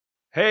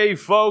Hey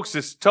folks,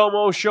 it's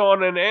Tomo,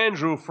 Sean, and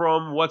Andrew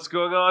from What's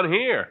Going On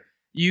Here.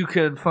 You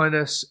can find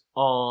us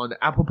on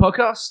Apple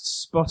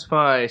Podcasts,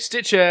 Spotify,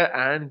 Stitcher,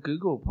 and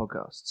Google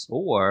Podcasts.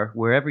 Or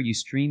wherever you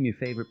stream your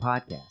favorite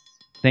podcasts.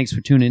 Thanks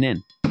for tuning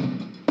in.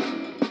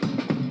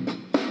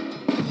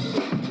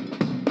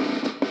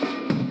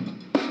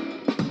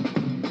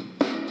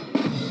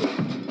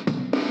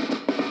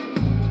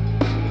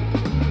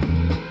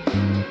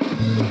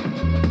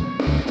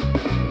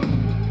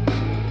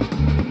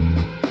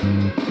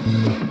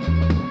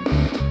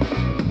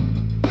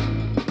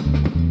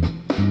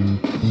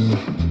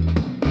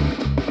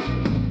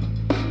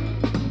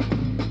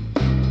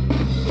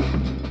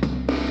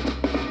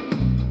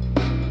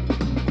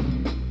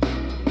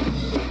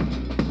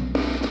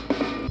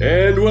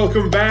 And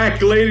welcome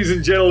back, ladies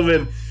and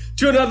gentlemen,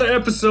 to another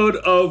episode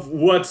of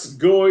What's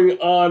Going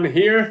On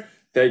Here.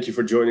 Thank you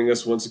for joining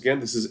us once again.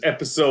 This is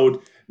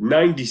episode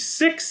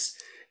 96.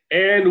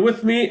 And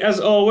with me, as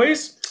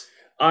always,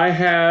 I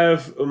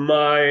have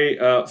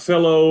my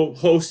fellow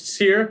hosts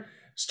here,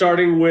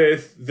 starting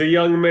with the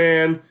young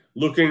man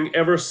looking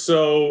ever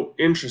so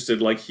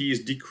interested, like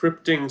he's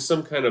decrypting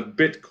some kind of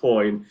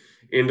Bitcoin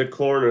in the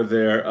corner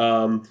there.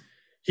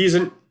 He's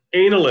an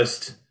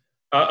analyst.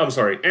 Young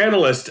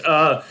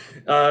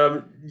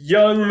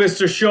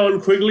Mr.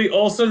 Sean Quigley,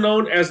 also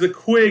known as the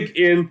Quig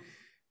in,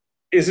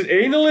 is it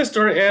analyst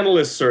or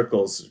analyst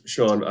circles,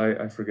 Sean?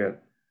 I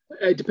forget.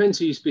 It depends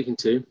who you're speaking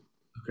to.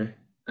 Okay.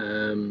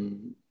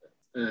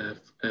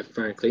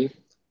 Frankly.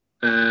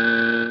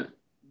 I've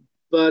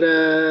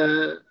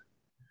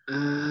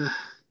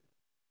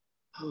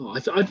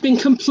been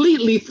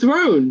completely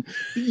thrown.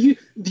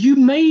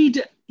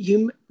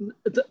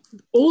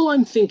 All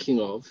I'm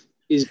thinking of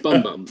is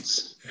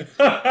bums.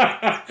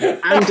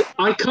 And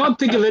I can't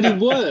think of any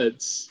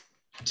words.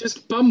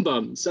 Just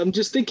bums. I'm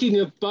just thinking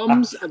of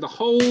bums and the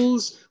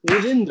holes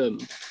within them.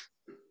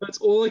 That's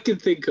all I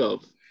could think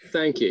of.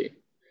 Thank you.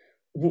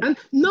 And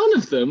none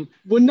of them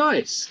were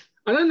nice.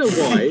 I don't know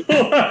why.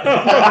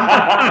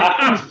 I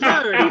didn't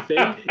infer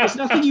anything. It's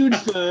nothing you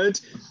inferred.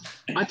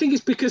 I think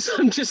it's because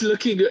I'm just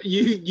looking at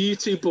you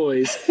two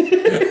boys.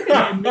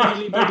 I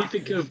immediately made me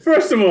think of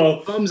First of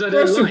all, bums I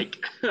don't like.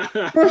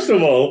 First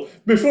of all,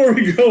 before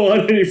we go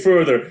on any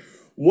further,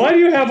 why do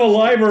you have a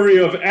library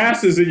of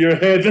asses in your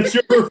head that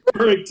you're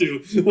referring to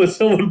when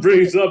someone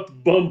brings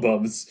up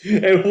bums?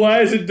 And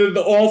why is it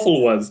the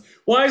awful ones?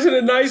 Why isn't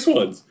it nice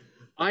ones?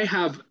 I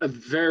have a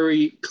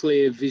very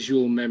clear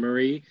visual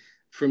memory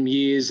from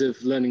years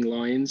of learning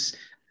lines,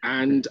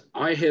 and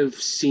I have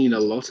seen a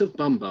lot of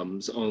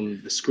bums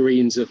on the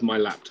screens of my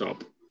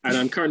laptop. And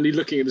I'm currently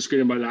looking at the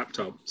screen of my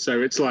laptop.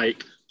 So it's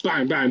like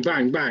bang, bang,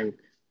 bang, bang.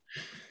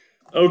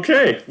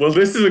 Okay, well,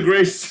 this is a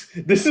great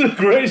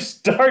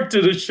start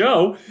to the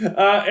show.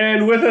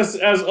 And with us,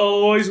 as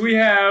always, we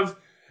have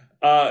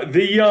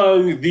the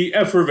young, the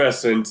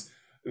effervescent,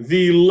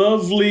 the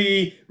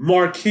lovely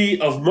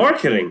Marquis of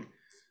Marketing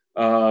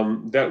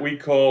that we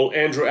call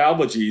Andrew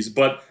Albages,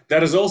 but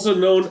that is also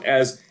known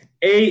as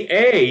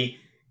AA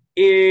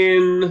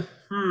in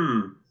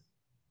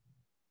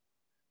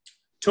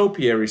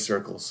topiary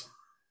circles.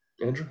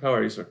 Andrew, how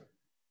are you, sir?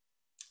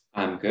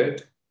 I'm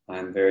good.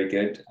 I'm very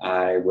good.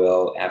 I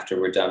will, after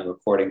we're done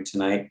recording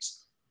tonight,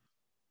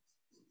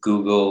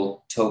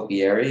 Google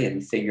topiary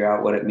and figure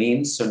out what it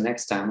means. So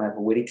next time I have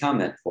a witty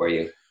comment for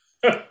you.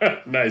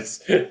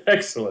 Nice.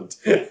 Excellent.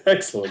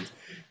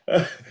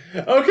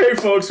 Okay,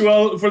 folks.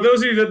 Well, for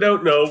those of you that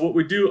don't know, what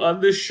we do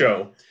on this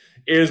show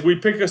is we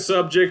pick a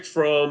subject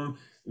from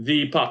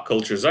the pop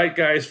culture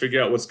zeitgeist, figure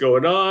out what's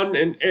going on,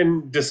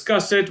 and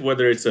discuss it,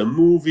 whether it's a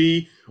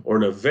movie or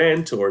an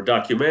event or a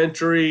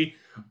documentary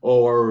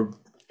or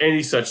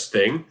any such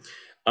thing.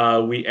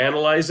 We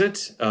analyze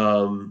it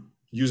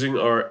using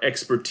our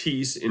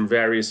expertise in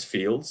various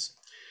fields,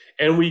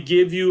 and we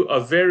give you a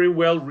very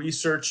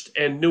well-researched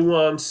and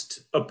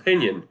nuanced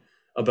opinion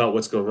about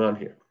what's going on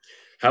here.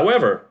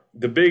 However,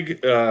 the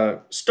big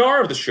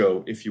star of the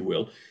show, if you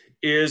will,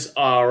 is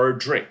our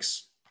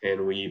drinks.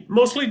 And we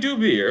mostly do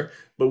beer,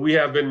 but we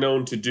have been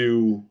known to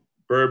do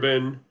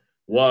bourbon,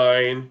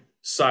 wine,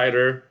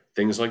 cider,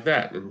 things like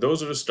that. And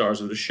those are the stars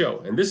of the show.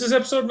 And this is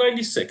episode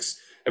 96.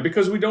 And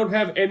because we don't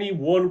have any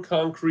one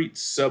concrete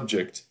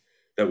subject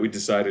that we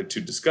decided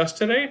to discuss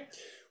today,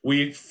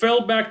 we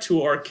fell back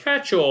to our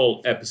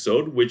catch-all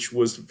episode, which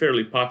was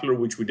fairly popular,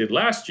 which we did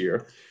last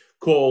year,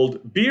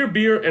 called Beer,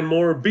 Beer, and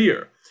More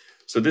Beer.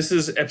 So this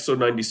is episode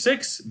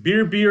 96,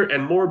 Beer, Beer,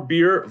 and More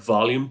Beer,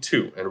 Volume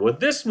 2. And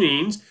what this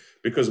means,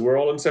 because we're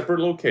all in separate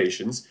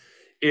locations,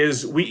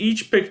 is we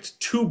each picked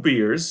 2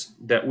 beers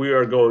that we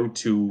are going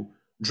to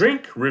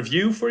drink,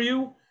 review for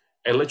you,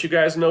 and let you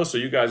guys know, so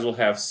you guys will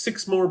have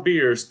 6 more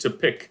beers to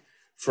pick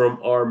from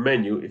our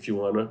menu if you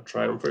want to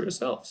try them for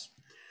yourselves.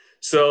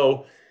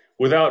 So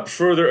without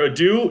further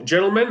ado,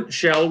 gentlemen,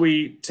 shall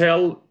we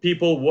tell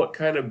people what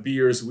kind of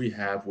beers we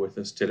have with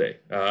us today?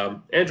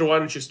 Andrew, why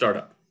don't you start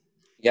up?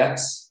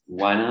 Yes,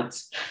 why not?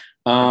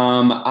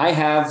 I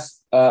have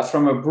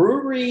from a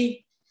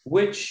brewery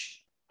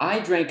which I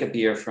drank a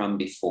beer from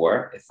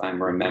before, if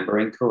I'm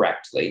remembering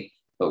correctly,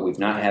 but we've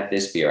not had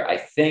this beer.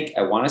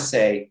 I want to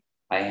say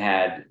I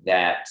had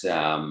that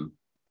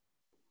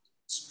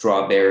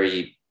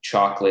strawberry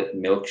chocolate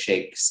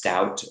milkshake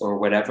stout or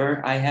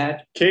whatever I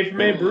had. Cape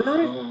May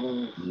Brewery?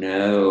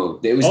 No,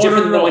 it was Oh,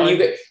 different no, than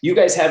when you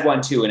guys had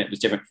one too, and it was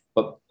different.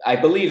 But I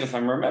believe, if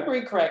I'm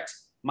remembering correct,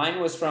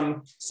 mine was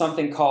from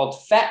something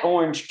called Fat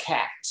Orange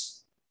Cat,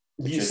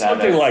 which is out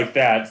Something of like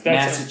that.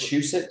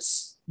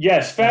 Massachusetts.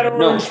 Yes, Fat No,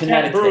 Orange Cat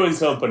Connecticut. Brewing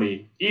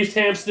Company, East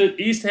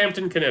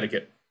Hampton,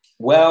 Connecticut.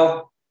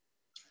 Well,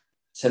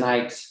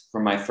 tonight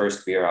for my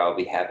first beer, I'll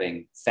be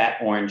having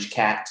Fat Orange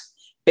Cat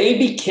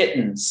Baby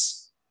Kittens.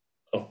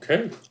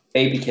 Okay.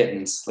 Baby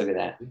kittens. Look at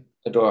that.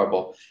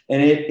 Adorable. And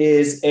it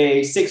is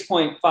a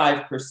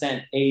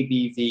 6.5%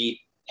 ABV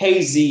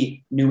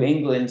hazy New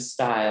England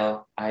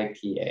style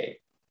IPA.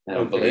 I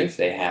don't believe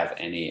they have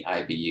any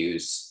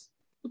IBUs.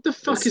 What the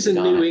fuck is a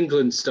New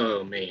England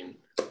style mean?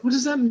 What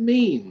does that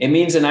mean? It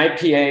means an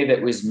IPA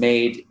that was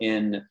made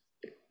in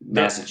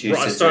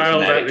Massachusetts.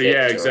 Style or that,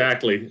 yeah, or,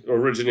 exactly.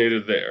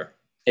 Originated there.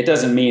 It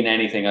doesn't mean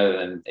anything other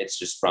than it's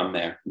just from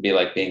there. It'd be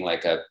like being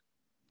like a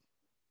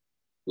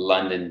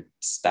London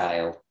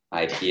style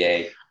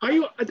IPA.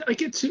 I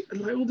get to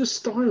like all the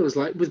styles,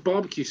 like with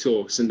barbecue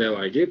sauce, and they're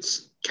like,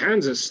 it's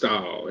Kansas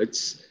style,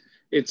 it's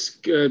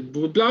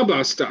blah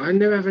blah style. I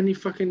never have any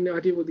fucking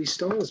idea what these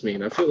styles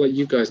mean. I feel like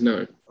you guys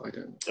know. I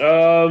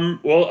don't.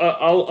 Well,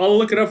 I'll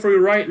look it up for you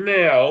right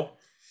now.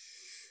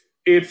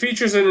 It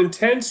features an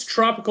intense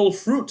tropical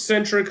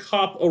fruit-centric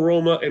hop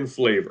aroma and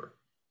flavor.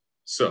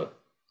 So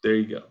there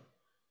you go.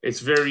 It's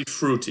very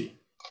fruity.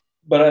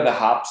 But are the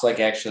hops like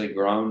actually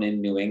grown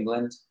in New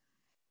England?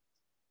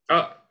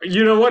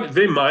 You know what?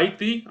 They might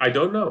be. I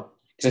don't know.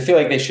 Because I feel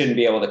like they shouldn't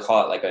be able to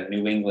call it like a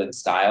New England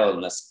style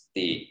unless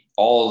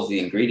all of the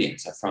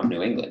ingredients are from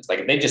New England. Like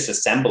if they just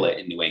assemble it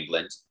in New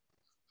England,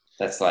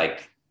 that's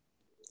like.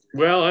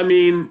 Well, I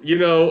mean,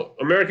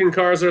 American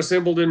cars are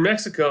assembled in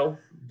Mexico.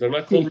 They're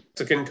not called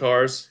Mexican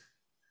cars.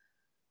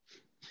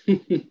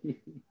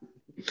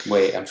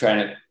 Wait, I'm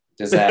trying to.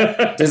 Does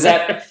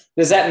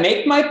that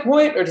make my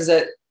point, or does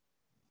that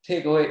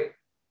take away?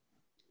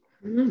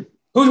 Who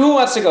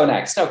wants to go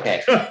next?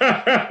 Okay.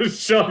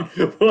 Sean,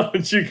 why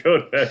don't you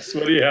go next?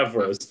 What do you have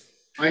for us?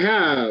 I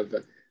have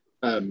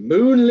a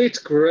Moonlit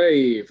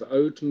Grave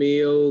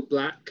Oatmeal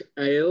Black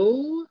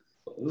Ale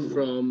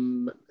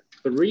from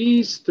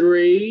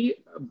 3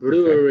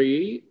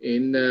 Brewery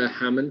in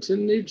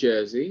Hamilton, New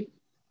Jersey.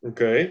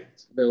 Okay.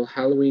 It's a little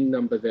Halloween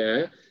number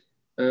there.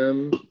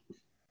 And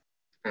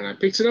I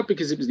picked it up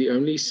because it was the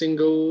only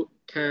single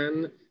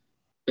can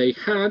they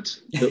had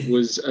that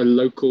was a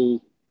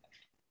local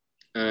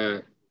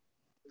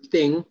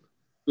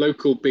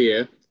local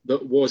beer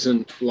that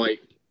wasn't like,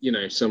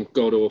 some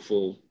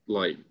god-awful,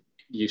 like,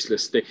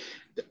 useless thing.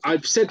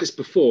 I've said this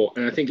before,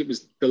 and I think it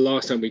was the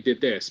last time we did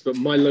this, but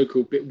the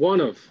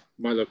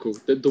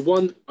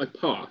one I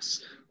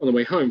pass on the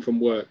way home from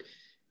work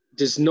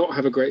does not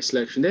have a great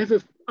selection. They have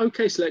an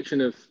okay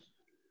selection of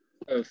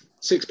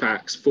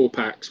 6-packs,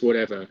 4-packs,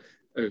 whatever,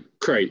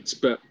 crates,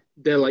 but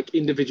they're like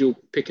individual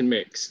pick and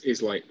mix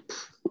is like,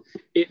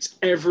 it's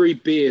every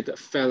beer that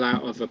fell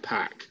out of a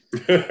pack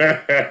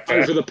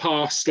over the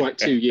past like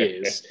 2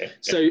 years.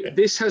 So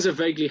this has a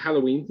vaguely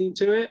Halloween theme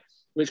to it,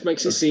 which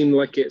makes it seem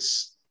like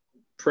it's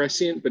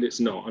prescient, but it's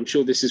not. I'm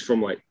sure this is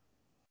from like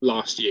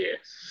last year.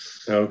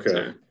 Okay.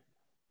 So,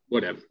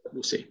 whatever.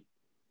 We'll see.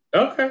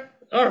 Okay.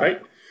 All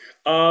right.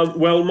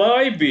 Well,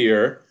 my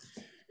beer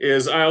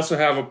is, I also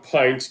have a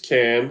pint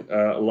can,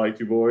 like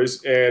you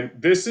boys, and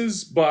this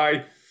is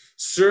by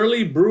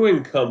Surly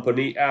Brewing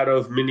Company out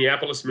of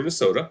Minneapolis,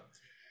 Minnesota,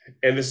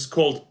 and this is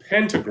called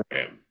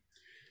Pentagram.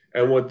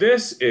 And what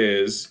this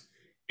is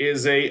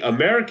a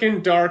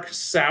American Dark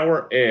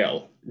Sour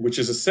Ale, which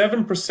is a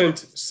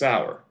 7%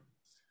 sour.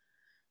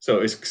 So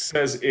it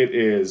says it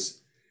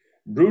is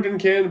brewed and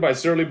canned by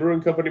Surly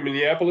Brewing Company,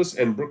 Minneapolis,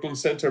 and Brooklyn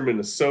Center,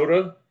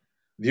 Minnesota,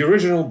 the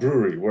original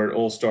brewery where it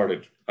all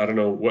started. I don't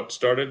know what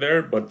started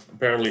there, but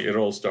apparently it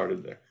all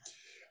started there.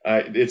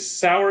 It's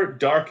sour,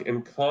 dark,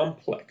 and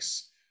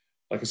complex.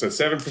 Like I said,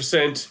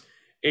 7%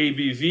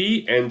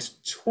 ABV and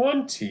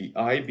 20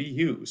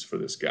 IBUs for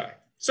this guy.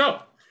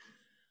 So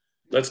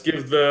let's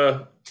give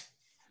the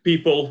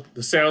people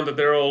the sound that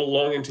they're all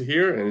longing to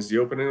hear, and it's the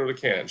opening of the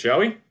can, shall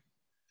we?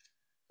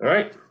 All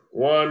right.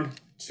 1,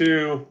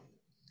 2,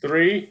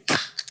 3.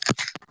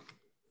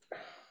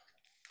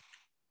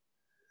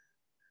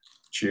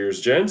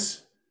 Cheers,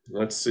 gents.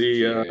 Let's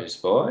see. Cheers,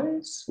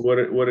 boys. What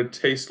it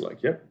tastes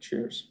like. Yep.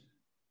 Cheers.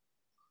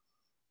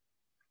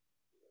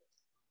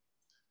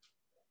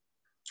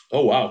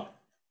 Oh wow.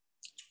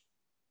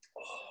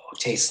 Oh,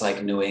 tastes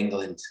like New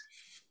England.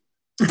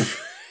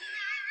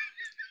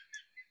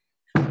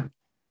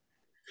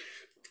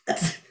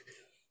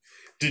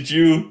 Did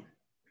you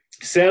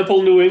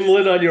sample New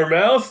England on your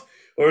mouth,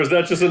 or is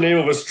that just the name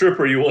of a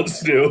stripper you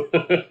once knew?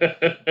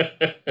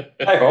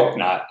 I hope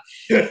not.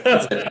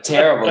 That's a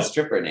terrible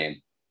stripper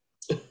name.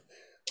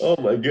 Oh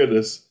my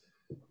goodness.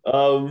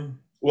 Well,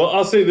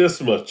 I'll say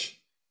this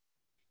much.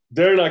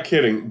 They're not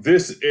kidding.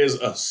 This is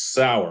a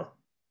sour.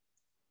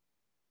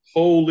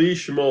 Holy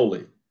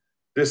schmoly.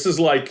 This is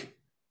like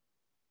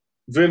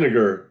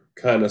vinegar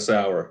kind of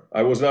sour.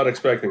 I was not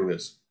expecting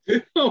this.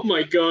 Oh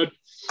my God.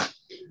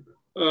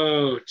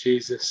 Oh,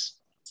 Jesus.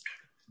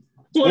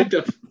 Why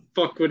the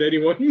fuck would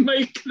anyone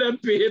make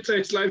that beer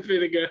taste like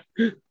vinegar?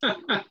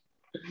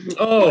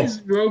 What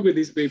is wrong with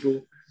these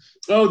people?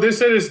 Oh, they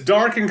said it's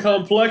dark and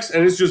complex,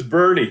 and it's just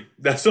Bernie.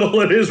 That's all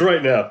it is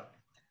right now.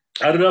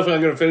 I don't know if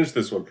I'm going to finish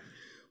this one.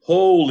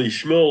 Holy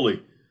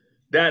schmoly.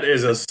 That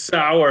is a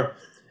sour.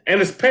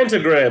 And it's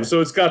pentagram,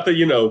 so it's got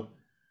the,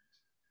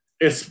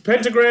 it's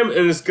pentagram,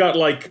 and it's got,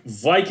 like,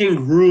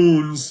 Viking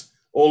runes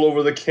all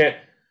over the can.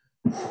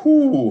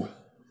 Whew.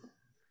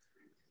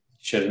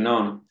 Should have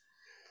known.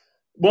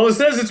 Well, it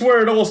says it's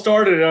where it all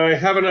started, and I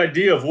have an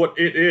idea of what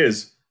it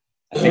is.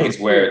 I think it's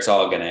where it's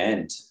all going to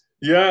end.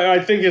 Yeah, I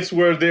think it's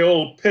where they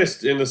all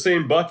pissed in the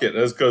same bucket,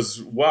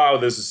 because, wow,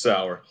 this is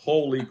sour.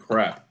 Holy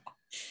crap.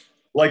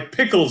 Like,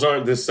 pickles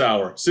aren't this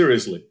sour.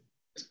 Seriously.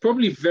 It's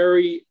probably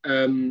very,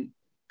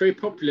 very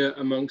popular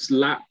amongst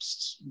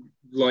lapsed,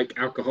 like,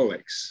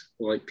 alcoholics,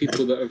 like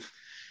people that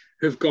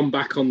have gone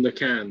back on the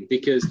can,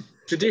 because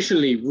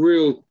traditionally,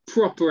 real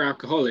proper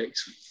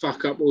alcoholics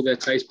fuck up all their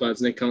taste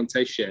buds and they can't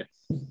taste shit.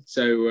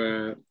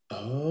 So,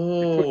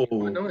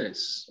 quite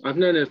nice. I've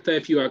known a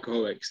fair few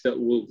alcoholics that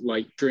will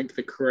like drink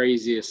the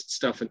craziest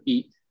stuff and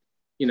eat,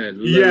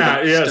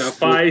 stuff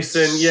spice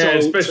and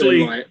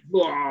especially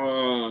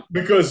and,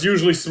 because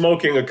usually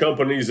smoking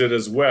accompanies it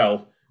as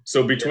well.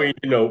 So between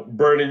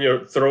burning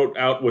your throat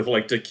out with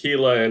like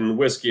tequila and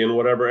whiskey and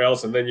whatever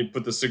else, and then you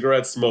put the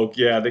cigarette smoke,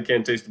 they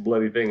can't taste the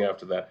bloody thing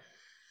after that.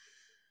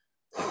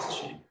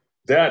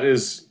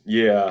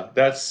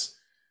 That's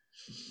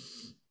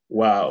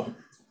wow.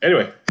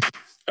 Anyway,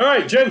 all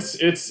right, gents,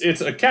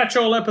 it's a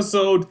catch-all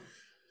episode.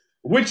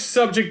 Which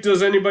subject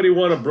does anybody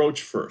want to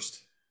broach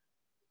first?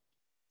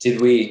 Did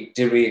we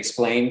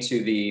explain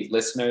to the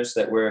listeners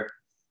that we're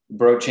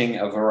broaching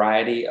a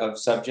variety of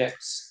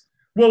subjects?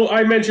 Well,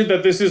 I mentioned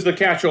that this is the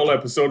catch-all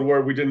episode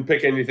where we didn't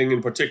pick anything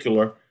in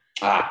particular.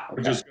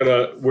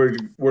 Okay.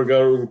 We're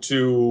going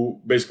to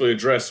basically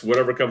address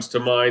whatever comes to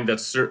mind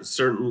that's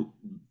certain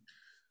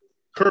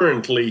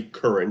currently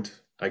current,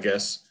 I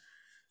guess.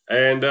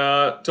 And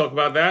talk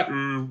about that,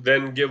 and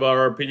then give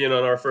our opinion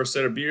on our first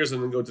set of beers,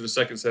 and then go to the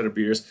second set of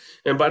beers.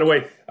 And by the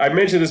way, I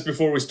mentioned this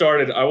before we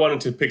started. I wanted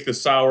to pick the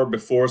sour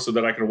before so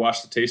that I could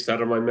wash the taste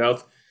out of my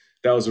mouth.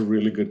 That was a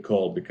really good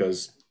call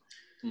because,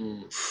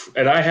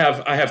 and I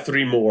have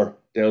 3 more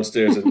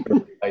downstairs at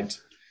night.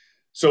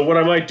 So what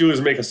I might do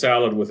is make a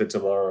salad with it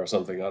tomorrow or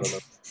something. I don't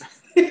know.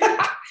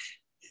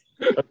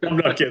 I'm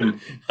not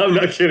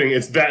kidding.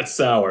 It's that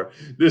sour.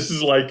 This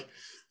is like.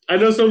 I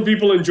know some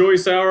people enjoy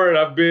sour, and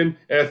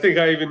I think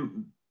I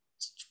even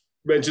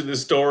mentioned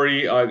this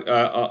story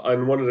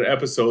on one of the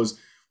episodes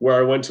where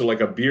I went to like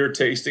a beer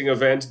tasting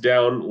event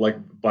down like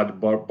by the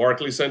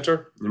Barclays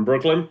Center in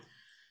Brooklyn.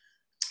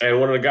 And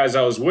one of the guys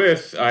I was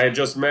with, I had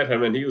just met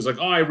him, and he was like,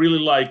 "Oh, I really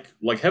like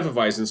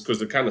Hefeweizens because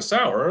they're kind of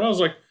sour." And I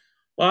was like,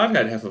 "Well, I've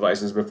had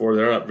Hefeweizens before.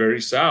 They're not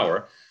very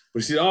sour."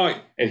 But he said, "Oh,"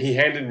 and he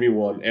handed me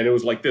one, and it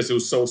was like this. It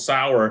was so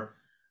sour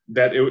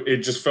that it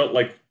just felt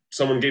like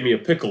someone gave me a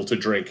pickle to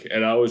drink,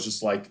 and I was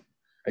just like,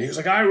 and he was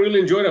like, "I really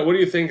enjoyed it. What do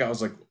you think?" I was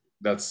like,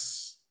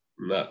 "That's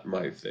not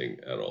my thing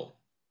at all.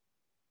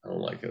 I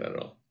don't like it at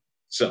all."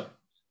 So,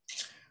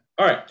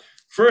 all right.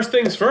 First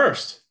things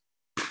first.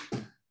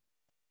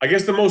 I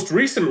guess the most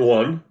recent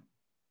one,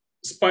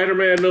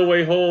 Spider-Man No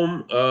Way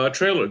Home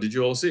trailer. Did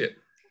you all see it?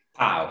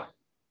 Wow.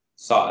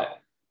 Saw it.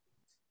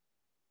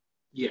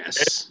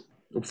 Yes.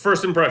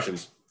 First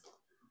impressions.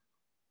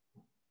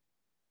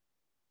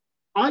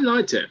 I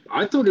liked it.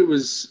 I thought it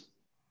was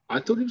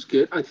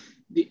good.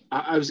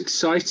 I was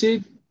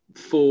excited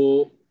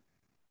for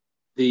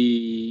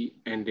the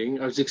ending.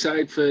 I was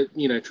excited for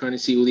trying to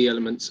see all the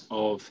elements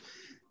of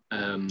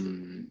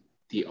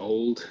the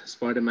old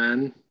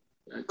Spider-Man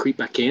creep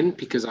back in,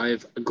 because I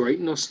have a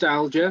great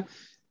nostalgia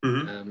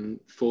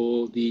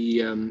for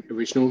the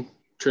original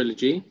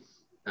trilogy.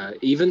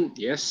 Even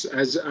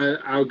as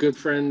our good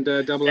friend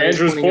Double A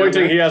Andrew's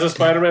pointing, he has a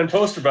Spider-Man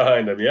poster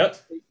behind him.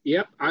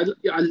 Yep.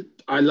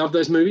 I love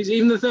those movies.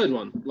 Even the third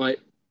one,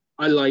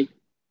 I like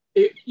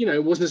it.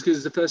 It wasn't as good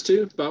as the first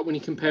 2, but when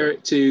you compare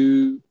it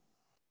to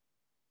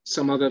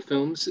some other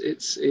films,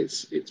 it's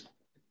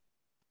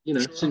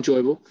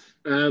enjoyable.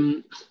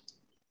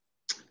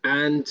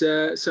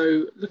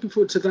 So looking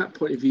forward to that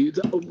point of view.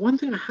 The one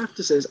thing I have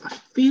to say is I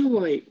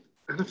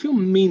feel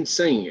mean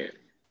saying it,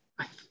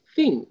 I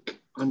think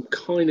I'm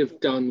kind of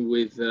done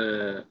with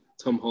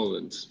Tom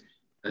Holland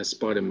as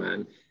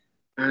Spider-Man.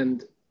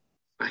 And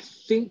I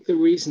think the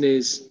reason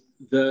is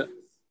that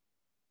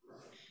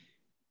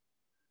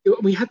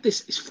we had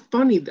this. It's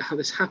funny how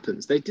this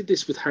happens. They did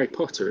this with Harry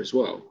Potter as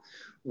well,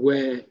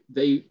 where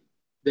they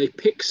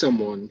pick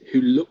someone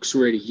who looks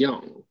really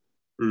young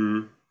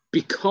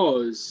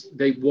because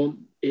they want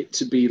it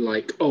to be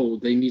like, oh,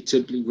 they need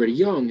to be really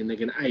young and they're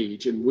going to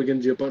age, and we're going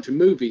to do a bunch of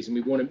movies and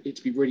we want it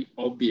to be really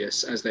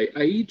obvious as they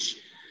age.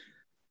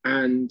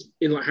 And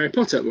in Harry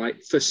Potter,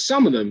 for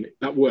some of them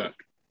that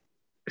worked.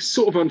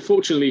 sort of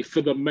unfortunately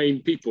for the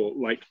main people,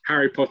 like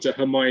Harry Potter,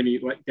 Hermione,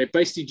 like they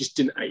basically just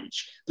didn't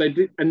age.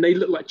 And they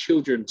look like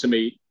children to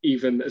me,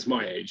 even as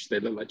my age. They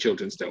look like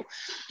children still.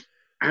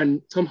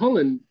 And Tom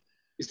Holland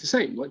is the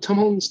same. Like Tom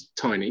Holland's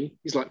tiny.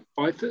 He's like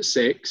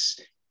 5'6".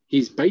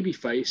 He's baby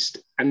faced,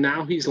 and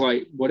now he's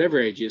like whatever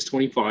age he is,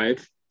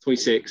 25,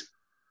 26.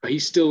 But he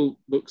still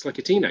looks like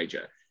a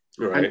teenager.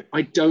 Right. And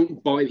I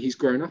don't buy that he's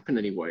grown up in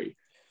any way.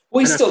 Well,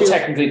 he's And I still feel-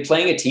 technically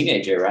playing a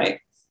teenager, right?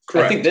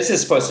 Correct. I think this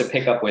is supposed to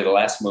pick up where the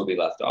last movie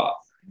left off.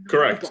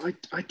 Correct. But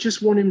I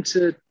just want him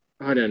to,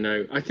 I don't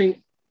know. I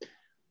think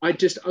I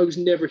was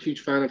never a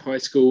huge fan of High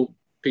School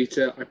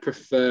Peter. I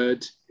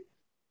preferred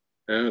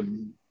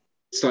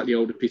slightly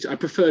older Peter. I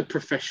preferred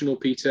professional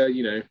Peter,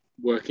 you know,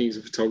 working as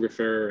a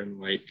photographer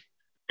and like.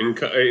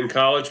 In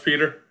college,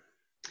 Peter?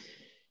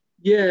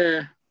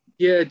 Yeah,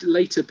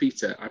 later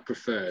Peter I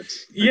preferred.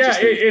 Yeah,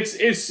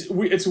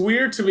 it's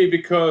weird to me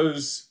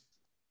because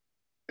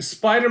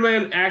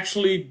Spider-Man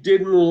actually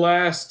didn't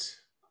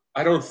last,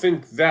 I don't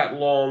think, that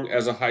long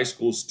as a high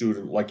school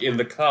student, like in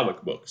the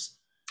comic books.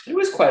 It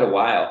was quite a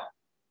while.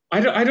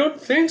 I don't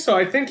think so.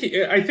 I think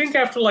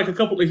after like a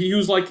couple, he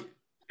was like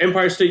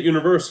Empire State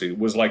University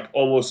was like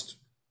almost.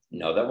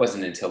 No, that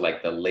wasn't until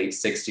like the late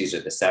 60s or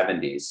the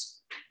 70s.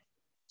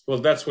 Well,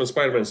 that's when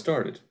Spider-Man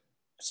started.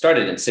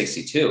 Started in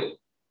 62.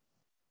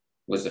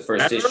 Was the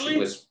first That issue. early?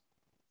 Was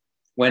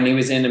when he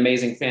was in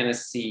Amazing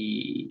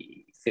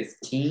Fantasy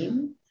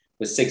 15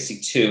 was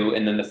 62,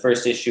 and then the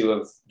first issue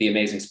of The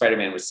Amazing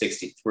Spider-Man was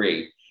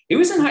 63. He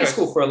was in high Okay.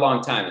 school for a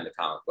long time in the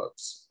comic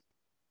books.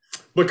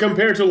 But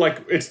compared to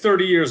like, it's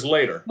 30 years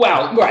later,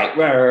 Well,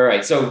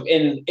 right. So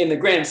in the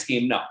grand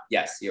scheme, no.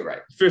 Yes, you're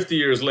right. 50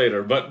 years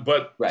later.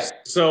 But Right.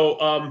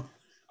 So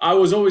I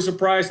was always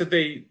surprised that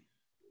they,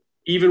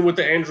 even with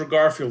the Andrew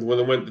Garfield,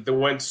 when they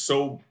went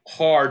so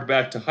hard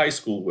back to high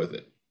school with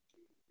it,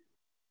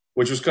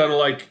 which was kind of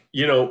like,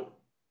 you know,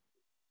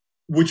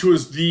 which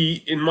was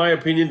in my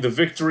opinion, the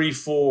victory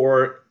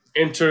for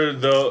into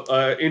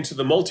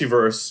the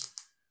multiverse,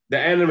 the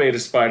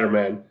animated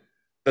Spider-Man,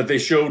 that they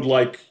showed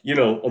like, you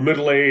know, a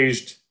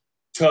middle-aged,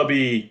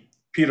 tubby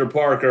Peter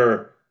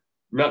Parker,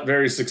 not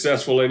very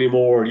successful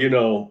anymore, you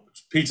know,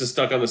 pizza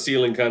stuck on the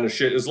ceiling kind of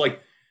shit. It's like,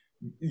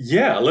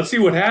 yeah, let's see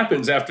what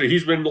happens after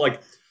he's been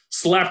like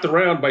slapped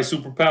around by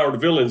superpowered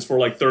villains for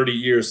like 30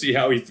 years. See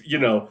how he, you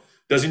know,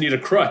 does he need a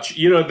crutch?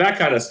 You know, that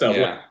kind of stuff.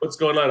 Yeah. Like, what's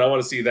going on? I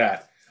want to see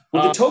that.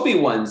 Well, the Toby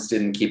ones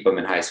didn't keep him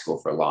in high school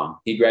for long.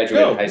 He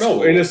graduated high school.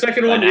 No. In the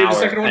second one,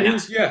 an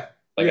he's yeah.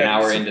 Like Yeah, an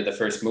hour so- into the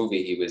first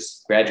movie, he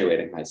was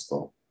graduating high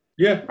school.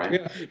 Yeah, Right.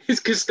 yeah. It's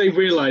because they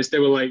realized, they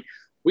were like,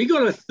 we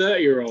got a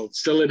 30-year-old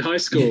still in high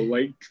school.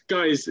 Like,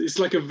 guys, it's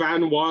like a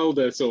Van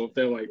Wilder sort of.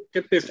 They're like,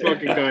 get this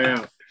fucking guy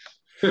out.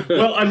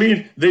 Well, I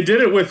mean, they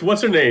did it with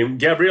what's her name,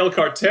 Gabrielle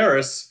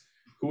Carteris,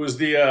 who was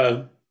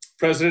the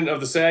president of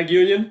the SAG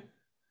union.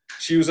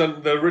 She was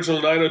on the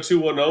original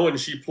 90210, and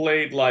she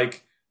played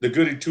like the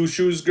goody two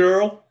shoes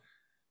girl.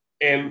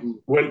 And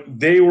when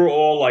they were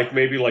all like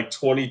maybe like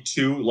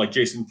 22, like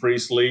Jason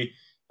Priestley,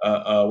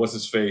 what's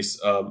his face,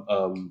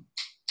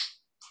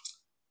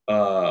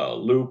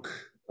 Luke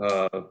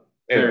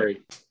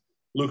Perry.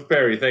 Luke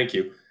Perry, thank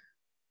you.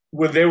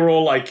 When they were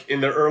all like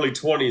in their early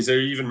 20s, or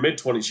even mid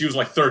 20s, she was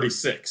like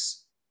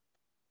 36.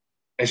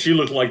 And she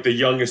looked like the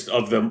youngest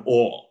of them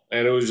all.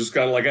 And it was just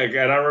kind of like,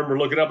 and I remember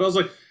looking up, I was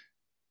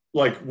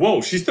like,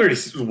 whoa, she's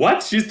 30.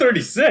 What? She's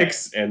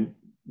 36.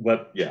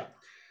 But yeah.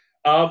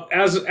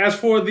 As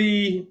for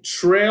the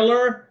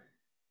trailer,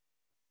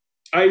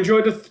 I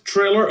enjoyed the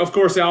trailer. Of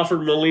course,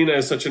 Alfred Molina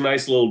is such a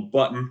nice little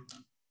button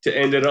to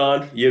end it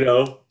on, you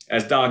know,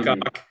 as Doc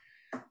Ock.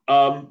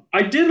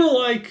 I didn't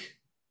like,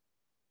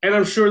 and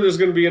I'm sure there's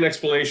going to be an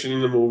explanation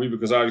in the movie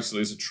because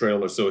obviously it's a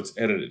trailer, so it's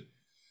edited.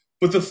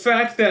 But the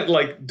fact that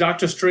like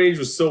Doctor Strange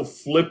was so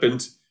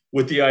flippant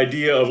with the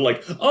idea of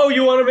like, oh,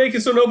 you want to make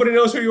it so nobody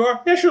knows who you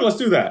are? Yeah, sure, let's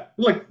do that.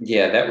 Like,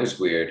 Yeah, that was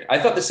weird. I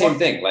thought the same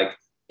thing. Like,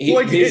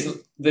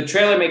 the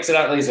trailer makes it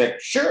out, and he's like,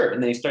 sure.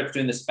 And then he starts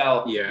doing the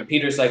spell. Yeah. And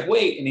Peter's like,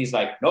 wait. And he's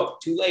like,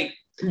 nope, too late.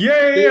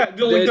 yeah.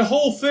 Like the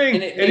whole thing,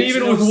 And it and makes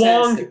even no with sense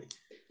Wong. that-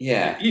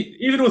 yeah.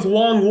 Even with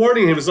Wong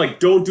warning him, it's like,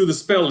 don't do the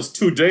spell, it's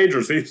too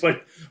dangerous. He's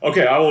like,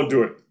 okay, I won't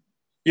do it.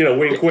 You know,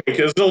 wink, wink.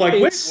 It's still like,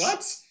 wait,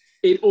 what?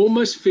 It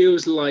almost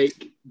feels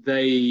like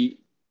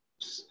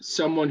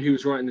someone who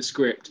was writing the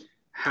script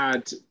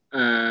had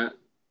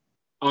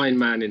Iron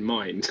Man in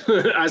mind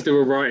as they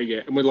were writing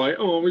it, and we're like,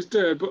 oh, I was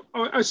dead, but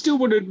I still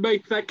want to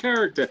make that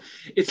character.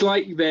 It's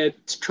like they're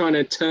trying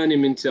to turn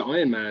him into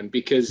Iron Man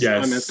because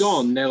Iron Man's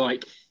gone. They're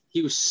like,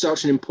 he was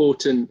such an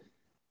important,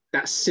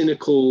 that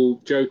cynical,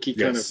 jokey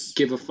kind of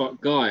give a fuck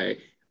guy.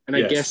 And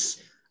I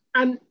guess,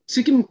 and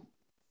to give him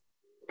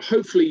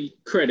hopefully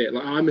credit,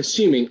 like I'm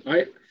assuming,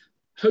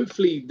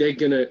 hopefully they're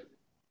gonna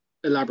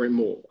elaborate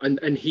more,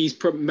 and he's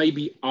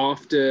maybe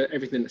after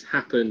everything that's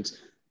happened,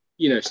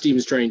 you know, Stephen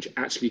Strange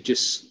actually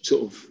just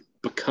sort of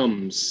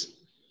becomes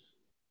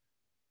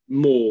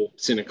more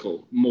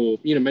cynical, more,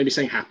 you know, maybe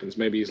something happens,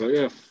 maybe he's like,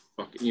 oh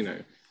fuck it, you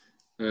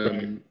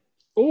know,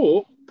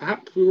 or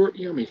perhaps we were,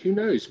 I mean, who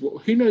knows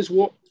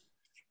what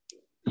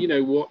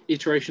what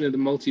iteration of the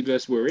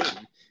multiverse we're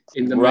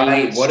in the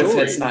Right. main What if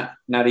story. it's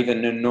not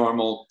even a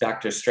normal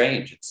Doctor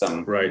Strange? It's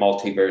some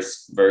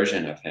multiverse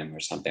version of him or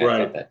something.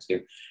 I thought that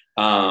too.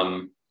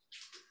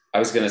 I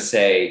was going to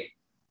say,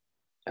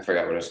 I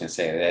forgot what I was going to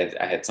say.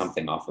 I had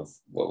something off of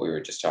what we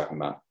were just talking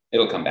about.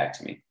 It'll come back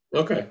to me.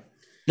 Okay.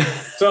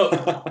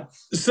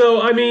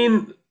 So I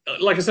mean,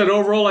 like I said,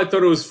 overall, I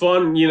thought it was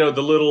fun.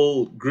 The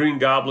little Green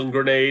Goblin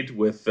grenade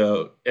with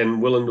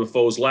and Willem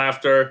Dafoe's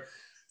laughter.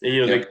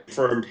 And, they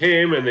confirmed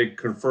him, and they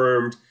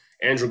confirmed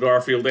Andrew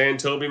Garfield and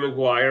Tobey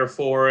Maguire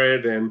for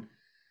it, and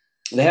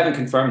they haven't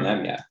confirmed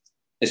them yet.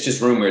 It's just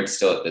rumored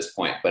still at this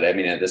point. But I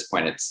mean, at this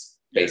point, it's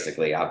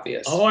basically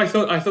obvious. Oh, I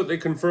thought they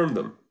confirmed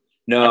them.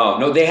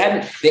 No, they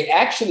hadn't. They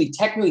actually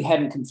technically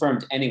hadn't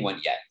confirmed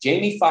anyone yet.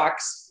 Jamie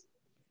Foxx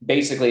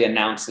basically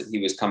announced that he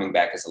was coming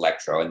back as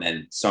Electro, and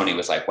then Sony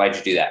was like, "Why'd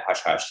you do that?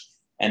 Hush, hush."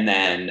 And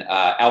then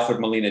Alfred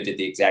Molina did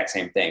the exact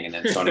same thing, and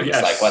then Sony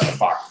was like, "What the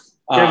fuck?"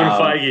 Kevin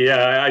Feige,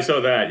 yeah, I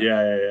saw that.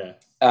 Yeah.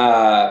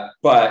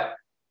 But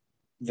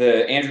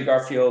the Andrew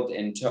Garfield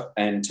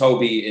and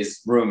Toby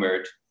is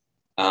rumored,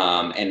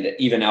 and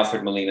even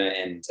Alfred Molina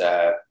and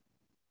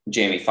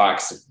Jamie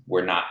Foxx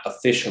were not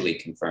officially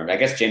confirmed. I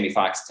guess Jamie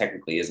Foxx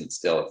technically isn't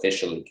still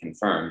officially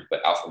confirmed,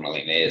 but Alfred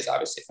Molina is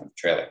obviously from the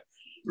trailer.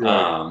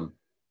 Right.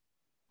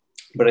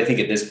 But I think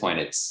at this point,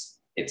 it's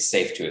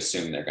safe to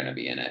assume they're going to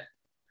be in it.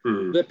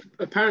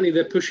 Apparently,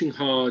 they're pushing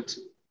hard.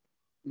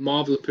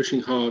 Marvel are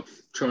pushing hard,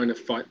 trying to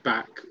fight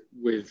back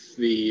with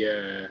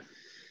the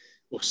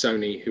or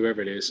Sony,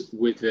 whoever it is,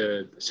 with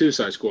the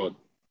Suicide Squad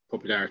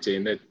popularity,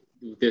 and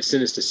they're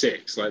Sinister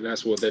Six. Like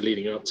that's what they're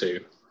leading up to,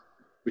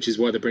 which is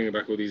why they're bringing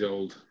back all these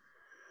old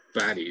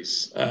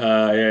baddies.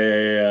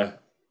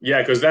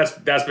 Yeah. Because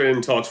that's been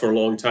in talks for a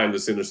long time. The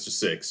Sinister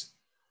Six.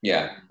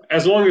 Yeah.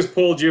 As long as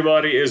Paul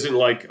Giamatti isn't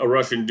like a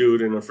Russian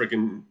dude in a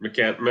freaking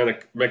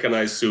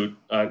mechanized suit,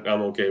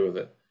 I'm okay with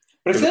it.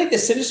 But I feel like the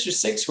Sinister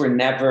Six were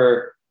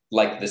never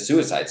like the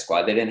Suicide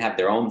Squad. They didn't have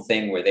their own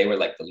thing where they were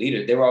like the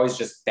leader. They were always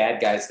just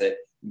bad guys that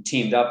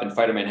teamed up, and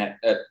Spider-Man had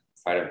to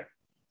fight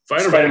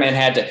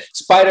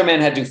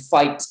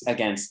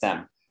against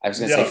them. I was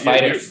going to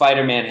say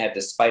Spider-Man had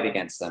to fight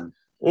against them.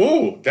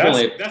 Oh,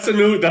 that's a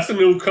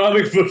new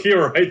comic book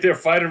hero right there,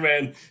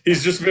 Spider-Man.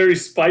 He's just very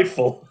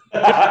spiteful.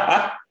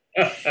 I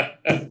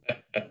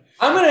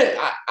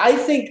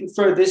think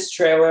for this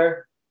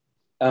trailer,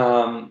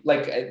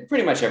 like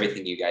pretty much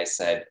everything you guys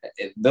said,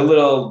 the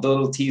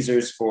little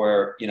teasers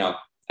for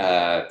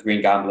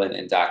Green Goblin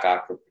and Doc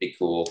Ock were pretty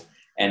cool.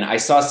 And I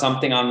saw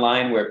something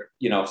online where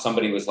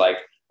somebody was like,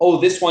 "Oh,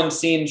 this one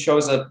scene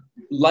shows a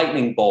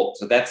lightning bolt,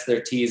 so that's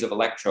their tease of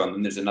Electro." And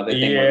then there's another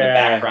thing where in the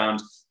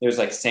background there's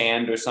like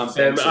sand or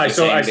something. So I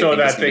saw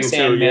that thing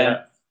too.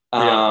 Yeah.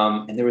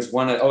 And there was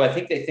one. I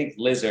think they think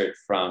Lizard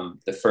from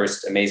the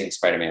first Amazing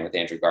Spider-Man with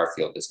Andrew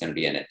Garfield is going to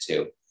be in it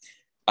too.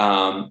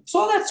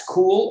 So that's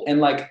cool. And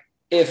like,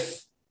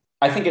 if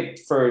I think it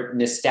for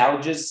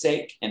nostalgia's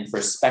sake and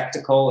for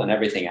spectacle and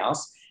everything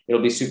else,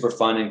 it'll be super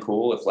fun and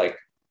cool if like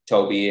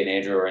Toby and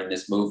Andrew are in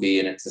this movie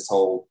and it's this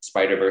whole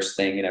Spider-Verse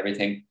thing and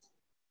everything.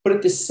 But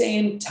at the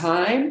same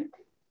time,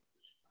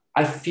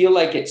 I feel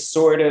like it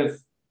sort of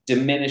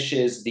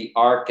diminishes the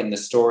arc and the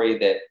story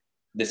that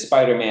this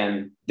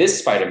Spider-Man, the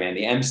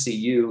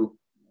MCU,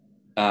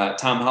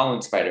 Tom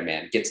Holland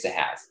Spider-Man gets to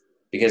have,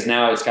 because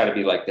now it's got to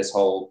be like this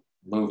whole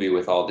movie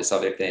with all these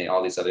other things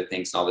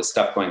and all this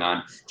stuff going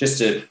on just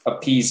to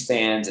appease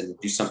fans and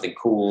do something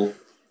cool,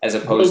 as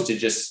opposed to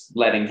just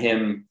letting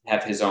him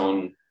have his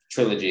own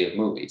trilogy of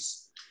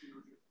movies.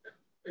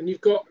 And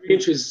you've got,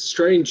 which is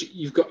strange,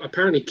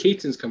 apparently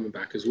Keaton's coming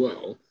back as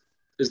well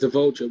as the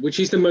Vulture, which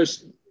makes the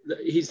most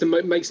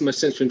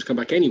sense for him to come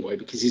back anyway,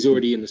 because he's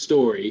already in the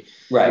story.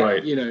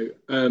 Right.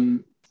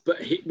 But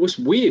what's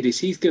weird is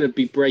he's going to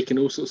be breaking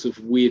all sorts of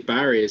weird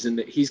barriers, and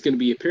that he's going to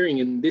be appearing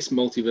in this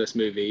multiverse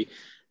movie,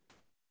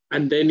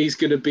 and then he's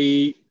going to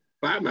be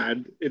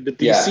Batman in the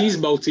DC's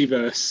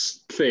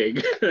multiverse thing.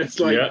 It's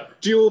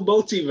like dual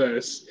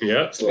multiverse.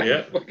 Yeah, it's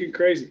like fucking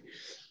crazy.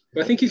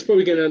 But I think he's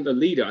probably going to end the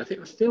leader. I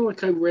feel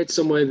like I read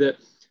somewhere that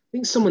I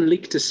think someone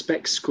leaked a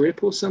spec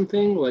script or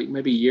something, like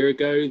maybe a year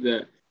ago,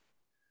 that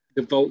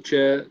the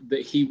Vulture,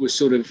 that he was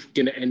sort of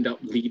going to end up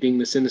leading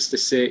the Sinister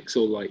Six,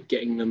 or like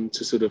getting them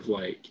to sort of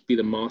like be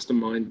the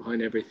mastermind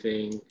behind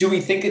everything. Do we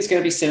think it's going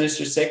to be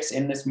Sinister Six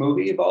in this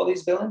movie of all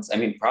these villains? I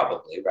mean,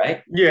 probably,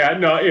 right? Yeah,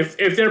 no. If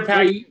they're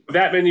packing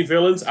that many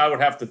villains, I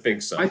would have to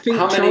think so. I think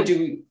how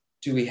many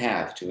do we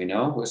have? Do we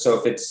know? So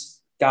if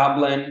it's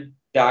Goblin,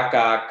 Doc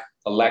Ock,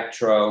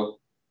 Electro,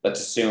 let's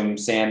assume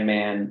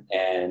Sandman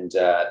and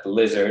the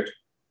Lizard,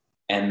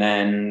 and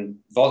then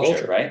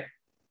Vulture, right?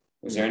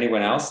 Was there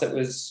anyone else that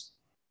was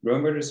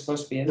rumored was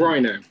supposed to be in there?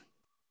 Rhino.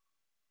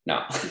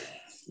 No.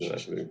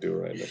 That's what they do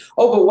right now.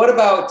 Oh, but what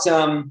about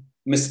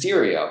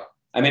Mysterio?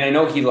 I mean, I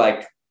know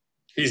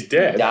he's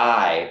dead.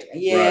 Died.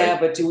 Yeah,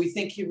 but do we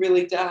think he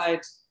really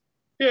died?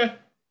 Yeah.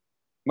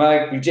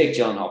 Well, Jake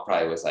Gyllenhaal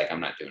probably was like,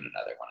 "I'm not doing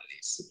another one of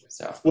these."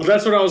 So. Well,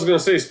 that's what I was going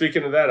to say.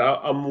 Speaking of that,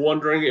 I'm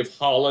wondering if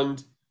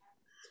Holland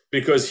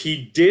because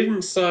he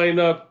didn't sign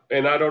up,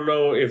 and I don't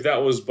know if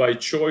that was by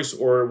choice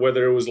or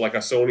whether it was like a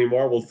Sony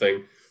Marvel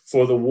thing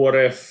for the What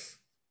If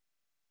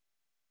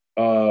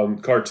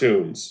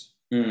cartoons.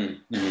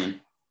 Mm-hmm.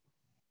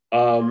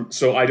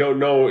 So I don't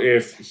know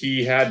if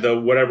he had the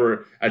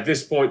whatever. At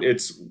this point,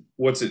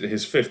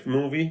 his fifth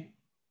movie?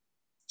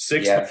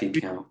 Sixth? Yeah, if you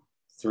count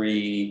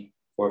 3,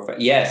 4,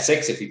 5. Yeah,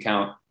 6 if you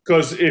count.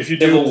 Because if you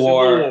Civil do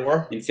War, Civil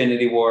War,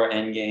 Infinity War,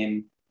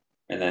 Endgame,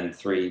 and then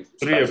 3.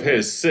 three of Spider-Man.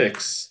 his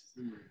 6.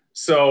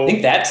 So I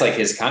think that's like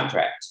his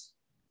contract.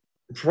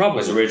 probably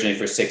Was originally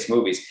for 6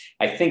 movies.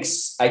 I think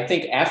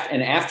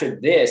after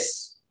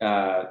this,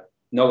 No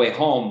Way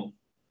Home,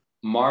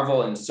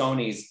 Marvel and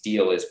Sony's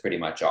deal is pretty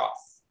much off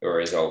or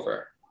is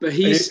over. But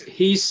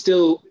he's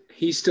still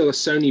a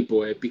Sony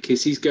boy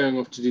because he's going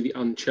off to do the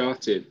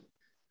Uncharted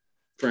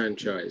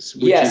franchise,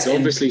 which is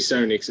obviously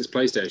Sony because it's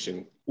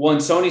PlayStation. Well,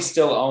 and Sony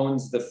still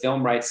owns the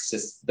film rights to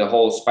the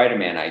whole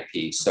Spider-Man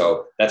IP,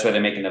 so that's why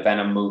they're making the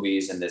Venom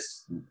movies and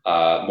this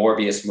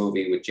Morbius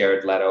movie with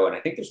Jared Leto, and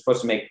I think they're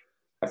supposed to make,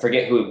 I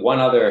forget who, one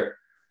other.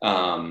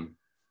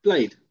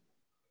 Blade.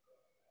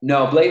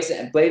 No, Blade's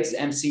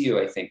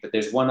MCU, I think, but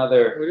there's one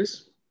other. What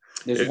is?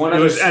 There's one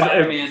other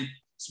Spider-Man.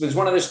 There's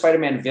one other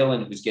Spider-Man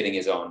villain who's getting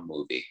his own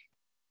movie.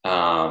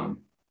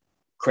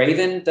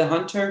 Kraven the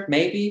Hunter,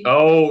 maybe.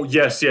 Oh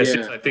yes.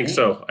 I think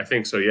so.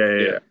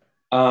 Yeah.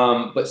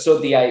 But so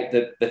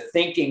the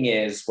thinking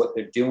is what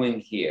they're doing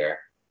here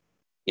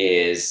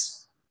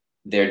is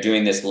they're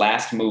doing this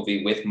last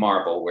movie with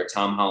Marvel where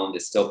Tom Holland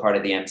is still part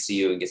of the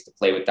MCU and gets to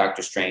play with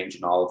Doctor Strange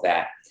and all of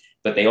that.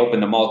 But they open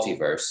the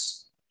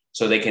multiverse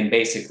so they can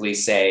basically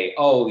say,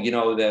 oh,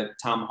 the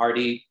Tom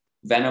Hardy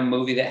Venom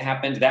movie that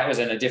happened, that was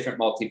in a different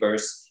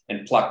multiverse,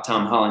 and pluck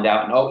Tom Holland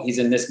out. And he's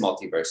in this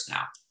multiverse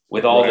now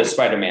with all the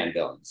Spider-Man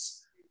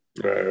villains.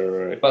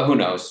 Right. But who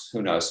knows?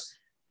 I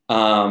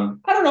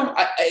don't know.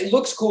 It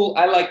looks cool.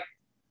 I like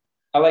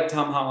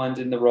Tom Holland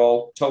in the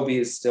role. Toby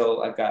is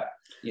still, I've got,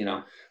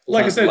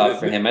 like I said, love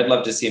for him. I'd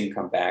love to see him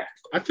come back.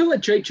 I feel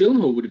like Jake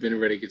Gyllenhaal would have been a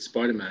really good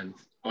Spider-Man,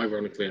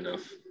 ironically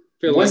enough.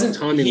 I feel like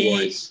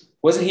timing-wise.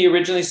 Wasn't he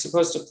originally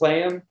supposed to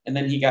play him and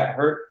then he got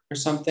hurt or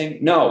something?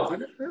 No.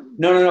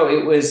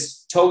 It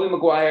was Tobey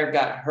Maguire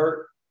got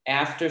hurt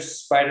after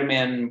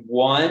Spider-Man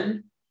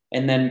 1,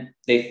 and then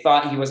they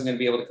thought he wasn't going to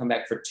be able to come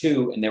back for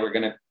 2, and they were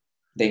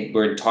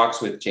in talks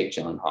with Jake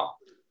Gyllenhaal.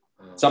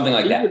 Something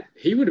like that.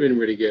 He would have been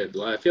really good.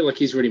 I feel like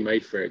he's really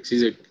made for it.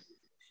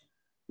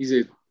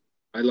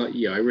 I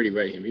really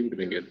rate him. He would have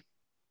been good.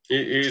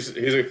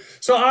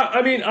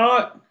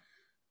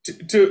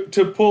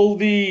 To pull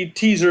the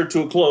teaser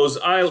to a close,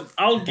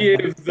 I'll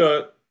give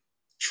the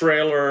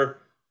trailer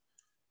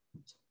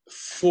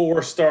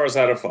 4 stars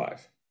out of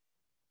 5.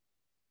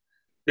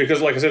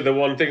 Because, like I said, the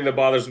one thing that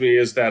bothers me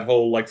is that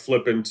whole like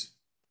flippant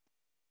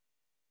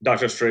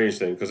Doctor Strange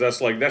thing. Because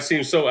that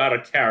seems so out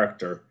of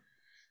character.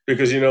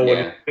 Because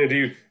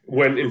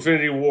when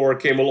Infinity War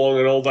came along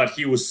and all that,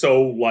 he was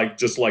so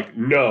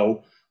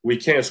no, we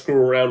can't screw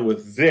around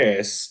with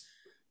this.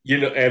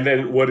 And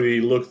then what did he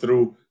look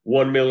through?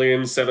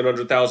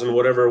 1,700,000,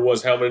 whatever it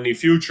was, how many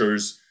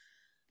futures,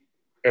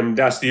 and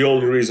that's the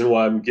only reason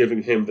why I'm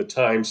giving him the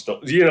time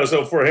stone.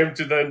 So for him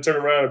to then turn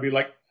around and be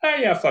like, "Oh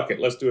yeah, fuck it,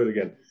 let's do it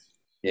again."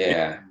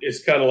 Yeah,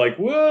 it's kind of like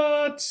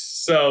what?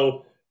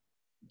 So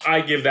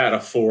I give that a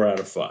 4 out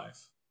of 5.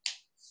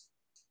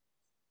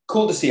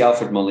 Cool to see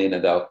Alfred Molina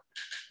though.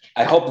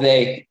 I hope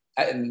they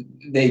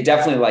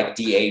definitely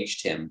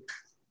de-aged him.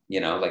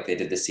 Like they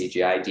did the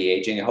CGI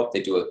de-aging. I hope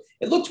they do it.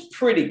 It looked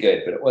pretty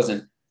good, but it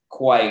wasn't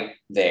quite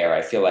there.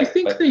 I feel like. I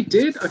think they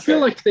did. I feel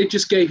like they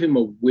just gave him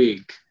a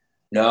wig.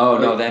 No,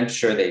 I'm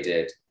sure they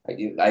did. I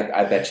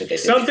bet you they did.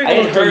 Something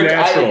looked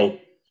unnatural.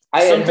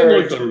 I had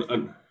heard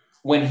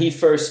when he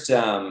first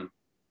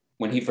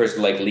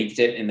leaked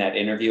it in that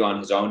interview on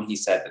his own, he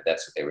said that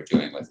that's what they were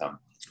doing with him.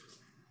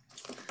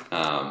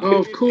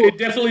 Cool. It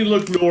definitely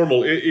looked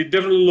normal. It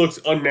definitely looks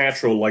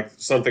unnatural, like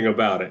something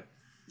about it.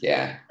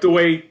 Yeah. The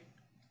way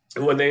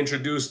when they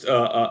introduced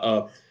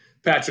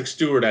Patrick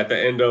Stewart at the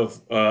end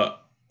of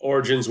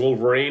Origins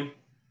Wolverine.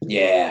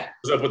 Yeah.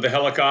 Was up with the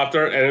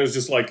helicopter, and it was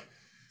just like,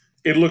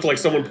 it looked like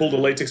someone pulled a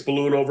latex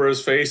balloon over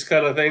his face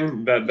kind of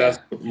thing. That's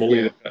what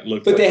Molina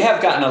looked like. But they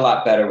have gotten a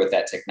lot better with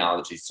that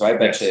technology. So I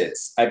bet you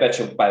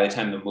by the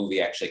time the movie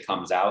actually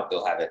comes out,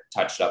 they'll have it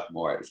touched up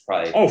more. It was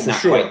probably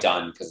quite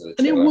done because of the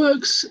trailer. And it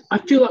works. I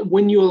feel like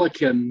when you're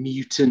like a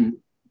mutant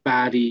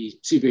baddie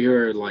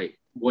superhero, like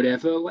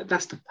whatever, like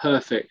that's the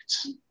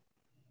perfect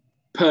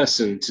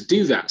person to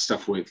do that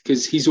stuff with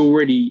because he's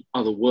already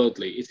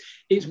otherworldly.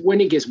 It's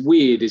when it gets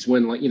weird is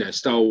when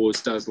Star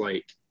Wars does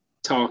like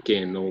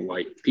Tarkin or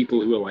like people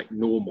who are like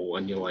normal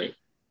and you're like,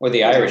 or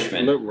the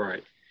Irishman look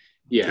right.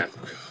 Yeah.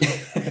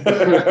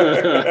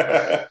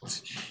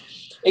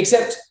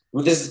 Except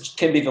this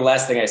can be the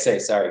last thing I say.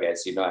 Sorry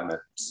guys, I'm a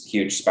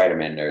huge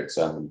Spider-Man nerd,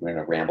 so I'm going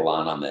to ramble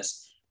on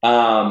this.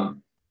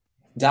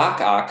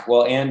 Doc Ock,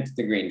 and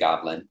the Green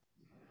Goblin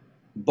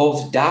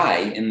both die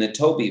in the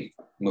Tobey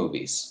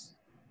movies.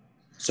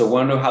 So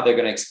wonder how they're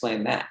going to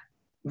explain that.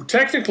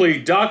 technically,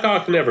 Doc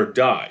Ock never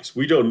dies.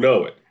 We don't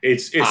know it.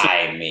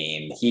 I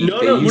mean,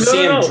 No, you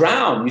see him no.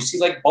 drown. You see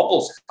like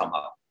bubbles come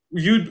up.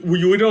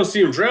 We don't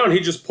see him drown. He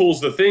just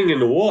pulls the thing in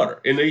the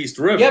water in the East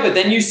River. Yeah, but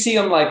then you see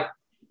him like,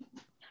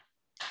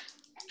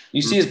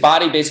 you see his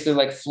body basically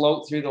like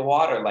float through the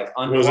water, like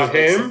underwater. Was it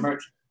him?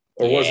 Submerged.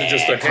 Or was it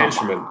just a come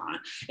henchman? on.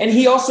 And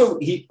he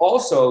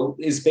also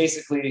is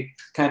basically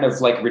kind of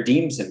like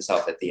redeems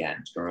himself at the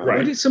end. Remember? Right.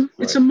 But it's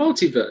a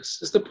multiverse.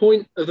 That's the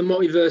point of the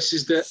multiverse,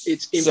 is that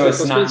it's infinite So it's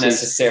not possibilities.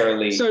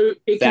 necessarily So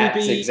it can that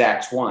be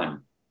exact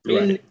one.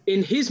 Right.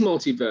 in his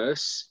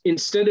multiverse,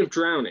 instead of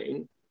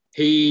drowning,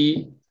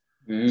 he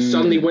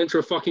suddenly went through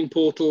a fucking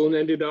portal and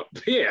ended up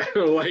here.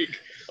 Like,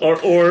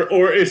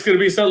 Or it's going to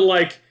be something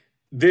like,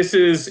 this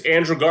is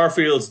Andrew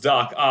Garfield's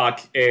Doc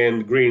Ock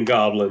and Green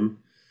Goblin,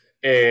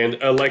 and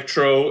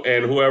Electro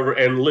and whoever,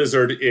 and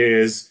Lizard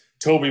is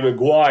Tobey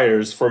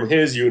Maguire's from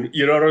his unit.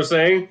 You know what I'm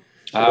saying?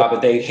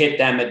 But they hit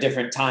them at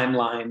different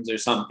timelines or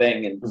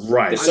something, and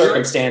Right. the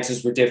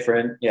circumstances were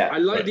different. Yeah. I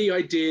like the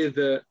idea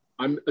that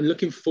I'm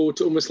looking forward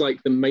to almost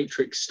like the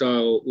Matrix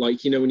style,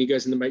 like, you know, when he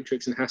goes in the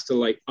Matrix and has to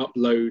like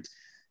upload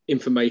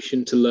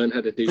information to learn how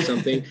to do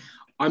something.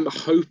 I'm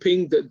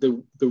hoping that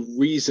the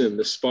reason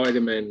the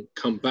Spider-Men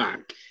come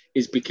back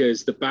is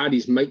because the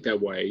baddies make their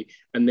way,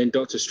 and then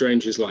Doctor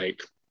Strange is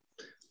like,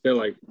 they're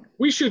like,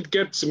 we should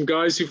get some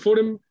guys who fought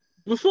him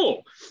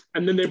before.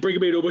 And then they bring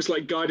him in almost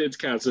like guidance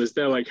counselors.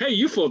 They're like, hey,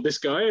 you fought this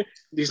guy. And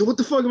he's like, what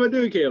the fuck am I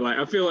doing here? Like,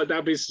 I feel like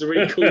that'd be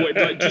really cool.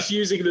 Like, just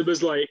using them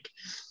as like,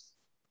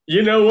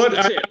 You know what?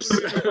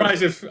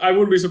 Tips. I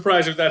wouldn't be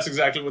surprised if that's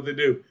exactly what they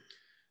do.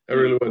 I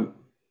really wouldn't.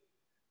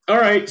 All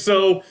right,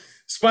 so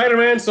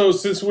Spider-Man. So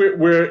since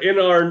we're in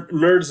our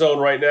nerd zone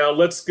right now,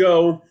 let's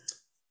go.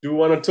 Do we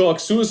want to talk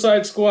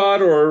Suicide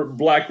Squad or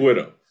Black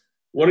Widow?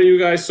 One of you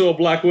guys saw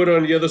Black Widow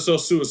and the other saw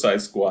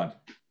Suicide Squad.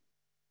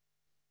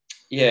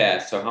 Yeah.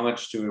 So how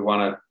much do we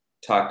want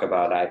to talk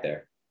about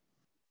either?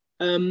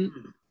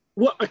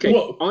 Well, okay,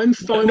 Well, I'm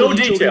fine. No with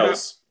you talking about-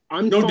 details.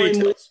 I'm No fine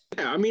details. with.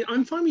 Yeah, I mean,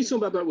 I'm fine with you talking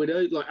about Black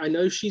Widow. Like, I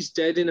know she's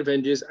dead in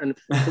Avengers, and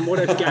from what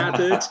I've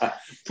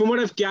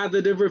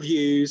gathered of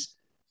reviews,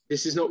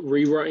 this is not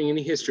rewriting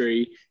any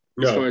history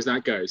as No. far as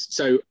that goes.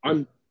 So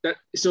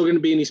it's not going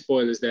to be any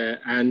spoilers there.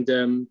 And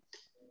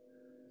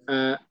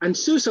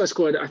Suicide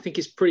Squad, I think,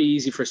 is pretty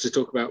easy for us to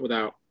talk about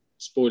without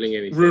spoiling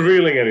anything.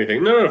 Revealing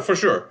anything. No, for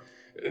sure.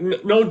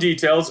 No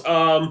details.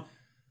 I'll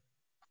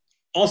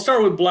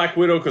start with Black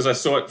Widow because I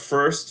saw it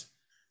first.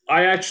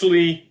 I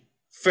actually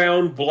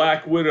found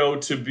Black Widow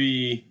to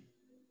be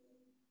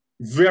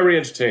very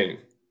entertaining.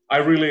 I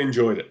really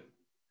enjoyed it.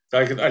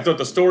 I thought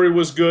the story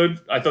was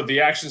good. I thought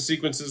the action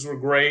sequences were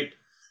great.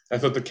 I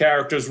thought the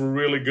characters were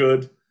really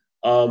good.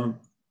 And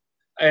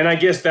I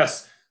guess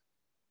I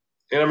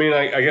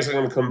guess I'm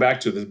going to come back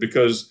to this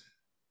because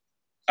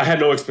I had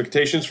no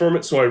expectations from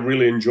it, so I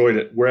really enjoyed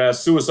it.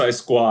 Whereas Suicide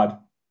Squad,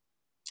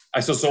 I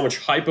saw so much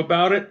hype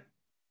about it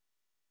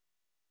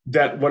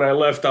that when I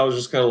left, I was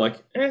just kind of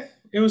like,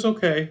 it was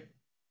okay.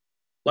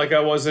 Like,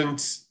 I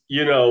wasn't,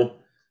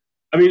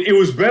 I mean, it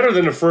was better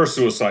than the first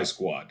Suicide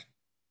Squad,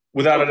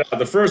 without a doubt.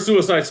 The first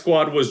Suicide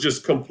Squad was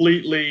just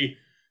completely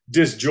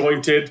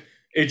disjointed.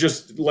 It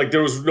just, like,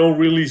 there was no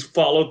really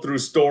follow-through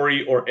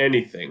story or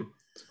anything.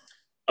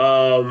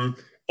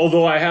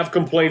 Although I have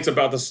complaints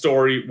about the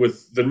story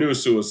with the new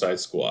Suicide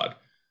Squad.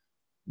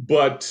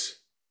 But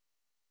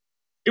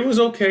it was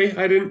okay.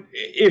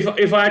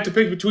 If I had to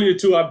pick between the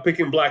two, I'm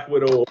picking Black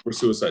Widow over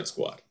Suicide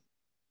Squad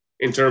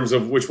in terms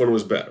of which one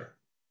was better.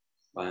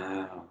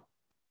 Wow.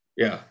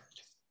 Yeah.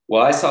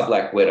 Well, I saw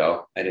Black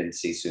Widow. I didn't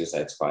see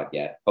Suicide Squad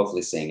yet.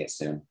 Hopefully seeing it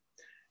soon.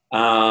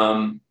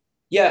 I'm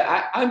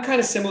kind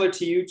of similar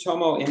to you,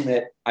 Tomo, in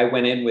that I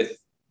went in with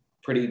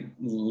pretty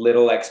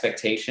little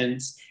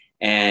expectations,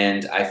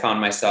 and I found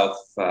myself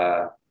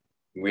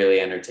really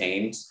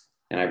entertained,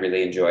 and I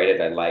really enjoyed it.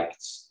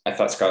 I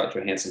thought Scarlett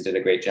Johansson did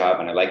a great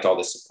job, and I liked all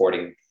the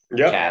supporting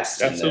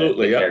cast and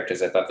the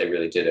characters. I thought they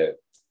really did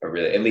a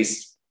really, at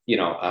least,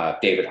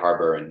 David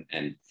Harbour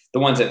and the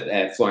ones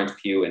at Florence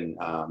Pugh and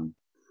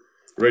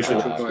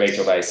Rachel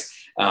Weisz.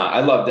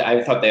 I loved it.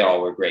 I thought they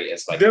all were great.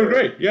 They were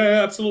great.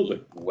 Yeah,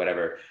 absolutely.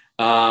 Whatever.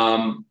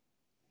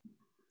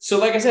 So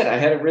like I said, I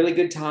had a really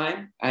good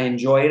time. I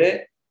enjoyed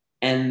it.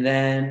 And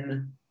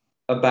then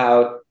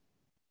about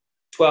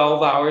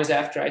 12 hours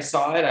after I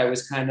saw it, I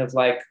was kind of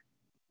like,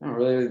 I don't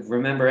really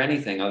remember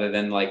anything other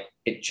than like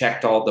it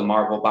checked all the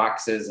Marvel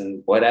boxes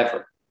and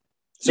whatever.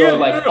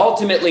 So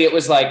ultimately it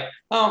was like,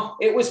 oh,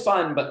 it was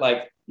fun, but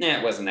like,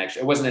 it wasn't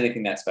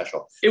anything that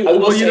special. You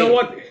know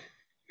what?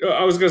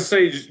 I was going to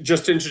say,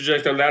 just to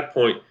interject on that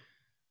point,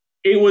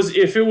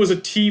 if it was a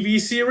TV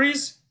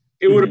series,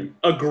 it would have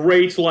a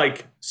great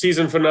like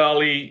season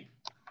finale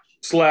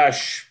 /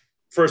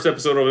 first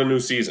episode of the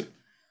new season,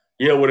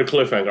 with a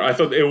cliffhanger. I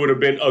thought it would have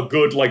been a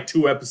good like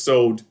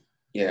 2-episode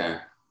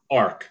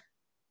arc.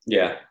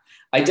 Yeah.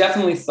 I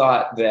definitely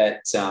thought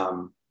that,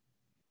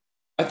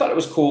 I thought it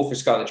was cool for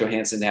Scarlett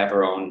Johansson to have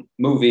her own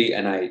movie.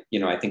 And I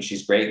think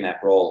she's great in that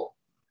role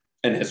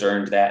and has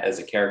earned that as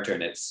a character.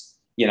 And it's,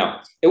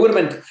 it would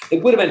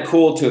have been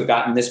cool to have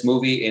gotten this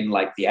movie in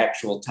like the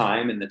actual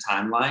time in the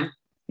timeline,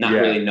 not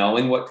really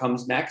knowing what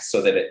comes next,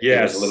 so that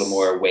there was a little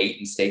more weight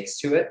and stakes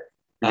to it.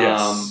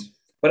 Yes.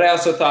 But I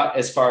also thought,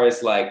 as far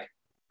as like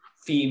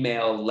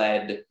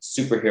female-led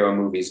superhero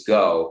movies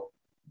go,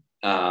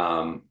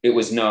 it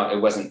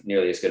wasn't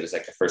nearly as good as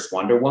like the first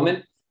Wonder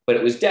Woman, but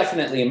it was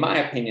definitely, in my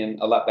opinion,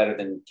 a lot better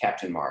than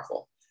Captain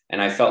Marvel.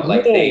 And I felt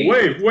like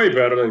way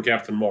better than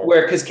Captain Marvel.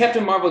 Because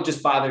Captain Marvel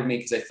just bothered me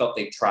because I felt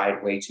they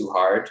tried way too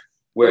hard.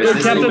 Whereas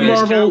this Captain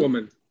Marvel,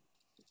 Catwoman.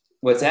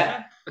 What's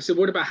that? I said,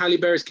 what about Halle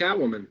Berry's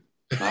Catwoman?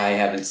 I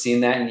haven't seen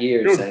that in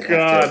years. Oh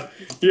God,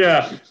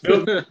 yeah.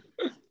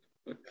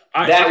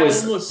 That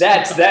is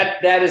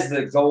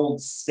the gold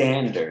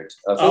standard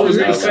of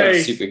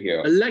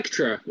superhero.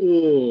 Elektra.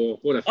 Oh,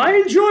 what a! I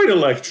enjoyed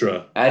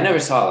Elektra. I never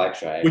saw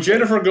Elektra. With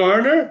Jennifer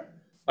Garner,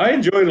 I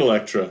enjoyed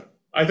Elektra.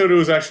 I thought it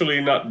was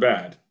actually not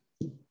bad.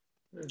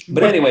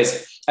 But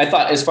anyways, I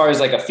thought, as far as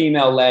like a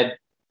female-led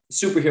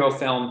superhero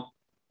film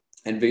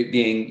and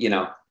being,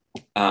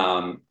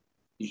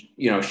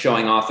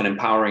 showing off and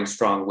empowering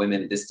strong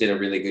women, this did a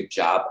really good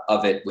job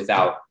of it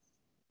without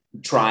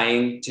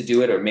trying to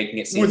do it or making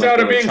it seem without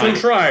it being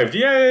contrived.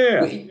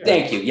 Yeah.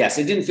 Thank you. Yes,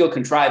 it didn't feel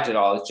contrived at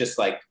all. It's just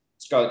like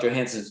Scarlett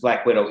Johansson's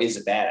Black Widow is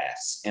a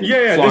badass, and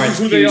Florence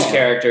Pugh's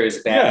character is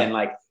bad, and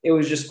like it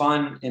was just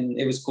fun and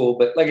it was cool.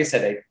 But like I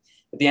said, at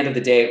the end of the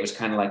day, it was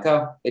kind of like,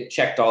 it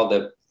checked all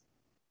the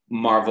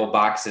Marvel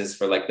boxes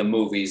for like the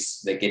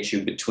movies that get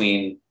you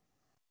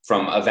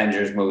from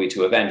Avengers movie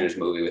to Avengers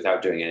movie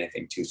without doing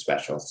anything too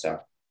special. So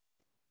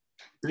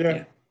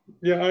yeah.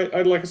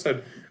 I like I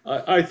said,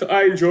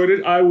 I enjoyed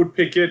it. I would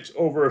pick it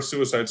over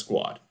Suicide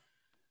Squad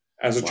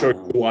as a choice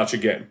to watch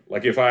again.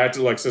 Like if I had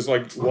to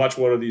watch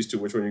one of these two,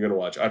 which one you're going to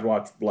watch? I'd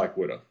watch Black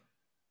Widow.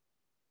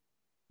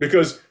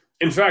 Because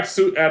in fact,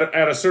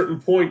 at a certain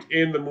point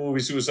in the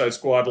movie Suicide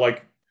Squad,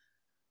 like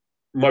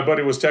my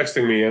buddy was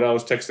texting me and I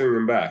was texting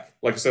him back.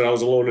 Like I said, I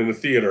was alone in the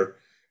theater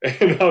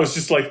and I was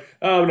just like,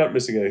 I'm not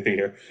missing anything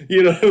here.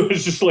 It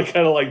was just like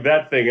kind of like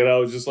that thing. And I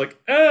was just like,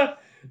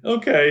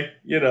 okay,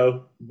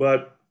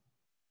 but.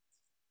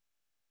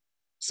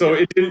 So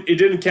it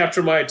didn't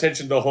capture my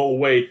attention the whole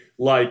way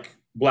like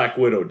Black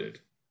Widow did.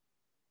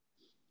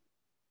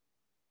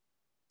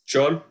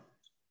 Sean?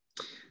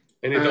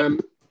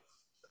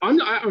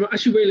 I'm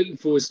actually really looking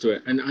forward to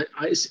it, and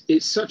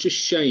it's such a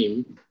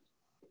shame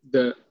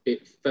that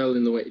it fell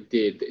in the way it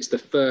did. It's the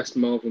first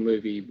Marvel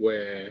movie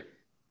where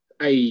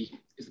A,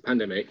 it's the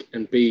pandemic,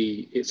 and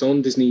B, it's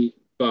on Disney,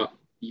 but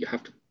you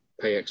have to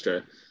pay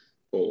extra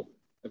for,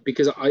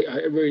 because I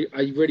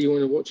really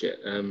want to watch it.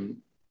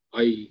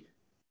 I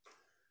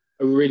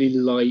really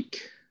like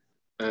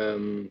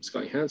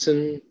Scarlett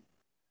Johansson.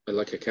 I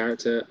like her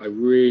character. I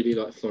really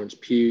like Florence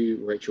Pugh,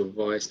 Rachel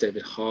Weisz,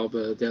 David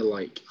Harbour. They're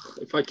like,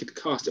 if I could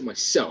cast it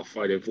myself,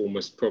 I'd have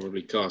almost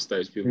probably cast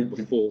those people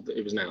before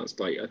it was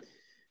announced. Like,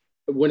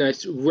 when I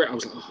read, I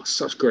was like,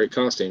 such great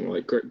casting,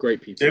 like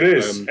great people. It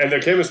is, and their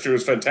chemistry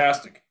was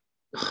fantastic.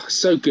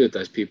 So good,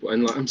 those people,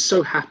 and like, I'm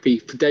so happy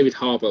for David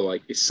Harbour.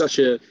 Like,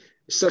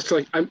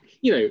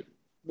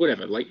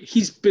 whatever. Like,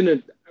 he's been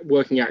a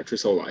working actor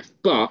his whole life,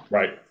 but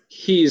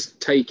he's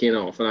taking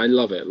off, and I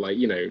love it. Like,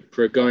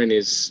 for a guy in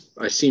his,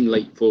 I seem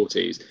late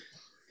 40s,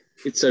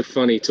 it's so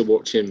funny to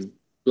watch him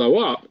blow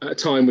up at a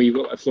time where you've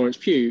got Florence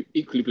Pugh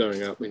equally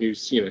blowing up, and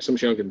who's so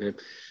much younger than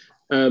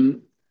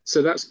him.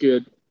 So that's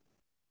good.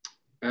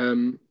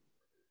 I'm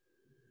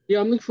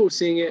looking forward to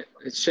seeing it.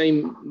 It's a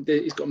shame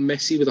that it's got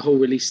messy with the whole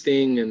release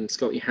thing and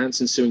Scarlett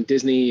Johansson suing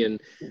Disney, and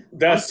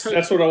that's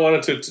what I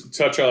wanted to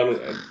touch on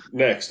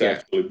next,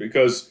 actually,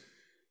 because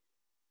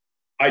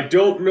I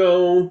don't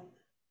know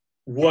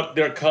what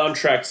their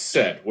contract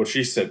said, what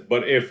she said,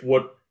 but if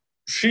what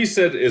she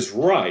said is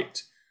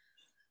right,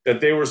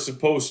 that they were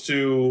supposed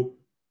to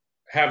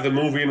have the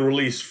movie and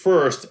release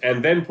first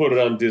and then put it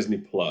on Disney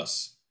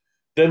Plus,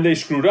 then they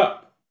screwed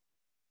up.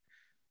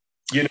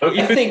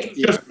 I think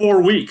just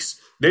 4 weeks,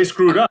 they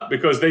screwed up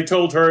because they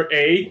told her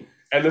A,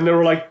 and then they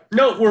were like,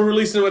 no, we're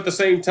releasing them at the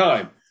same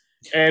time.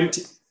 And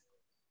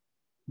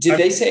did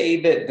they say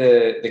that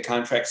the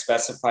contract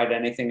specified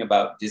anything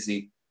about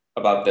Disney,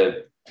 about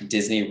the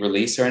Disney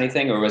release or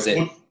anything, or was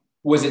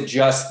it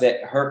just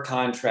that her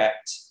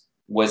contract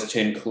was to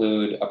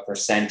include a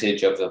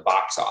percentage of the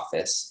box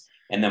office,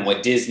 and then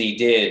what Disney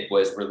did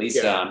was release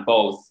it on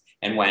both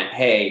and went,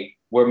 hey,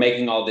 we're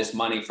making all this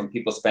money from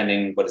people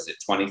spending, $20,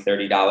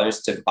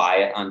 $30 to buy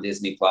it on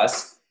Disney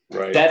Plus.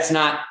 Right. That's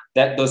not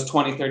those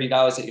 $20,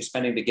 $30 that you're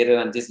spending to get it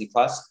on Disney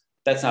Plus.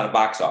 That's not a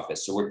box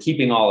office. So we're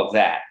keeping all of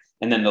that.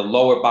 And then the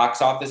lower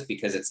box office,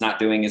 because it's not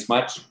doing as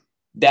much,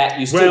 that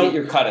you still get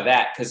your cut of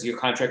that because your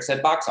contract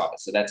said box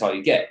office. So that's all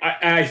you get.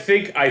 I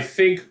think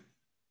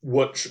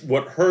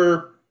what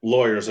her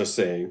lawyers are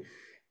saying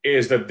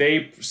is that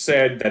they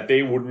said that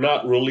they would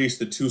not release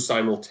the two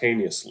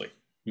simultaneously.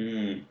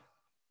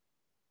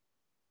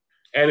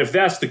 And if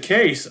that's the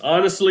case,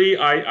 honestly,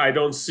 I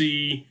don't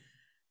see,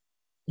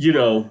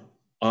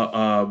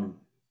 that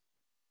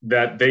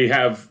they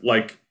have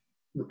like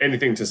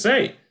anything to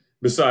say,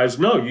 besides,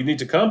 no, you need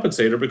to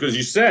compensate her because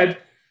you said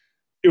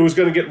it was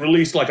going to get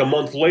released like a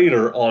month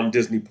later on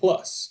Disney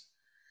Plus.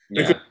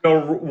 Because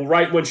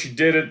right when she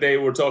did it, they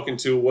were talking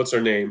to what's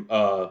her name,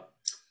 Emma.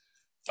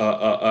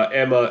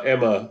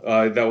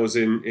 That was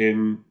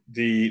in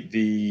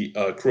the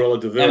Cruella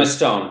de Vil. Emma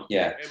Stone,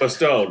 yeah. Emma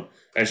Stone,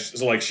 and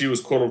she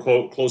was quote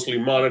unquote closely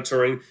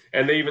monitoring,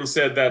 and they even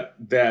said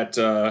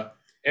that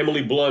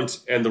Emily Blunt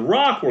and The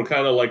Rock were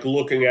kind of like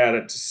looking at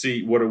it to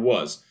see what it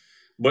was,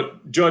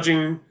 but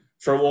judging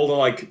from all the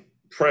like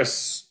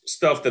press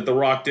stuff that The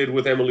Rock did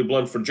with Emily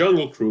Blunt for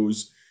Jungle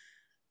Cruise,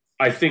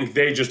 I think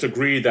they just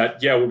agreed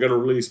that, yeah, we're going to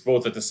release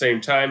both at the same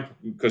time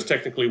because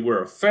technically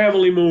we're a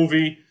family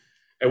movie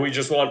and we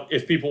just want,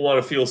 if people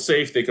want to feel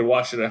safe, they can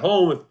watch it at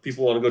home. If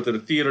people want to go to the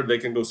theater, they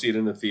can go see it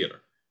in the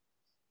theater.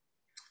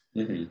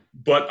 Mm-hmm.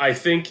 But I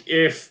think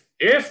if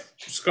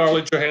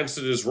Scarlett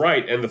Johansson is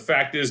right, and the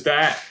fact is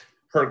that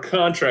her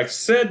contract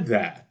said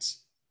that,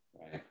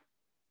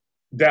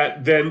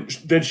 that then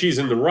she's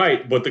in the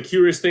right. But the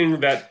curious thing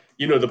that,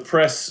 the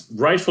press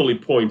rightfully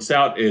points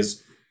out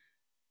is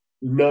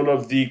none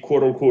of the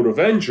quote-unquote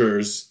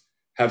Avengers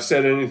have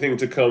said anything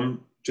to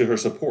come to her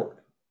support.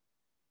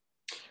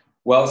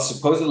 Well,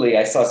 supposedly,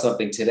 I saw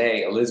something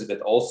today. Elizabeth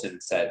Olsen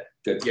said,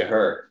 "Good for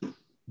her."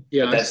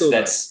 Yeah, that's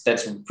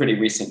pretty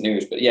recent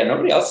news. But yeah,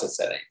 nobody else has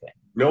said anything.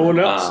 No one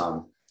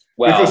else.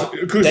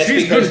 Because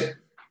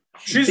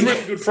she's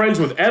really good friends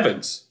with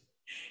Evans.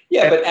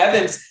 Yeah, but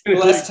Evans, the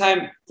last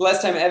time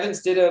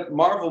Evans did a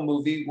Marvel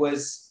movie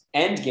was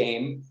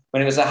Endgame,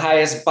 when it was the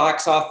highest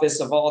box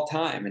office of all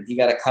time, and he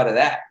got a cut of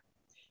that.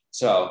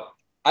 So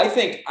I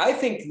think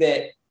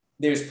that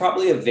there's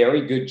probably a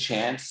very good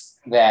chance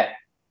that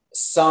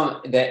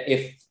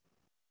if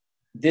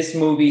this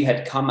movie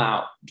had come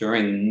out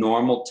during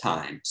normal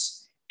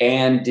times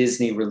and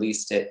Disney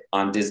released it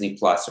on Disney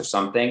Plus or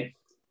something,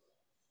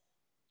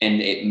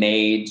 and it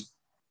made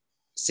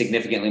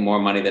significantly more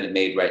money than it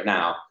made right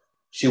now,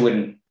 she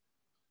wouldn't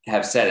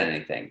have said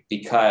anything,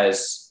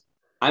 because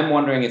I'm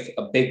wondering if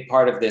a big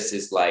part of this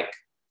is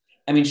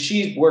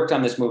she worked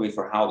on this movie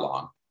for how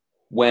long?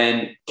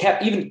 When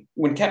Captain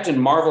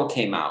Marvel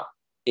came out,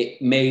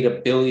 it made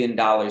 $1 billion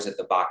at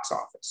the box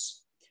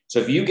office. So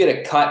if you get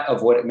a cut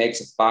of what it makes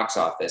at the box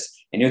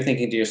office and you're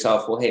thinking to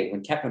yourself, well, hey,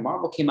 when Captain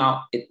Marvel came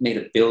out, it made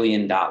 $1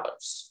 billion.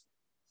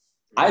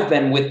 I've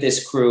been with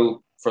this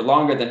crew for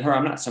longer than her.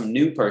 I'm not some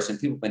new person.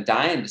 People have been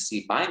dying to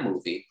see my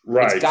movie.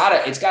 Right.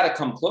 It's gotta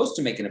come close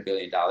to making $1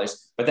 billion,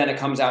 but then it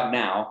comes out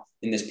now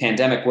in this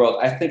pandemic world.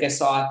 I think I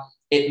saw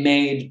it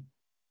made,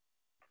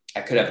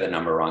 I could have the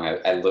number wrong.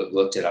 I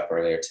looked it up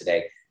earlier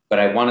today, but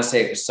I want to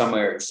say it was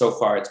somewhere, so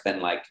far it's been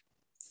like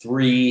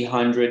 50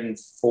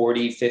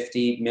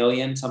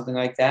 million, something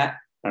like that.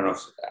 I don't know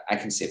if I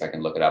can see if I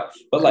can look it up,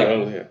 but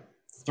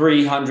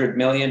 300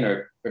 million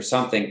or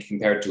something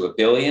compared to $1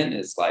 billion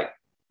is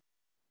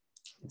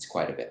it's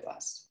quite a bit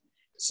less.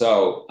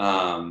 So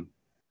I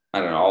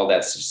don't know. All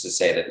that's just to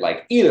say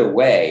that either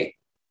way,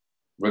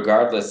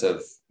 regardless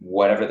of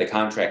whatever the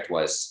contract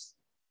was,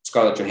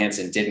 Scarlett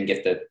Johansson didn't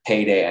get the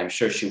payday I'm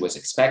sure she was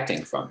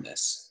expecting from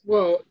this.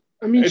 Well,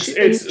 I mean,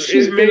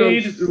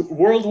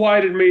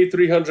 worldwide it made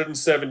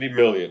 370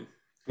 million.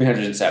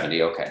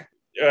 370, okay.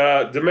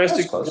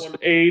 Domestic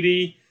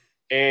 180,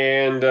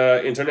 and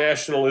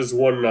international is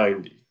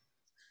 190.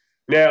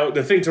 Now,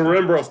 the thing to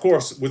remember, of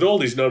course, with all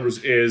these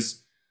numbers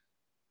is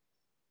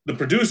the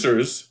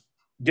producers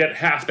get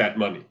half that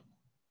money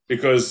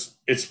because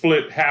it's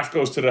split. Half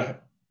goes to the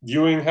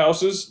viewing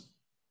houses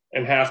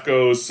and half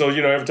goes. So,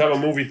 every time a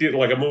movie theater,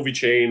 like a movie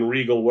chain,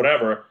 Regal,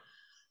 whatever,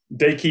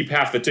 they keep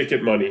half the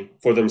ticket money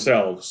for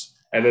themselves.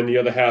 And then the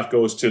other half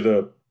goes to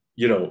the,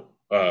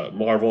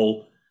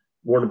 Marvel,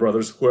 Warner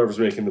Brothers, whoever's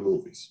making the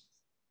movies.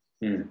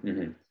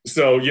 Mm-hmm.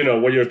 So,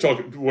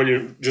 when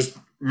you're just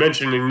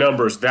mentioning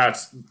numbers,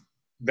 that's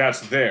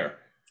there.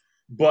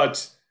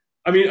 But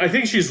I mean, I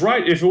think she's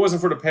right. If it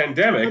wasn't for the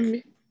pandemic, I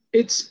mean,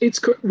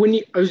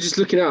 I was just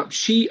looking up.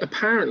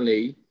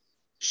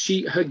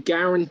 Her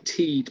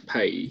guaranteed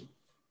pay,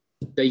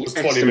 they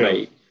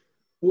estimate.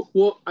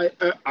 What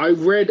I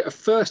read a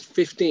first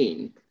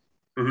 15,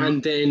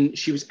 and then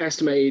she was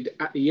estimated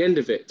at the end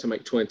of it to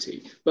make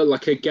 20. But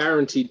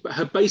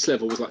her base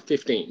level was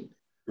 15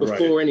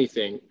 before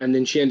anything, and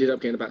then she ended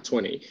up getting about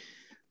 20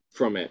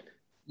 from it.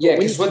 Yeah,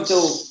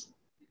 because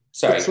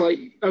sorry, it's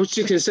I was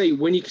just gonna say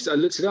I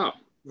looked it up.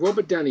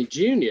 Robert Downey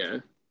Jr.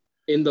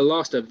 in the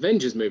last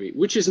Avengers movie,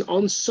 which is an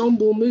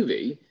ensemble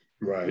movie,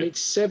 made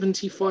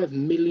 $75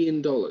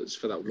 million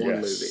for that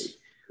one movie.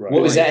 Right.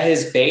 What was that,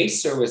 his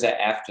base, or was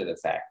that after the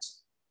fact?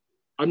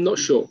 I'm not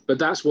sure, but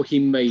that's what he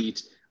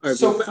made.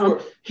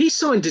 He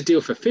signed a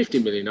deal for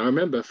 $50 million. I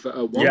remember for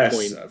one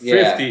point. 50.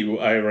 Yeah.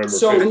 I remember.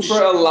 So 50.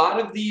 for a lot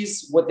of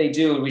these, what they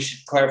do, and we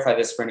should clarify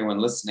this for anyone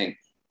listening,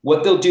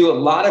 what they'll do,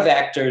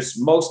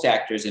 most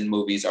actors in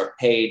movies are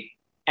paid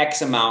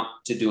X amount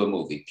to do a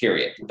movie,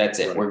 period. That's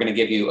it. Right. We're going to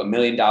give you $1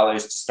 million to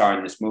star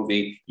in this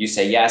movie. You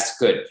say yes,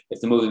 good.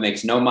 If the movie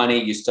makes no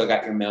money, you still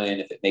got your $1 million.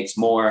 If it makes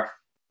more,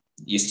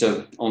 you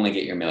still only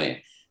get your $1 million.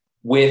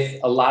 With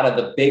a lot of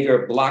the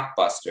bigger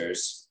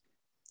blockbusters,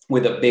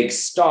 with a big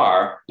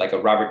star like a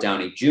Robert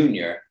Downey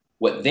Jr.,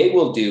 what they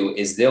will do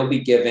is they'll be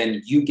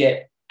given, you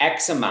get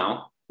X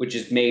amount, which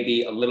is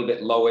maybe a little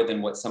bit lower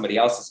than what somebody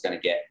else is going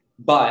to get.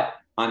 But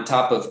on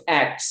top of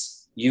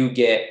X, you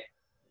get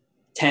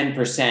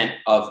 10%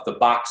 of the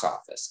box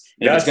office.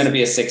 And if it's going to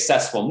be a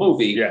successful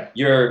movie,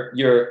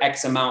 your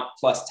X amount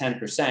plus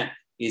 10%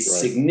 is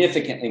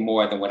significantly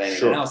more than what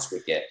anyone else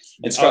would get.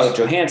 And Scarlett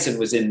Johansson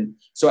was in,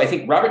 so I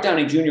think Robert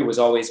Downey Jr. was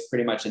always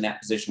pretty much in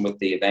that position with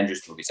the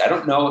Avengers movies. I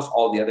don't know if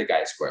all the other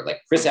guys were.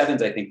 Like Chris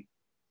Evans, I think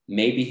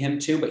maybe him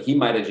too, but he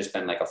might have just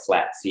been like a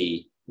flat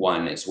fee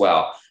one as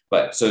well.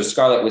 But so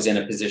Scarlett was in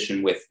a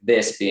position with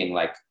this being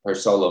like her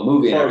solo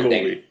movie and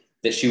everything,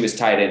 that she was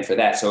tied in for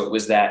that. So it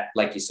was that,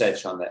 like you said,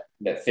 Sean,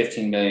 that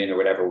 15 million or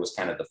whatever was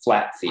kind of the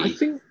flat fee. I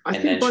think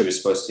then she was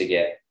supposed to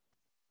get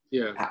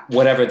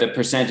whatever the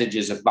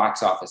percentages of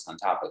box office on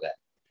top of that.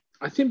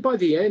 I think by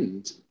the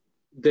end,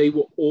 they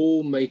were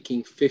all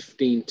making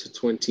 15 to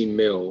 20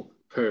 mil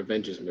per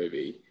Avengers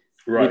movie,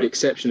 with the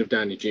exception of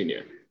Downey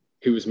Jr.,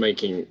 who was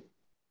making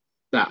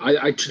that.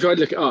 I tried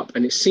to look it up,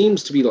 and it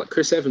seems to be like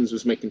Chris Evans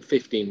was making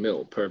 15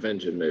 mil per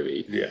Avengers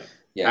movie.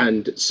 Yeah.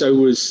 And so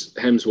was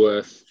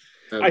Hemsworth.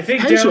 I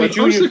think Hemsworth, Downey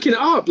Jr. I was looking it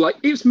up. Like,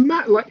 it was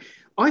mad. Like,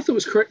 I thought it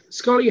was correct.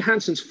 Scarlett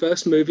Johansson's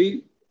first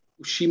movie,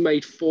 she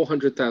made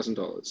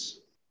 $400,000.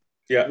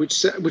 Yeah.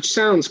 Which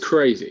sounds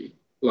crazy.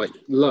 Like,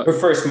 low. Her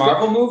first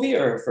Marvel movie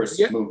or her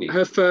first movie?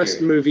 Her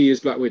first movie is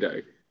Black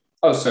Widow.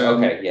 Oh, so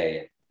okay,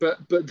 yeah.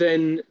 But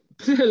then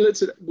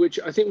let's, which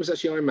I think was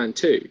actually Iron Man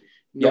 2,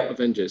 not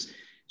Avengers.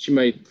 She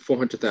made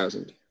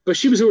 400,000, but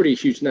she was already a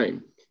huge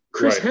name.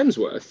 Chris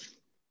Hemsworth,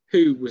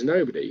 who was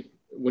nobody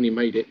when he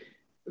made it,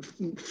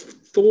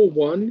 Thor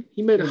 1,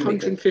 he made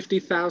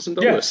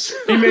 $150,000. Yes,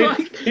 he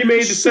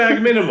made the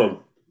SAG minimum.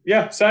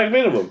 Yeah, SAG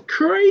minimum.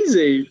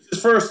 Crazy.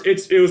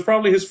 It was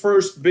probably his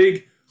first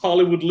big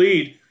Hollywood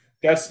lead.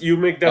 That's it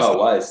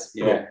was.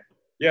 Yeah.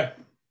 Yeah.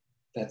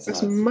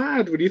 That's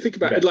mad when you think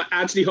about it. Like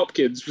Anthony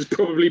Hopkins was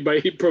probably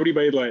made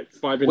like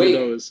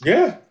 $500.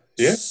 Yeah.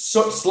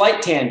 So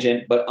slight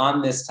tangent, but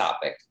on this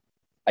topic,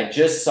 I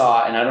just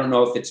saw, and I don't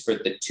know if it's for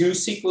the 2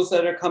 sequels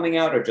that are coming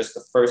out or just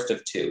the first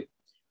of 2.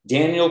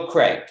 Daniel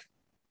Craig,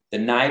 the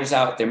Knives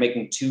Out, they're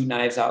making 2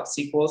 Knives Out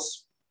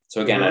sequels.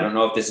 So again, I don't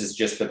know if this is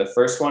just for the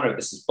first one or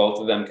this is both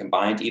of them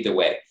combined. Either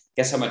way,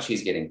 guess how much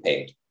he's getting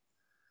paid?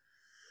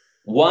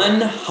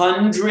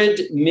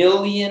 $100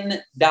 million.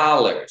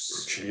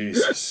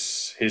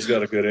 Jesus. He's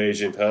got a good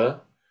agent, huh?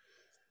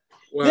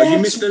 Well, you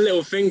missed the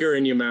little finger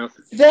in your mouth.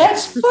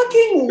 That's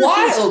fucking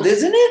wild,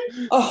 isn't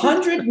it?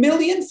 $100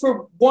 million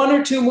for 1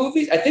 or 2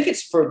 movies? I think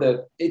it's got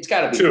to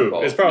be 2. For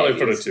both. It's probably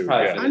for the it's 2.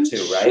 Probably Yeah. for the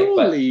 2,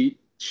 right?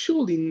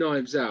 Surely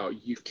Knives Out,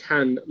 you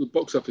can,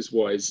 box office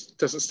wise,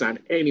 doesn't stand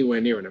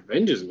anywhere near an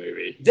Avengers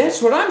movie. That's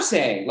what I'm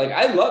saying. Like,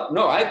 I love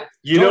Knives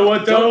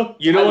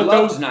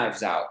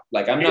Out.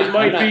 Like, I'm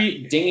not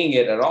dinging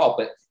it at all,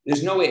 but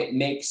there's no way it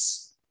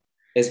makes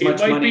as much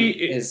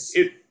money as...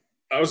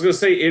 I was going to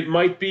say, it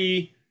might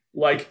be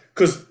like,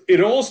 because it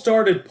all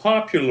started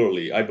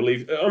popularly, I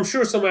believe. I'm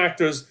sure some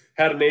actors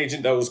had an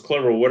agent that was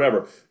clever or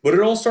whatever, but it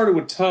all started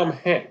with Tom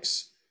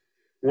Hanks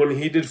when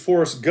he did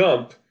Forrest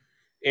Gump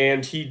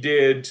and he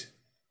did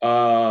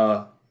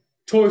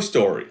Toy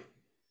Story.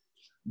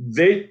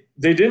 They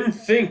didn't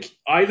think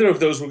either of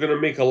those were going to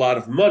make a lot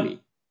of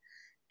money.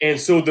 And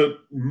so the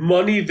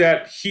money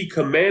that he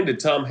commanded,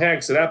 Tom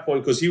Hanks, at that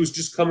point, because he was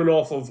just coming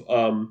off of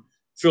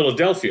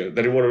Philadelphia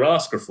that he won an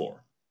Oscar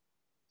for.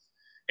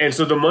 And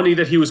so the money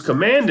that he was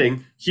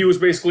commanding, he was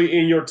basically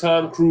in your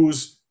Tom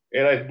Cruise,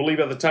 and I believe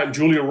at the time,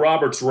 Julia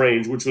Roberts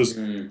range, which was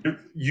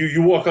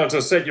you walk onto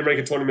a set, you're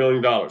making $20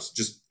 million.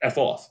 Just F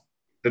off.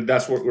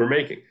 That's what we're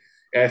making.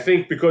 And I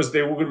think because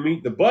they were going to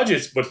meet the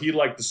budgets, but he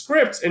liked the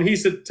scripts, and he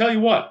said, tell you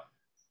what,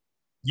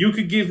 you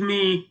could give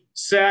me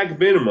SAG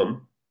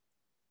minimum,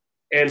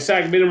 and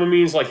SAG minimum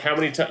means like how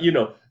many times,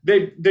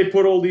 they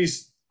put all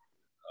these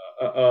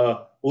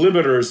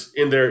limiters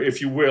in there,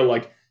 if you will,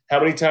 like how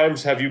many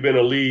times have you been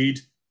a lead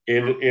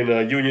in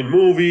a union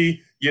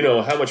movie,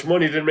 how much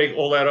money did it make,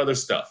 all that other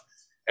stuff.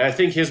 And I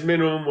think his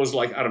minimum was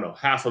like, I don't know,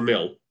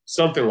 $500,000,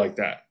 something like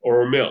that,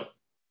 or $1 million.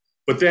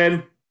 But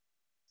then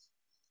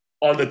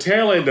on the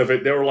tail end of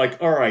it, they were like,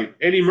 all right,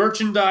 any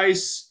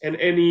merchandise and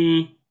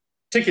any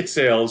ticket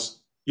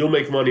sales, you'll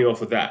make money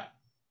off of that.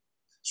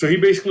 So he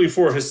basically,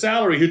 for his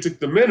salary, he took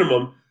the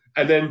minimum,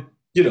 and then,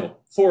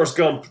 Forrest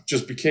Gump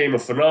just became a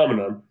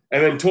phenomenon.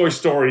 And then Toy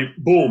Story,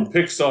 boom,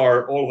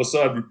 Pixar all of a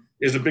sudden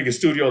is the biggest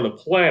studio on the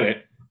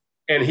planet.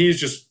 And he's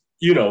just,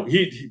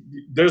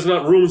 there's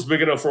not rooms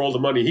big enough for all the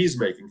money he's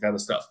making, kind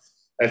of stuff.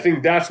 I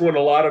think that's when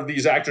a lot of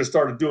these actors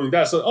started doing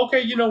that. So,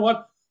 okay, you know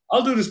what?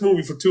 I'll do this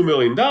movie for $2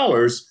 million,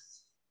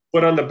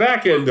 but on the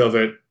back end of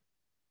it,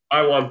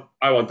 I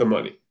want the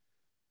money.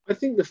 I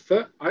think the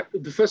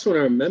first one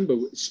I remember,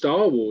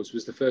 Star Wars,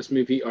 was the first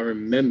movie I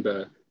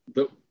remember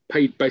that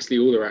paid basically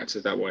all their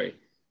actors that way.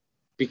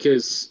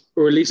 Because,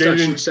 or at least I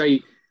should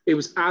say, it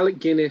was Alec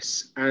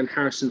Guinness and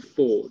Harrison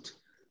Ford.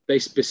 They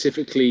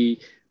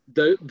specifically,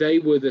 they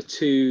were the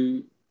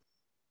 2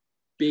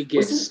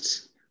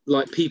 biggest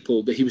like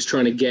people that he was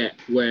trying to get.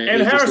 Where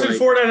And it was Harrison like,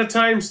 Ford at the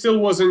time still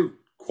wasn't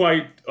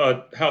quite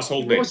a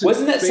household name.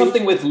 Wasn't that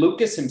something with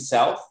Lucas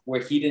himself,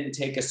 where he didn't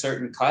take a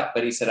certain cut,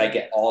 but he said, "I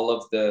get all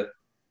of the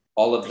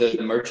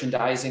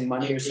merchandising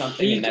money or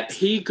something"?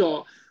 He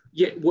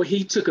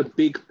took a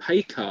big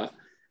pay cut,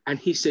 and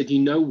he said, "You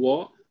know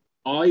what?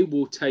 I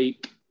will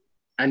take,"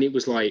 and it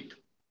was like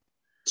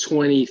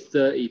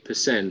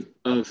 20-30%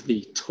 of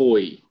the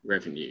toy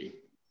revenue,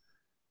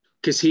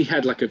 because he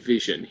had like a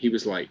vision. He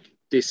was like,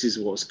 "This is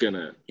what's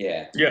gonna."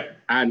 Yeah.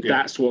 And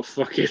that's what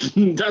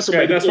fucking that's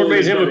what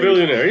made him a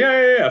billionaire.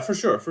 Yeah, for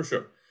sure.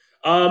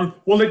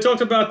 Well, they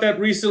talked about that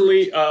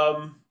recently.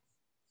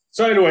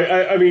 So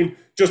anyway, I mean,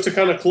 just to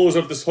kind of close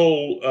up this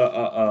whole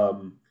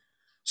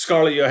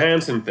Scarlett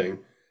Johansson thing,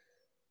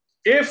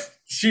 if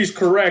she's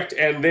correct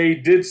and they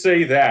did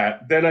say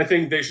that, then I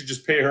think they should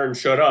just pay her and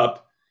shut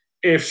up.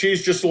 If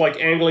she's just like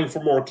angling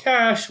for more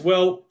cash,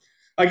 well,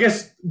 I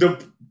guess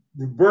the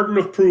burden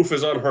of proof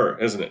is on her,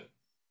 isn't it?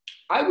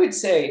 I would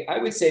say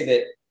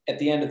that at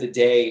the end of the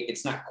day,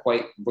 it's not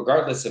quite,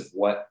 regardless of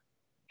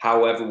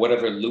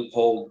whatever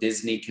loophole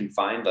Disney can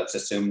find, let's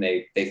assume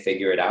they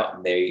figure it out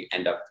and they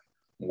end up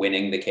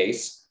winning the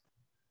case.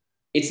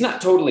 It's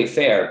not totally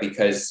fair,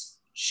 because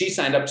she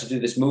signed up to do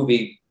this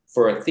movie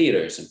for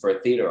theaters and for a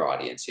theater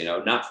audience,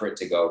 not for it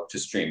to go to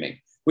streaming,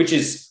 which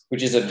is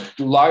a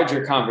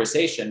larger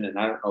conversation. And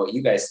I don't know what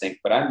you guys think,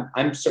 but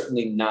I'm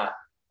certainly not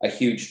a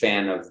huge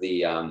fan of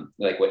the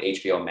like what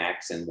HBO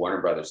Max and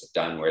Warner Brothers have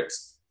done, where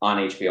it's on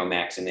HBO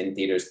Max and in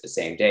theaters the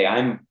same day.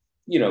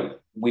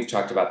 We've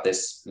talked about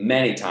this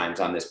many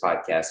times on this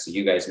podcast, so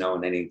you guys know,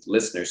 and any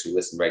listeners who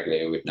listen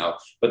regularly would know.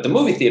 But the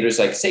movie theater is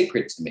like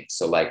sacred to me.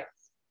 So like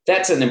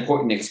that's an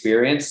important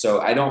experience. So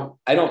I don't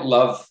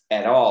love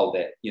at all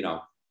that,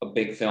 a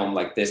big film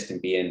like this can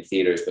be in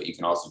theaters, but you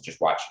can also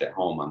just watch it at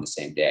home on the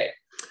same day.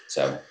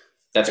 So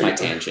that's my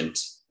tangent.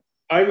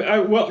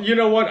 Well, you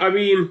know what? I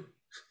mean,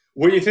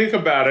 when you think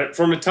about it,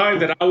 from the time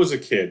that I was a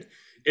kid,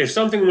 if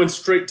something went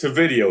straight to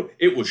video,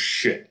 it was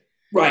shit.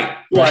 Right.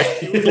 Like,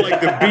 it was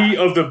like the B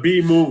of the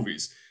B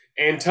movies.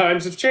 And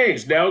times have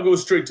changed. Now it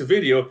goes straight to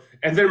video,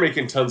 and they're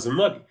making tons of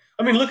money.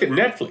 I mean, look at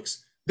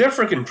Netflix. They're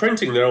freaking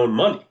printing their own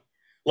money.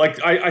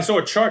 Like, I saw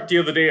a chart the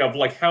other day of,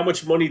 like, how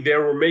much money they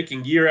were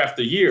making year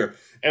after year.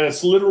 And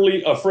it's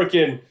literally a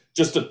freaking,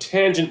 just a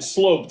tangent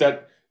slope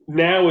that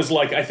now is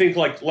like, I think,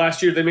 like,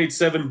 last year they made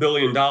 $7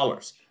 billion.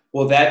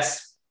 Well,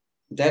 that's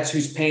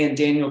who's paying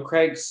Daniel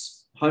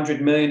Craig's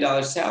 $100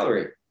 million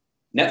salary.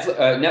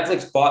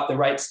 Netflix bought the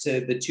rights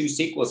to the 2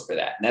 sequels for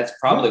that, and that's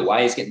probably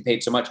why he's getting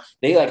paid so much.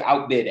 They like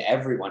outbid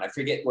everyone. I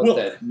forget what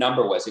the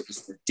number was. It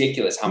was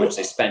ridiculous how much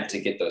they spent to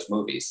get those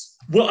movies.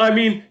 Well, I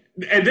mean,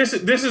 and this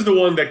is the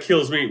one that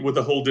kills me with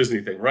the whole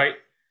Disney thing, right?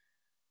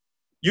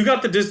 You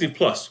got the Disney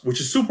Plus, which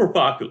is super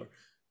popular.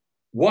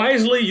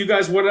 Wisely, you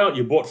guys went out,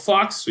 you bought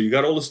Fox, so you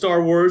got all the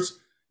Star Wars,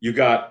 you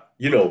got,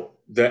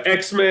 the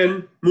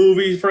X-Men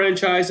movie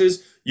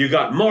franchises, you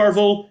got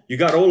Marvel, you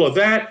got all of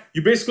that.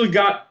 You basically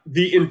got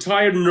the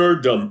entire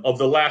nerddom of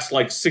the last,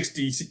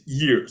 60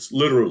 years,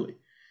 literally.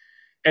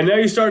 And now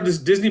you start this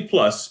Disney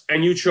Plus,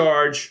 and you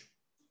charge,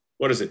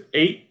 what is it,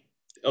 $8,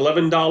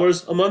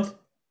 $11 a month?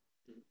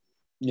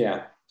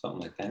 Yeah,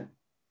 something like that.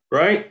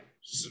 Right?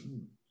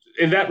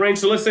 In that range,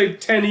 so let's say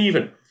 10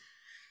 even.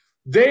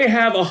 They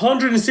have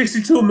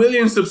 162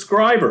 million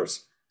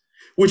subscribers,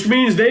 which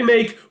means they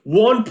make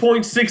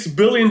 $1.6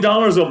 billion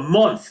a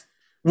month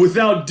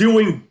without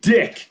doing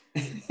dick.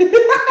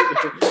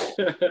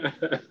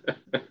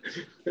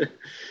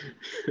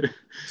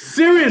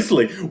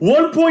 Seriously,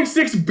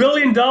 $1.6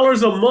 billion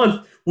a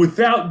month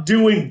without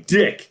doing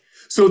dick.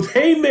 So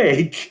they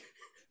make,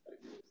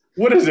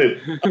 what is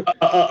it?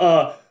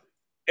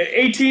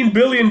 $18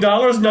 billion,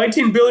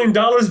 $19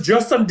 billion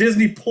just on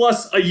Disney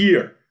Plus a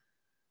year.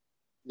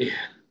 Yeah.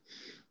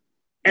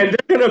 And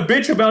they're going to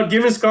bitch about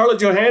giving Scarlett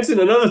Johansson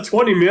another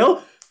 20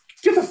 mil?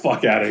 Get the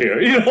fuck out of here.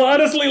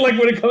 Honestly,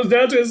 when it comes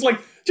down to it, it's like,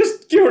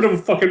 just give her the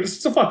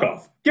fuck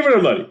off. Give her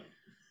the money.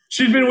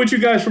 She's been with you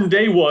guys from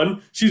day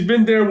one. She's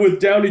been there with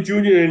Downey Jr.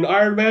 in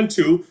Iron Man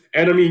 2.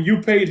 And I mean,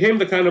 you paid him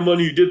the kind of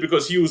money you did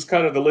because he was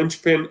kind of the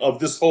linchpin of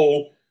this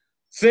whole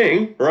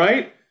thing,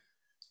 right?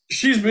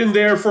 She's been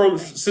there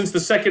since the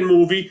second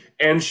movie,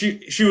 and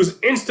she was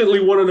instantly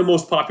one of the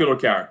most popular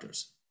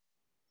characters.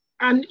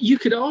 And you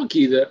could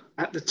argue that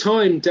at the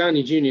time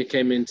Downey Jr.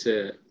 came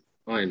into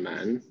Iron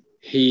Man,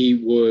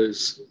 he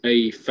was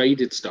a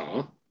faded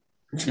star.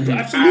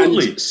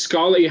 Absolutely. And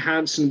Scarlett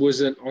Johansson was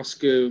an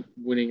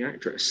Oscar-winning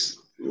actress.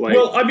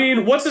 Well, I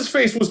mean,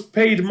 what's-his-face was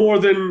paid more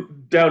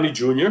than Downey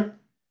Jr.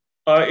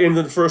 In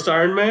the first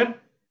Iron Man.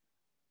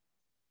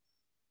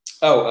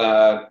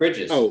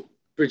 Bridges. Oh,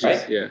 Bridges,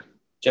 right? Yeah.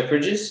 Jeff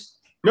Bridges?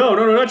 No,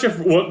 not Jeff.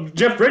 Well,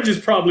 Jeff Bridges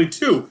probably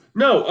too.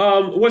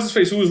 No,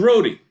 what's-his-face? Who was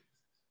Rhodey?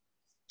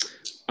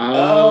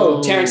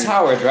 Terrence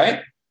Howard,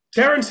 right?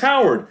 Terrence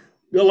Howard.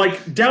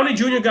 Downey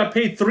Jr. got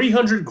paid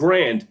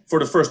 $300,000 for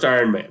the first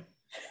Iron Man,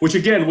 which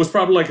again was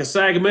probably like a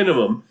SAG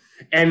minimum,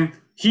 and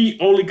he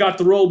only got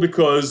the role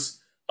because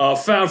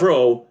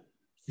Favreau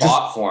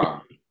fought for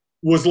him.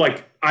 Was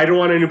like I don't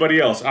want anybody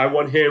else. I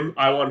want him.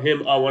 I want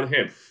him. I want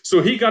him.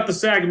 So he got the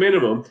SAG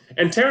minimum,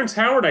 and Terrence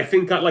Howard, I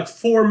think, got like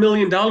 $4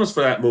 million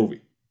for that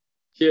movie.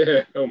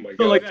 Yeah. Oh my So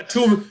god. like that,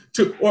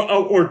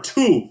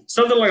 two,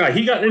 something like that.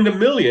 He got into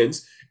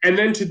millions, and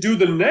then to do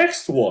the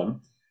next one,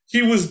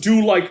 he was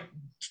due like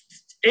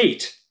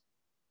 8.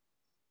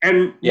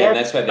 And Yeah, Mark,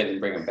 that's why they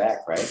didn't bring him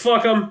back, right?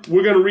 fuck him,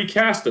 we're gonna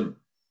recast him.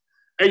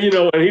 And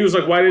and he was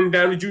like, "Why didn't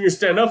Downey Jr.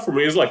 stand up for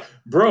me?" He's like,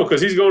 "Bro,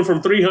 because he's going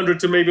from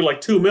 300 to maybe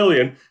like 2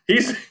 million.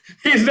 He's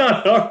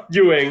not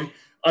arguing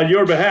on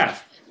your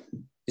behalf."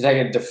 He's not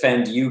going to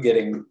defend you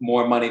getting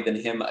more money than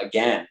him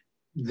again.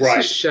 It's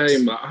a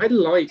shame. I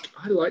like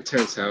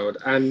Terrence Howard,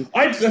 and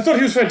I thought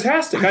he was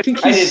fantastic. I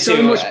think I did he's so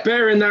too. much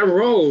better in that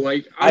role.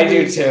 Like I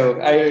do too.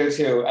 And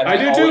I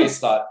do always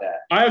too. thought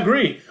that. I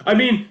agree. I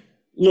mean,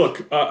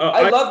 look,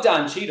 I love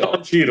Don Cheadle.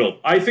 Don Cheadle.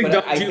 I think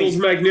But Don I Cheadle's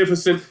think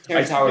magnificent.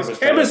 Terrence Howard His was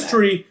better than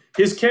chemistry,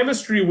 his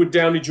chemistry with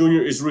Downey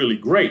Jr. is really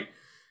great.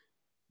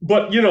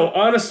 But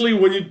honestly,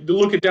 when you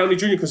look at Downey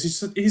Jr., because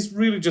he's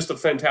really just a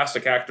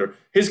fantastic actor,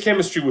 his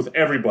chemistry with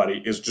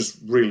everybody is just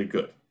really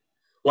good.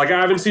 Like,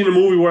 I haven't seen a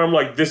movie where I'm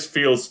like, this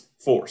feels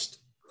forced.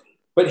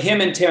 But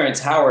him and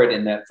Terrence Howard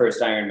in that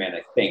first Iron Man,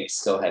 I think,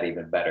 still had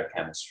even better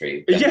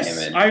chemistry. Than Yes,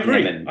 him and, I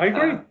agree. him and, I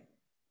agree.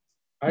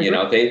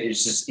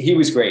 It's just he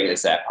was great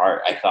as that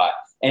part, I thought,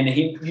 and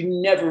you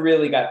never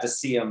really got to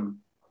see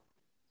him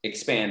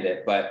expand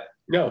it, but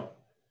No.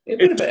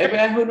 it would have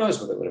been. Who knows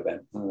what it would have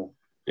been?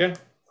 Yeah.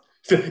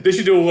 They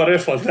should do a what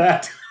if on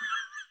that.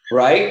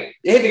 Right?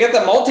 Hey, they got the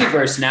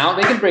multiverse now.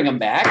 They can bring him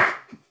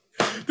back.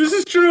 This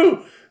is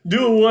true.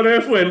 Do a what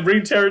if and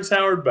bring Terrence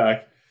Howard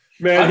back.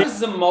 Man, How does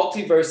the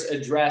multiverse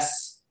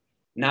address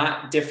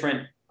not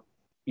different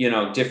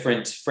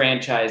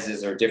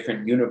franchises or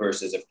different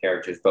universes of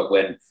characters, but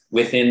when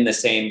within the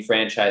same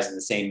franchise and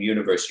the same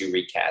universe you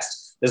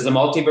recast? Does the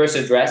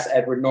multiverse address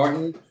Edward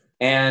Norton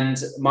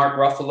and Mark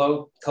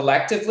Ruffalo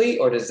collectively,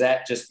 or does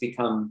that just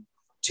become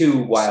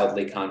too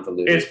wildly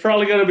convoluted? it's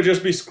probably going to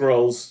just be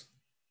Skrulls.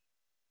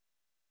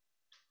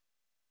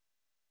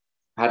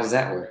 How does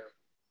that work?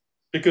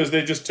 Because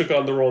they just took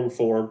on the wrong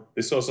form.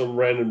 They saw some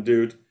random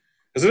dude.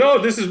 I said, "Oh,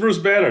 this is Bruce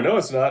Banner." No,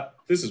 it's not.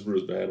 This is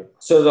Bruce Banner.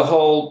 So the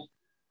whole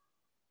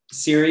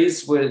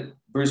series with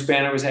Bruce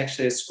Banner was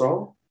actually a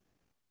Skrull?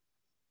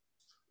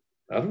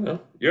 I don't know.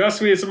 You're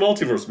asking me, it's a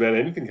multiverse, man.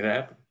 Anything can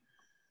happen.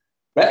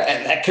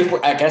 That could.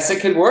 I guess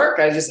it could work.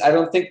 I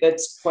don't think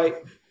that's quite.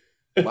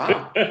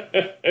 Wow.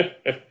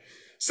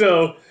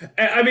 So,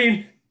 I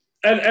mean,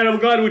 and I'm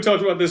glad we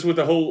talked about this with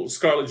the whole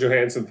Scarlett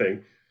Johansson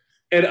thing.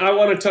 And I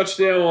want to touch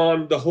now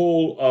on the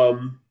whole,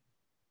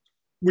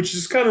 which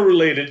is kind of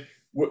related,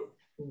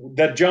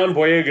 that John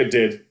Boyega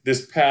did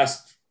this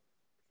past,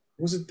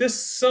 was it this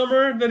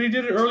summer that he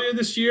did it earlier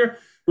this year?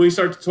 When he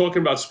started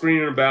talking about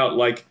screening about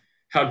like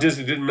how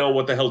Disney didn't know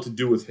what the hell to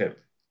do with him.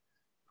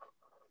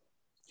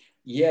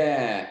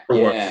 Yeah. For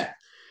work.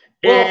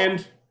 Yeah.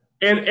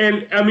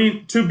 And I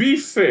mean, to be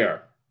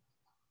fair,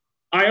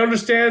 I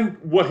understand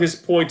what his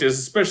point is,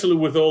 especially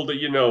with all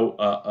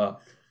the,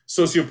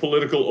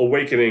 socio-political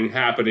awakening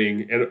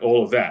happening and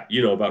all of that,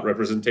 about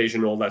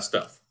representation, all that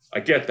stuff.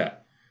 I get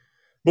that.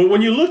 But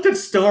when you looked at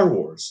Star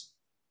Wars,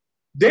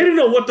 they didn't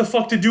know what the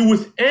fuck to do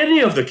with any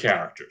of the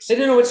characters. They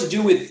didn't know what to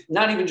do with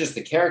not even just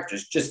the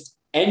characters, just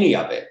any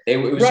of it. It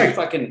was Right.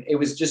 it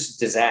was just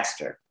a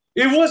disaster.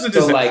 It was a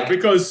disaster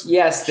because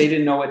yes, they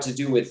didn't know what to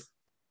do with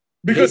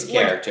because his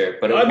character,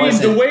 but it I mean,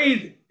 wasn't. the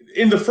way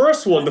in the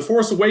first one, The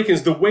Force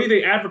Awakens, the way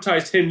they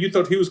advertised him, you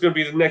thought he was going to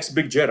be the next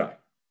big Jedi.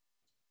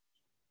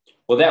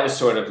 Well, that was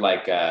sort of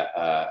like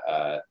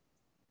a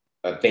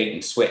bait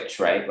and switch,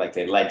 right? Like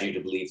they led you to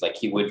believe like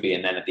he would be,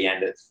 and then at the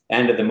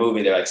end of the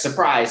movie, they're like,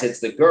 "Surprise! It's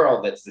the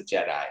girl that's the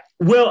Jedi."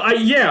 Well,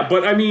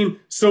 but I mean,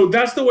 so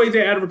that's the way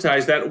they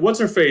advertised that. What's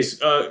her face?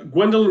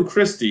 Gwendolyn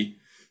Christie.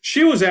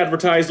 She was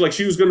advertised like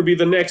she was going to be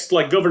the next,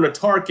 like Governor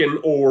Tarkin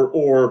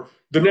or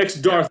the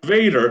next Darth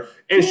Vader,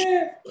 and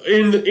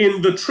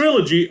in the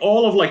trilogy,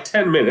 all of like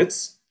 10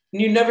 minutes.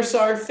 And you never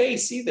saw her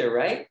face either,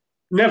 right?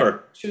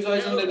 Never. She was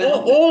always under the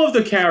helmet. All of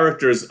the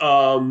characters.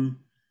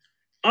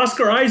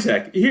 Oscar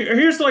Isaac.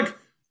 Here's like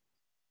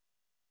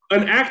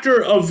an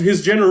actor of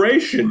his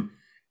generation,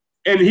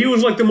 and he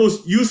was like the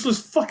most useless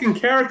fucking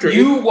character.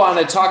 You want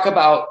to talk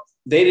about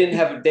they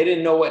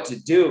didn't know what to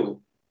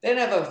do. They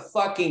didn't have a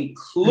fucking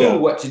clue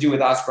what to do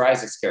with Oscar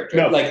Isaac's character.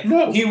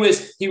 No. He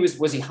was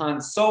he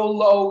Han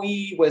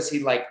Solo-y? Was he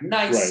like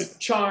nice,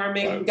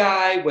 charming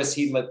guy? Was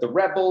he like the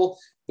rebel?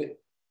 But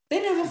they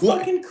didn't have a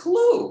fucking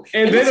clue.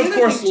 And then of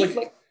course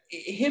like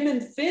him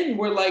and Finn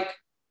were like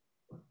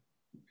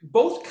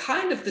both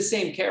kind of the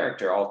same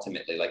character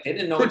ultimately. Like they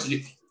didn't know what to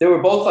do. They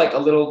were both like a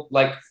little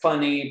like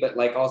funny, but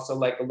like also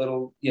like a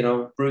little,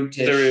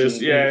 brutish. There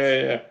is,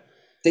 yeah.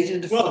 They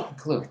didn't have a fucking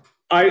clue.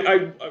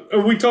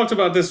 We talked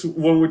about this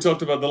when we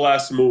talked about the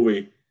last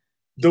movie.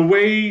 The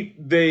way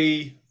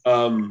they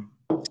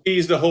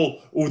teased the whole,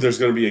 there's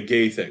going to be a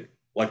gay thing.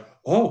 Like,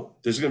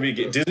 there's going to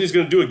be Disney's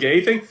going to do a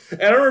gay thing.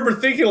 And I remember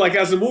thinking, like,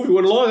 as the movie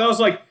went along, I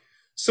was like,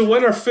 so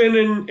when are Finn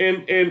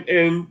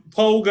and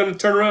Poe going to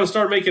turn around and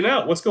start making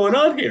out? What's going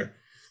on here?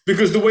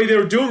 because the way they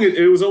were doing it,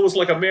 it was almost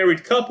like a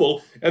married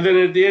couple, and then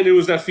at the end, it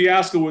was that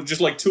fiasco with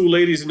just like two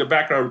ladies in the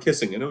background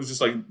kissing, and it was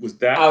just like, was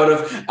that out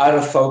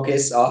of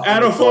focus?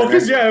 Out of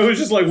focus, yeah. It was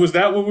just like, was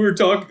that what we were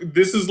talking?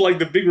 This is like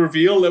the big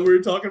reveal that we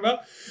were talking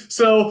about.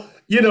 So,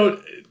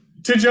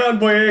 to John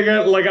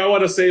Boyega, like, I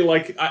want to say,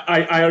 like,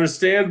 I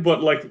understand,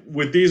 but like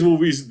with these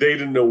movies, they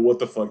didn't know what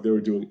the fuck they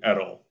were doing at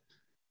all.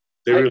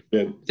 They really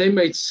didn't. They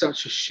made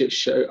such a shit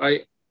show.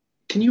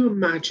 Can you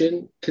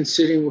imagine,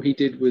 considering what he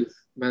did with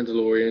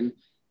Mandalorian?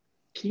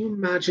 Can you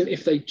imagine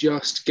if they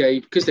just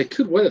gave, because they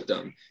could well have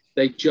done,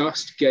 they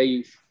just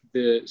gave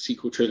the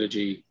sequel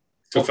trilogy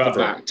to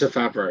to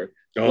Favreau.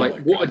 Oh, like,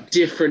 what a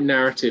different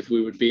narrative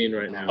we would be in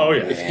right now. Oh,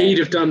 yeah. If he'd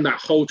have done that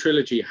whole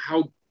trilogy,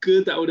 how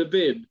good that would have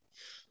been.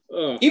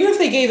 Even if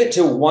they gave it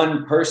to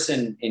one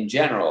person in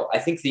general, I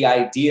think the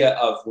idea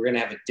of we're going to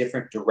have a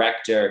different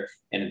director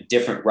and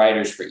different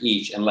writers for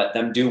each and let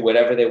them do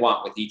whatever they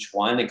want with each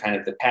one and kind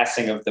of the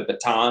passing of the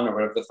baton or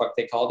whatever the fuck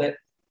they called it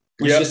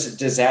was just a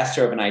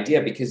disaster of an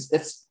idea, because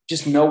that's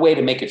just no way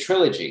to make a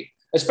trilogy,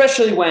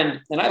 especially when,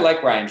 and I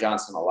like Rian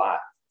Johnson a lot,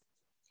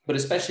 but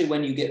especially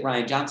when you get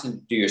Rian Johnson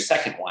to do your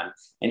second one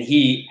and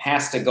he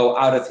has to go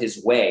out of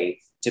his way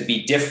to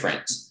be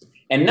different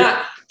and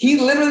not, he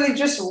literally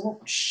just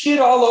shit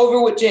all over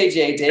what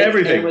JJ did.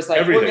 Everything. And was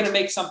like, we're going to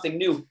make something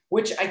new,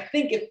 which I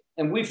think,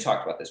 and we've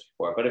talked about this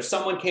before, but if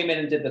someone came in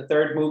and did the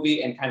third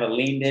movie and kind of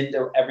leaned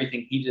into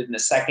everything he did in the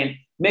second,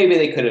 maybe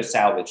they could have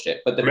salvaged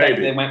it. But the fact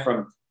that they went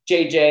from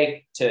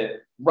JJ to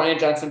Rian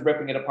Johnson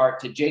ripping it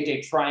apart to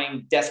JJ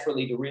trying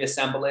desperately to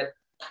reassemble it,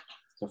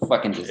 it's a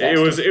fucking disaster. It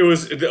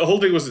was, the whole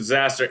thing was a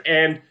disaster.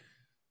 And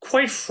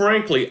quite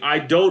frankly, I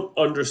don't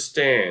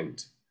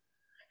understand.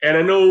 And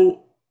I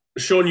know,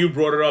 Sean, you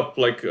brought it up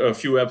like a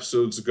few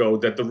episodes ago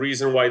that the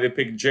reason why they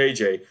picked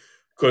JJ,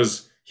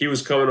 because he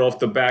was coming off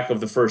the back of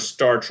the first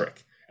Star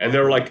Trek. And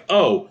they're like,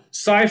 oh,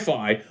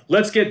 sci-fi,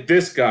 let's get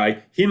this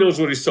guy. He knows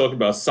what he's talking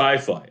about,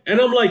 sci-fi.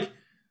 And I'm like,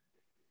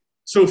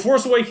 so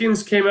Force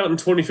Awakens came out in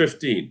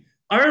 2015.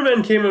 Iron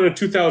Man came out in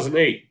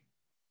 2008.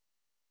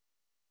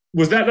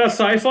 Was that not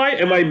sci-fi?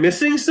 Am I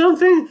missing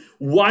something?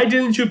 Why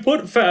didn't you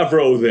put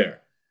Favreau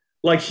there?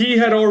 Like, he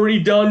had already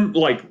done,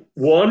 like,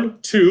 1,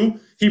 2.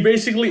 He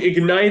basically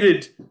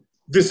ignited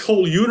this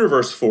whole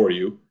universe for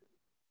you.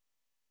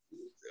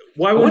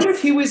 Why I would wonder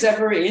if he was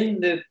ever in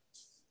the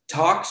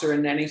talks or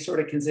in any sort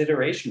of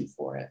consideration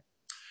for it.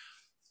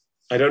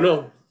 I don't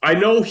know. I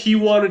know he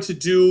wanted to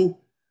do.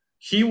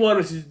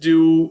 There's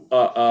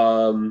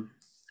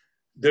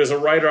a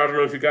writer. I don't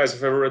know if you guys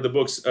have ever read the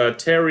books.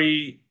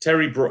 Terry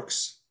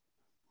Brooks,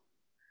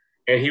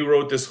 and he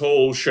wrote this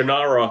whole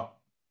Shannara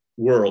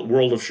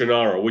world of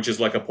Shannara, which is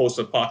like a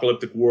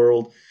post-apocalyptic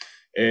world.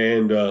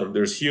 And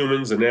there's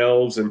humans and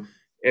elves, and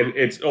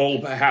it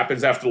all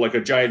happens after like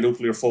a giant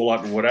nuclear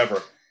fallout and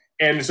whatever.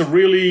 And it's a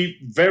really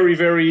very,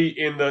 very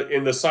in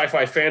the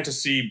sci-fi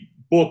fantasy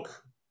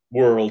book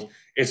world.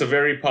 It's a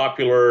very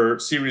popular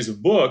series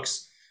of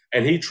books,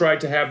 and he tried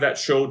to have that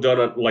show done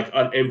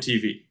on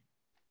MTV.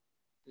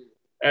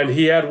 And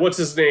he had, what's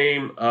his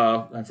name?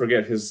 I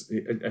forget his.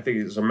 I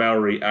think he's a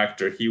Maori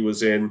actor. He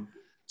was in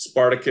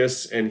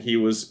Spartacus, and he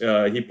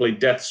played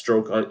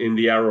Deathstroke in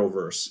the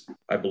Arrowverse,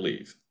 I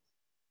believe.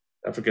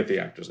 I forget the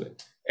actor's name.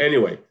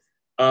 Anyway.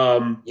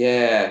 Australian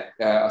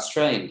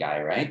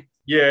guy, right?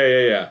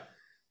 Yeah.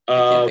 I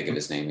can't think of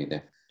his name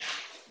either.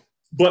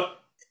 But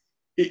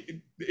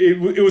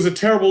it was a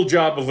terrible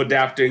job of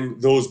adapting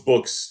those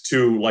books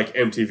to like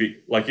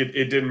MTV. Like it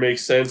didn't make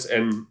sense,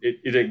 and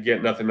it didn't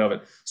get nothing of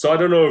it. So I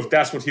don't know if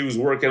that's what he was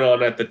working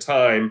on at the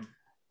time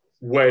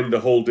when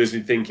the whole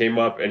Disney thing came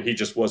up, and he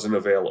just wasn't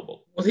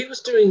available. Well, he was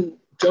doing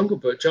Jungle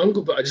Book.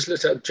 I just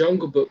looked up.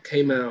 Jungle Book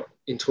came out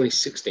in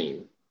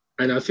 2016.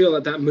 And I feel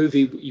like that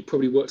movie, you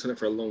probably worked on it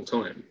for a long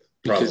time.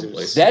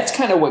 Probably. That's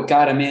kind of what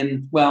got him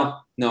in.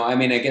 Well, no, I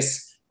mean, I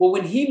guess,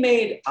 when he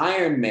made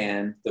Iron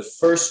Man, the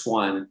first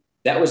one,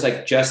 that was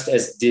like just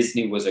as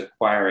Disney was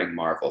acquiring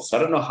Marvel. So I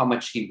don't know how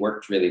much he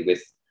worked really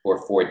with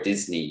or for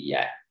Disney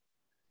yet,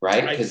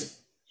 right?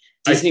 Because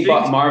Disney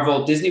bought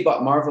Marvel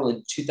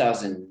in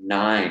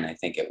 2009, I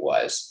think it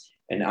was.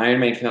 And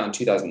Iron Man came out in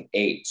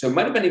 2008. So it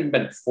might have even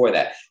been before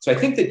that. So I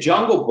think the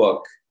Jungle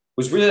Book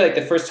was really like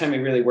the first time he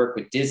really worked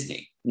with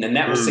Disney. And then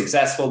that was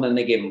successful. And then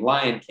they gave him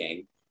Lion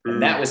King.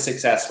 And that was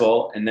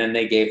successful. And then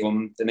they gave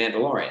him The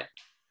Mandalorian.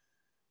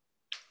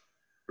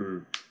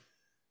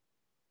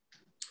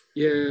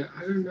 Yeah,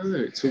 I don't know.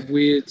 It's a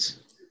weird...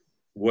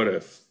 What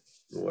if?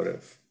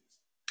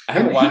 I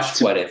haven't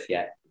watched What If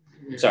yet.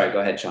 Sorry, go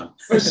ahead, Sean.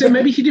 So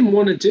maybe he didn't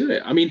want to do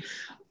it. I mean,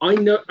 I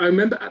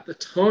remember at the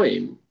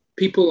time,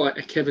 people like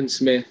Kevin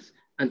Smith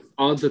and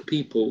other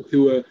people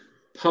who were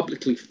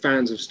publicly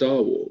fans of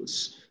Star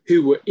Wars,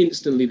 who were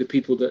instantly the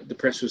people that the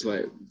press was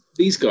like,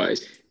 these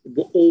guys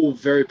were all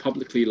very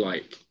publicly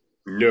like,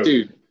 no,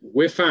 dude,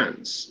 we're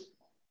fans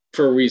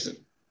for a reason.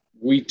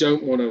 We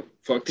don't want to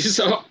fuck this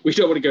up. We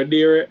don't want to go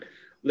near it.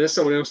 Let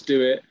someone else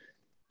do it.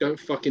 Don't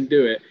fucking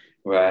do it.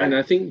 Right. And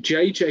I think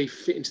JJ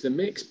fit into the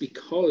mix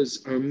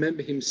because I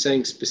remember him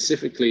saying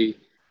specifically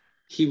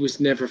he was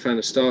never a fan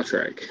of Star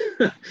Trek.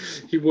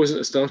 He wasn't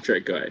a Star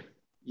Trek guy.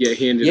 Yeah,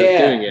 he ended up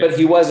doing it. But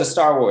he was a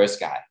Star Wars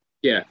guy.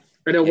 Yeah.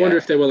 And I wonder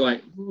if they were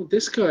like, oh,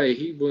 this guy,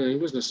 he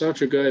wasn't a Star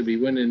Trek guy, but he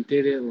went and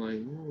did it. Like,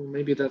 oh,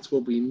 maybe that's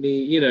what we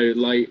need. You know,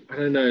 like, I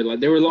don't know. Like,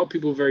 there were a lot of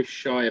people very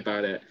shy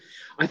about it.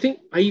 I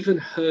think I even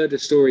heard a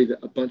story that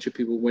a bunch of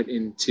people went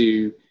in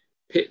to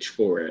pitch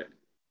for it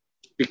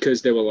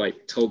because they were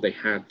like told they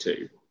had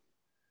to,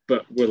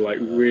 but were like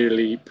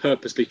really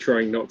purposely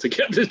trying not to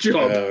get the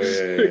job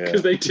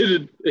because they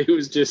didn't. It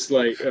was just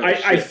like,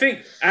 I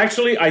think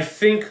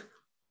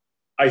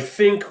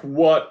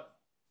what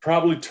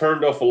probably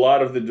turned off a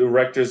lot of the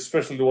directors,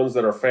 especially the ones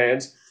that are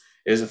fans,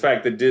 is the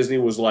fact that Disney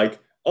was like,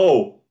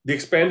 oh, the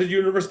expanded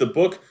universe, the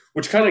book,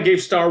 which kind of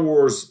gave Star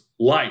Wars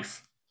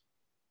life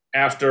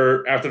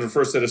after the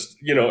first set of,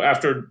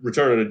 after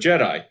Return of the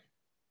Jedi.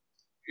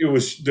 It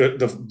was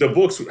the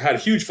books had a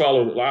huge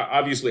following.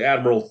 Obviously,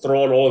 Admiral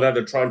Thrawn, all of that,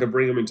 they're trying to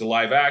bring him into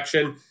live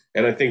action.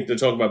 And I think they're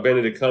talking about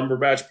Benedict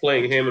Cumberbatch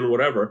playing him and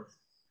whatever.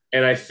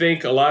 And I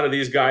think a lot of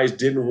these guys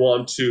didn't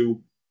want to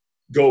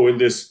go in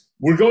this,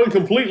 we're going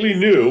completely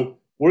new.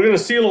 We're going to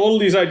steal all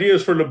of these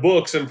ideas from the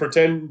books and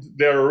pretend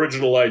they're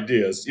original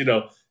ideas. And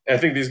I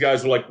think these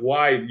guys were like,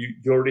 why? You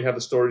already have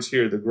the stories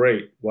here. They're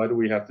great. Why do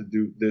we have to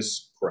do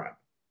this crap?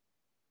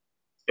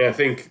 And I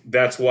think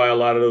that's why a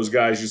lot of those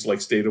guys just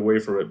like stayed away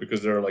from it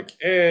because they're like,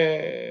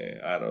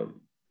 I don't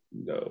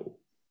know.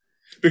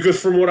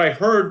 Because from what I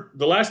heard,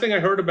 the last thing I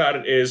heard about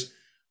it is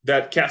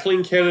that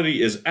Kathleen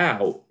Kennedy is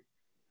out,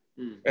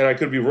 and I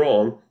could be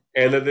wrong,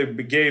 and that they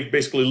gave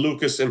basically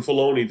Lucas and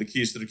Filoni the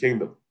keys to the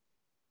kingdom.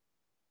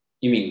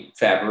 You mean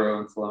Favreau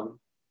and Filoni?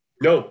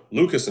 No,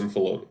 Lucas and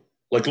Filoni.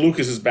 Like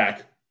Lucas is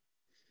back.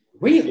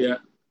 Really? Yeah,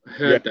 I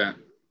heard that.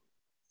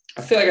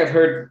 I feel like I've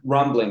heard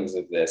rumblings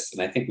of this,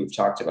 and I think we've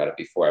talked about it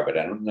before, but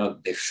I don't know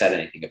if they've said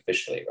anything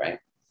officially, right?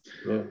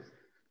 Yeah.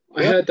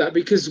 I heard that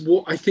because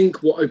what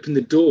opened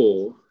the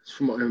door,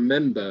 from what I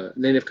remember,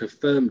 and then they've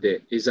confirmed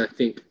it, is I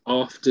think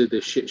after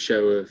the shit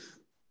show of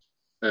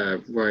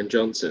Ryan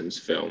Johnson's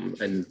film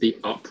and the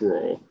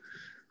uproar,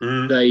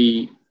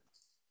 they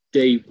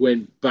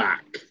went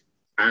back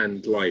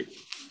and like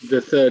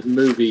the third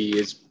movie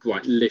is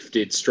like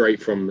lifted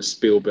straight from the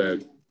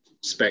Spielberg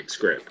spec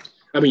script.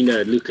 I mean,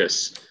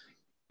 Lucas,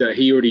 that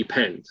he already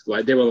penned.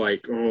 Like they were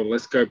like, oh,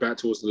 let's go back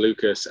towards the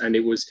Lucas, and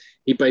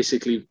he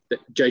basically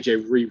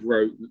JJ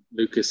rewrote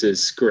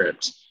Lucas's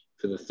script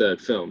for the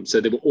third film.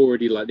 So they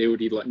already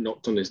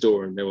knocked on his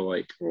door, and they were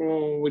like,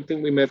 oh, we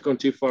think we may have gone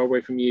too far away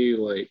from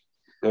you, like.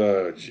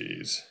 Oh,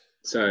 jeez.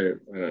 So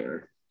I don't know.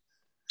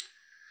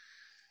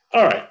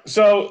 All right,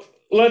 so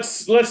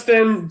let's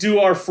then do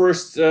our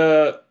first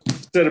set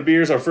of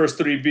beers, our first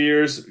 3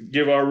 beers,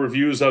 give our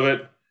reviews of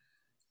it,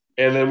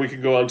 and then we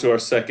can go on to our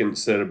second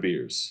set of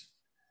beers.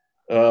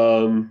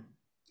 I'll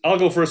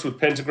go first with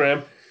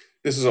Pentagram.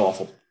 This is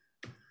awful.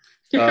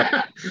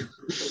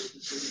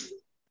 There's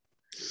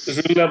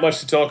really not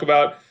much to talk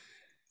about.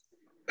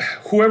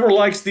 Whoever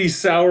likes these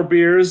sour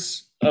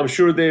beers, I'm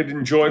sure they'd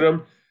enjoy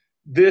them.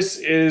 This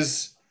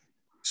is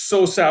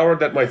so sour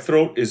that my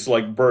throat is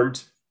like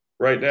burnt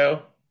right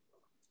now.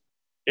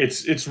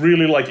 It's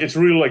really like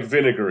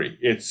vinegary.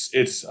 It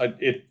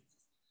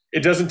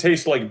doesn't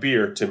taste like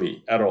beer to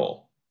me at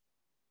all.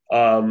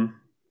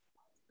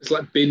 It's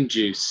like bin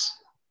juice.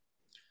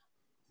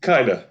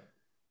 Kinda.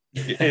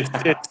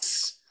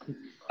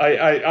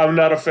 I'm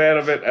not a fan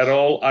of it at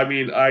all. I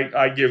mean,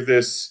 I give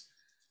this.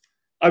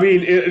 I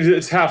mean,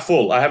 it's half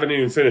full. I haven't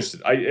even finished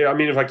it. I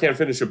mean, if I can't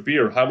finish a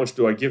beer, how much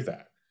do I give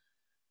that?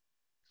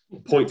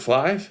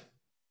 0.5?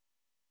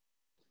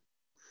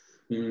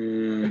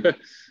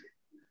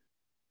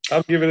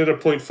 I'm giving it a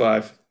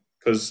 0.5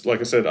 because, like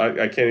I said,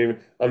 I can't even.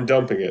 I'm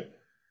dumping it.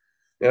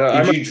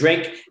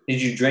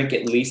 Did you drink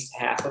at least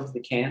half of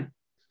the can?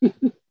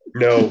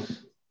 No.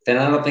 Then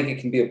I don't think it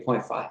can be a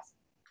 0.5.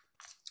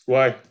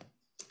 Why?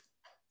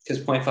 Because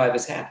 0.5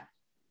 is half.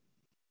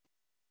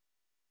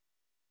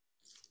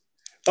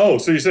 Oh,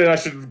 so you're saying I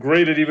should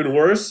grade it even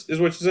worse?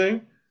 Is what you're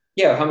saying?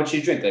 Yeah. How much do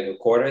you drink? Like a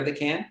quarter of the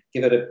can?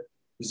 Give it a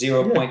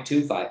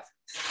 0.25.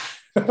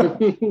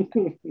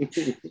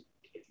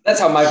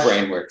 That's how my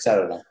brain works. I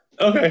don't know.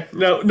 Okay.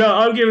 No,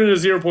 I'm giving it a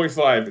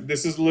 0.5.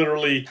 This is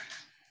literally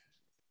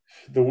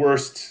the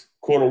worst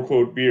quote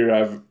unquote beer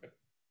I've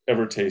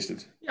ever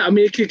tasted. Yeah, I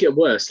mean, it could get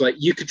worse. Like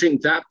you could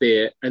drink that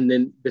beer, and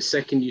then the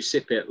second you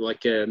sip it,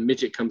 like a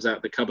midget comes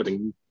out the cupboard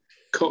and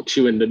cocks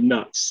you in the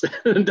nuts.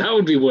 That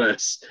would be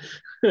worse.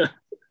 I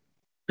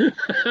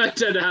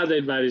don't know how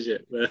they'd manage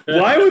it. But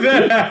why would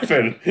that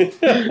happen?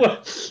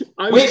 But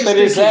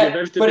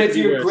if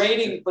you're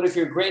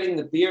grading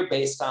the beer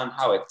based on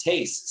how it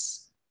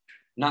tastes,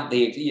 not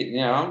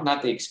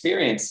the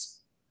experience,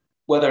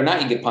 whether or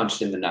not you get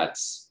punched in the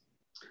nuts,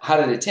 how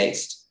did it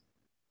taste?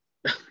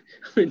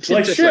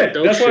 Like shit.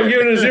 That's why I'm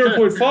giving it a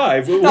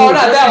 0.5. No, not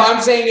that. I'm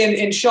saying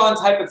in Sean's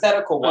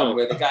hypothetical one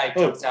where the guy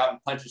comes out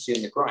and punches you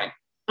in the groin.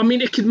 I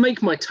mean, it could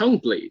make my tongue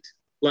bleed.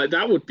 Like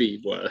that would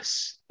be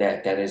worse.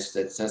 That does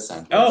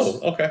sound worse. Oh,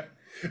 okay.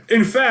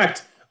 In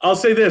fact, I'll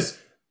say this.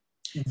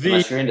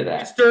 unless you're into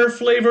that. Stir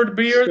flavored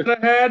beer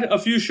that I had a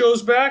few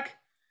shows back,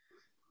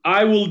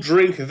 I will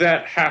drink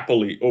that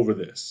happily over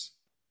this.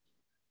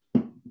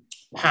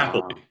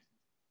 Happily.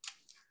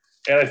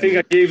 And I think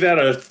I gave that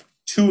a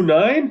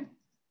 2.9.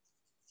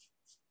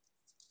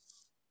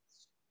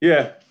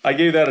 Yeah, I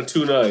gave that a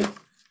 2.9.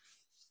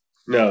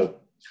 No.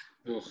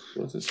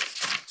 What's this?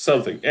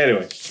 Something.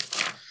 Anyway.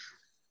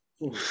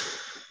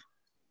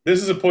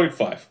 This is a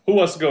 0.5. Who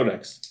wants to go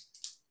next?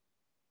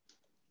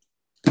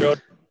 Go.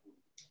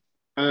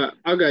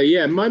 I'll go.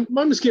 Yeah, mine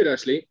was good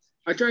actually.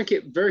 I drank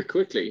it very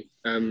quickly.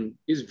 It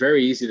was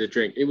very easy to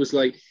drink. It was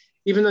like,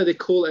 even though they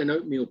call it an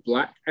oatmeal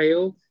black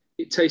ale,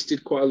 it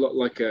tasted quite a lot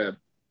like a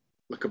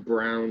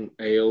brown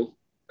ale,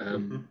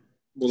 more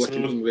like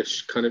an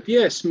English kind of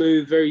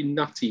smooth, very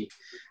nutty.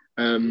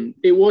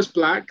 It was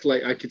black,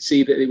 like I could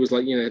see that it was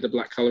like had a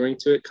black coloring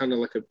to it, kind of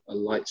like a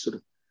light sort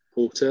of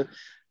porter,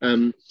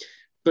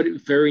 but it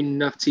was very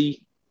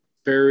nutty,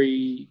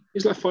 it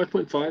was like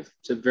 5.5,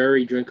 so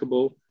very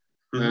drinkable.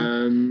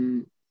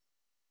 It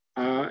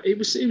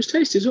was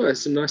tasty as well.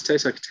 It's some nice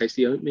taste. I could taste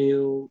the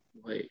oatmeal.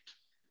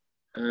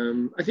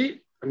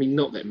 I mean,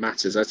 not that it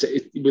matters. I'd say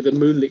with the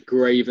moonlit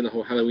grave and the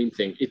whole Halloween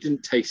thing, it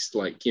didn't taste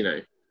like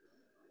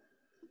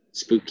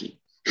spooky.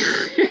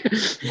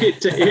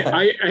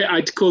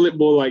 I'd call it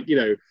more like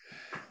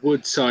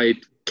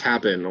woodside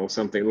cabin or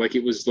something. Like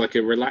it was like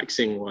a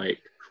relaxing or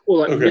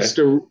like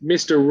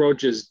Mr.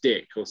 Rogers'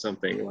 dick or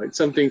something, like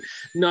something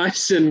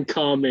nice and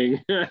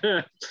calming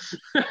and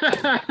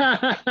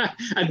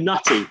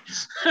nutty.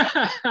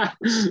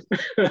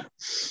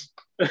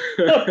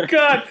 Oh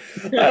God!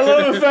 I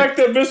love the fact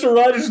that Mr.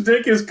 Rogers'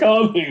 dick is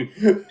calming.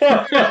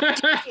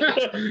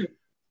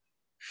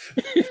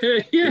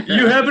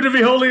 You happen to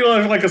be holding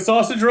like a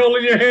sausage roll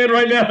in your hand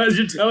right now as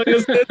you're telling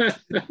us this?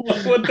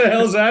 What the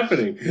hell's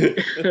happening?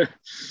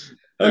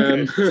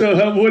 Okay,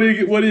 so what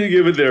do you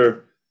give it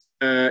there?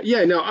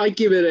 I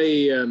give it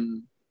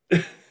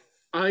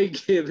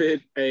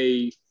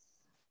a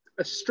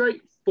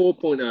straight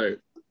 4.0.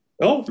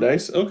 Oh,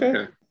 nice. Okay.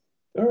 Yeah.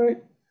 All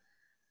right.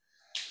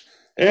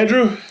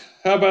 Andrew,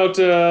 how about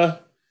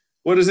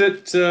what is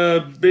it?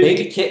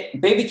 Baby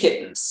kittens. Baby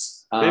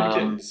kittens.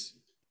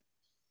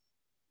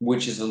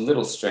 Which is a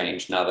little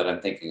strange now that I'm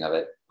thinking of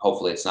it.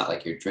 Hopefully, it's not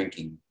like you're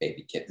drinking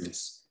baby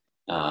kittens.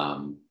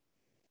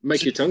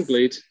 Make your tongue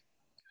bleed.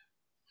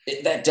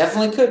 That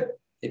definitely could.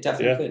 It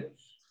definitely could.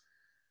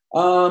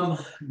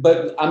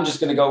 But I'm just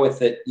going to go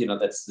with it.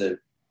 That's the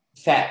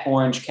Fat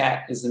Orange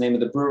Cat is the name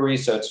of the brewery,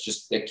 so it's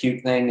just a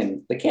cute thing.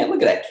 And the can,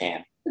 look at that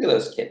can. Look at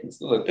those kittens.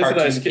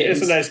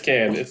 It's a nice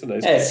can. It's a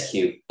nice. That's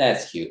cute.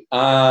 That's cute.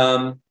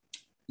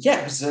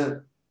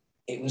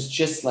 It was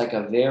just like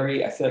a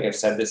very. I feel like I've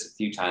said this a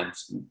few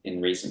times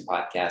in recent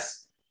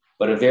podcasts,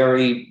 but a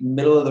very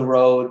middle of the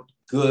road,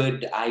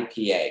 good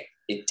IPA.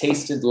 It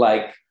tasted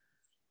like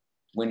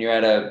when you're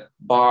at a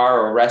bar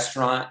or a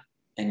restaurant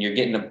and you're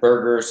getting a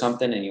burger or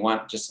something and you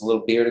want just a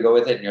little beer to go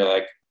with it, and you're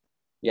like,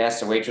 you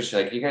ask the waitress,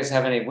 you're like, you guys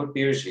have what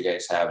beers do you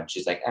guys have? And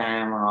she's like,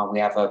 we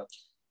have a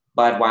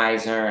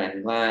Budweiser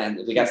and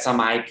we got some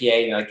IPA.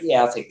 And you're like,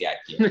 yeah, I'll take the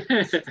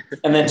IPA.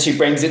 And then she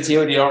brings it to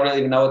you and you don't really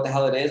even know what the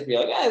hell it is, but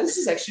you're like, this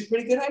is actually a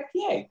pretty good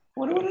IPA. I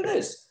wonder what it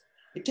is.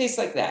 It tastes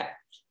like that.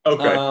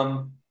 Okay.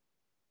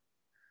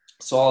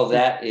 So all of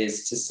that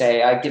is to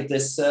say I give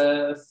this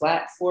a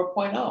flat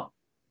 4.0.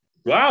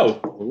 Wow.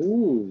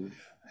 Ooh.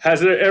 Has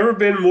there ever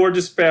been more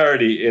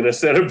disparity in a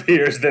set of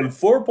beers than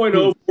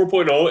 4.0,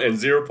 4.0, and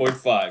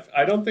 0.5?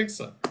 I don't think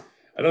so.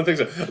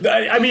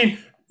 I mean,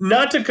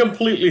 not to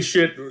completely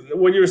shit,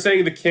 when you were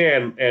saying the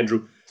can,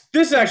 Andrew,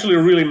 this is actually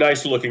a really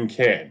nice looking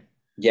can.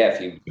 Yeah,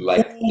 if you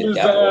like the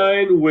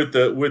design with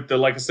the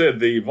like I said,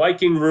 the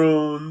Viking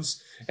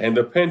runes and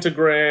the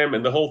pentagram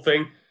and the whole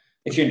thing.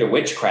 If you're into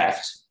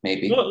witchcraft,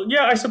 maybe. Well,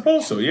 yeah, I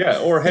suppose so. Yeah,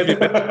 or heavy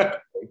metal.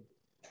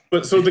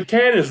 But so the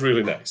can is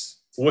really nice.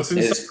 What's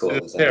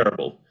inside is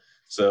terrible.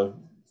 So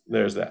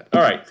there's that.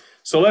 All right.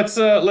 So let's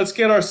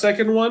get our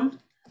second one,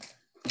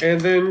 and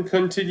then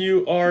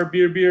continue our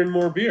beer, and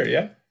more beer.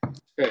 Yeah.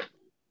 Okay.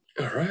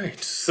 All right.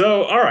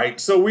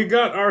 So we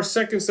got our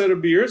second set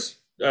of beers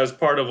as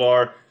part of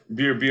our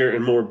beer,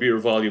 and more beer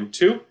volume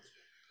 2.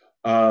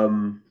 I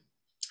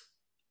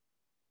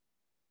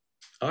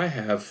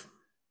have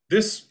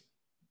this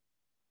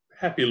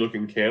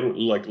happy-looking can with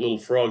like little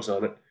frogs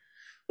on it.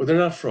 Well, they're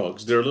not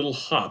frogs. They're little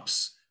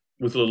hops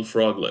with little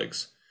frog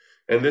legs.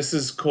 And this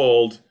is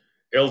called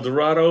El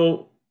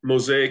Dorado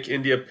Mosaic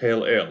India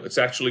Pale Ale. It's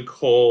actually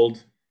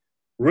called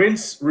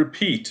Rinse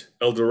Repeat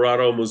El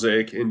Dorado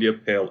Mosaic India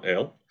Pale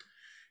Ale.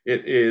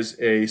 It is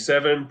a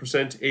 7%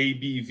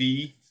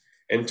 ABV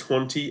and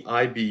 20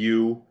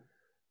 IBU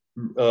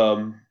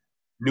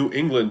New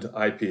England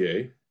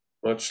IPA,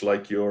 much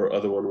like your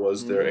other one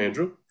was there,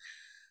 Andrew.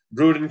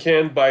 Brewed and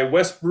canned by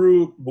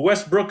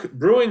Westbrook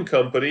Brewing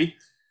Company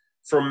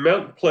from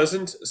Mount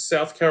Pleasant,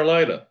 South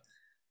Carolina.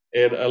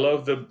 And I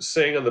love the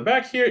saying on the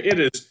back here, it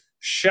is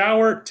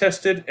shower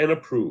tested and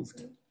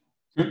approved.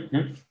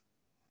 Mm-hmm.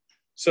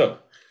 So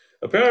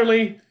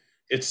apparently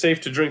it's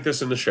safe to drink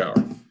this in the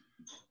shower.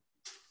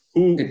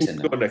 Good Who's to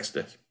know. going next,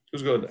 Dave?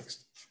 Who's going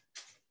next?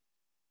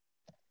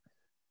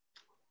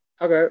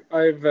 Okay,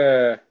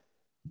 I've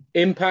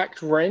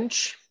Impact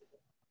Wrench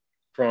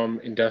from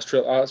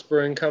Industrial Arts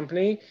Brewing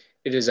Company.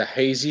 It is a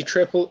hazy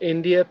triple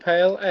India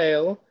Pale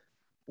Ale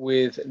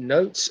with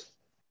notes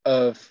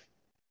of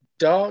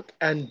dark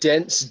and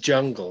dense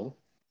jungle.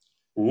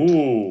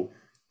 Ooh.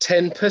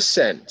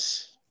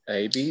 10%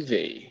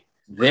 ABV.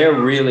 They're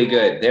really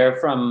good. They're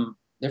from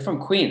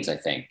Queens, I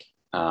think.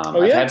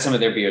 I've yeah? had some of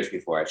their beers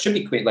before. It should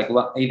be Queens, like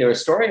either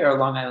Astoria or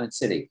Long Island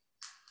City,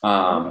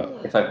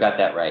 if I've got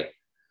that right.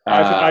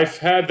 I've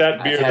had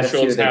that beer. I've had a few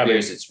Sean's of their having.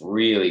 beers. It's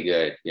really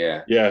good.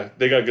 Yeah. Yeah,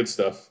 they got good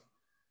stuff.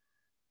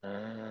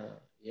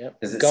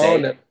 Yep. Does it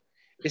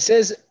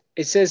say?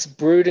 It says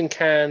brewed and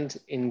canned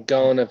in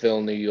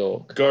Garnerville, New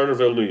York.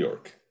 Garnerville, New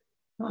York.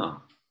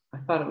 Oh, I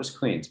thought it was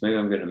Queens. Maybe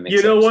I'm going to mix.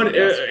 You know up what,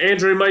 something else.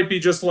 Andrew? It might be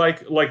just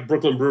like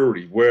Brooklyn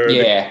Brewery, where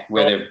they're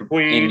in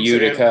Queens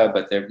Utica,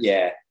 but they're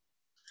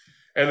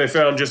and they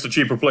found just a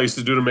cheaper place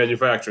to do the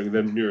manufacturing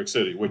than New York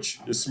City, which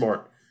is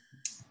smart.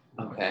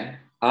 Okay.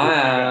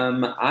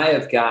 I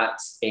have got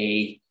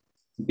a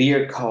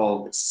beer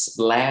called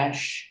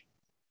Splash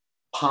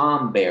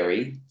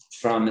Palmberry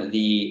from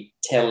the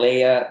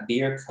Telea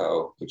Beer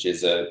Co., which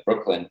is a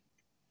Brooklyn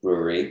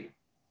brewery.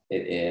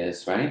 It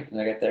is, right? Did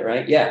I get that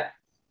right? Yeah.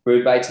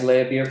 Brewed by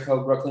Telea Beer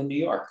Co., Brooklyn,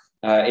 New York.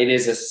 It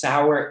is a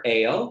sour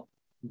ale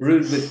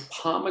brewed with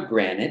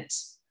pomegranate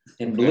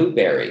and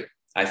blueberry.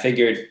 I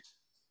figured,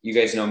 you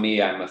guys know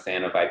me, I'm a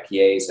fan of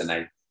IPAs,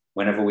 and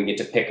whenever we get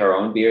to pick our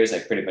own beers, I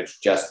pretty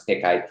much just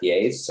pick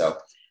IPAs. So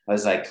I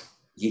was like,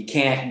 you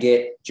can't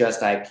get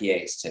just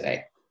IPAs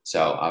today.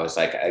 So I was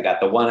like, I got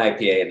the one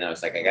IPA, and I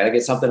was like, I got to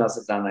get something else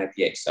that's not an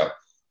IPA. So I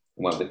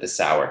went with the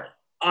sour.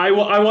 I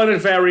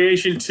wanted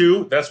variation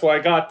too. That's why I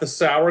got the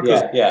sour,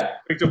 because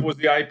picked up was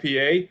the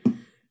IPA.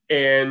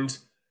 And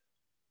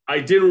I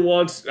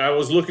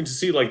was looking to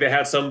see, like, they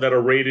had some that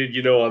are rated,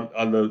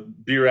 on the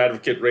Beer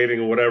Advocate rating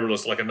or whatever.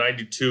 It's like a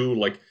 92.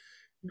 Like,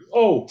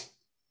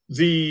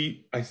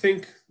 I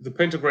think the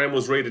Pentagram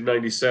was rated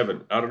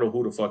 97. I don't know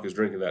who the fuck is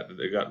drinking that.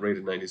 They got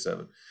rated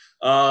 97.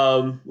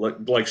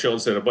 Like Sean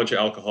said, a bunch of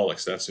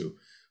alcoholics. That's who.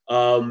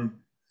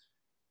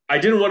 I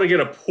didn't want to get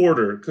a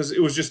porter because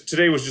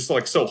today was just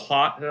like so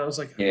hot, and I was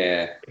like,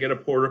 get a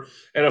porter.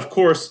 And of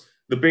course,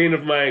 the bane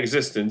of my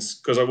existence,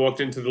 because I walked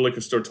into the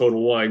liquor store,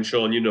 Total Wine,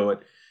 Sean, you know it.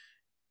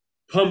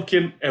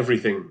 Pumpkin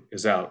everything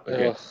is out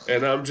again,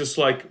 and I'm just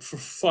like, for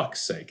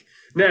fuck's sake.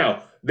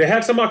 Now, they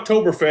had some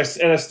Oktoberfest,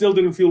 and I still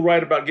didn't feel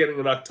right about getting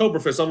an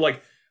Oktoberfest. I'm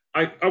like,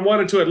 I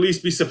wanted to at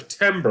least be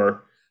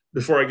September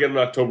before I get an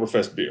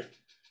Oktoberfest beer.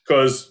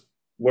 Because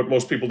what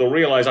most people don't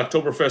realize,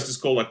 Oktoberfest is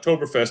called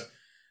Oktoberfest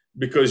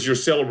because you're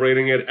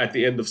celebrating it at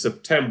the end of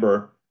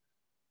September,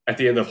 at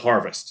the end of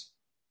harvest.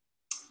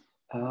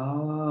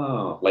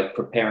 Oh, like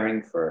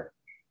preparing for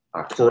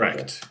October.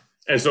 Correct.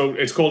 And so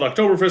it's called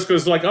Oktoberfest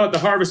because, like, the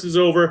harvest is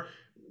over.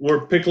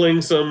 We're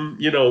pickling some,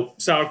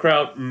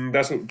 sauerkraut and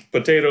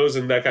potatoes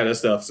and that kind of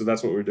stuff. So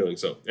that's what we're doing.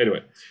 So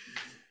anyway,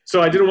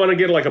 so I didn't want to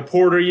get like a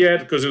porter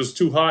yet because it was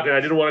too hot, and I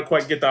didn't want to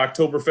quite get the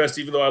Oktoberfest,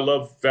 even though I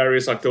love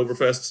various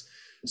Oktoberfests.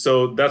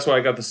 So that's why I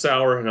got the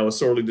sour, and I was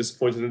sorely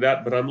disappointed in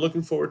that. But I'm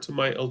looking forward to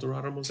my El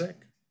Dorado Mosaic.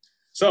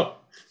 So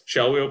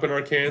shall we open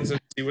our cans and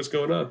see what's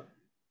going on?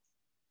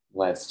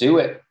 Let's do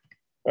it.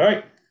 All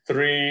right.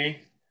 3,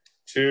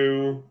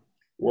 2,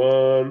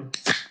 1.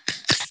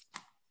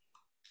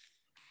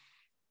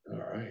 All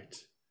right.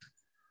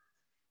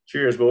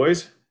 Cheers,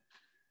 boys.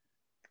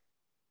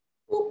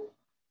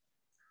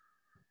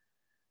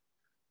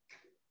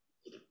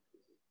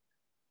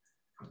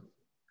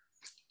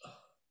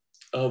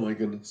 Oh, my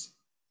goodness.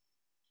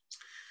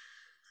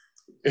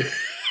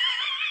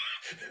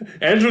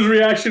 Andrew's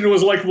reaction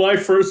was like my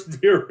first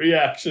beer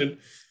reaction.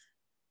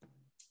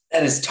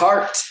 That is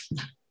tart.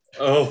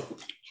 Oh.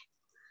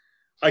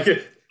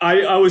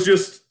 I was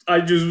just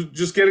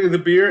getting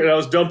the beer, and I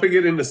was dumping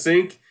it in the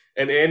sink,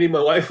 and Annie,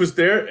 my wife, was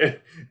there, and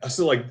I was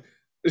like,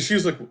 she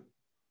was like,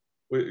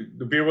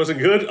 the beer wasn't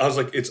good? I was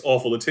like, it's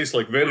awful. It tastes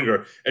like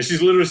vinegar. And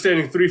she's literally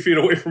standing 3 feet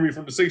away from me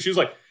from the sink. She was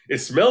like, it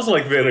smells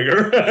like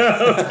vinegar.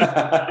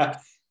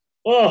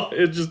 Oh,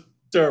 it's just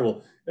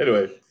terrible.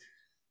 Anyway.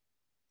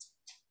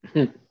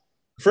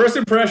 First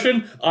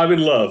impression, I'm in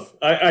love.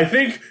 I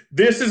think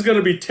this is going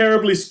to be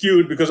terribly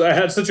skewed because I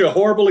had such a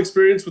horrible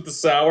experience with the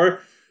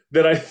sour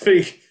that I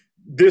think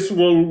this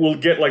one will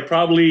get like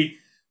probably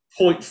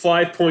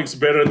 0.5 points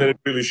better than it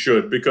really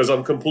should because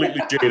I'm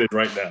completely jaded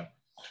right now.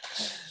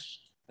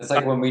 It's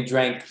like when we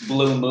drank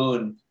Blue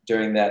Moon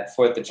during that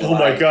 4th of July. Oh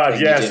my God,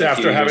 yes,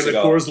 after having the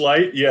Coors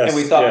Light, yes. And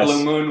we thought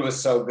Blue Moon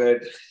was so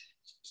good.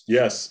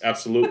 Yes,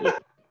 absolutely.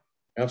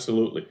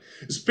 Absolutely.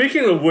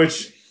 Speaking of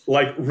which,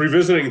 like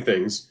revisiting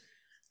things,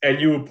 and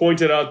you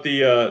pointed out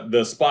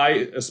the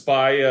spy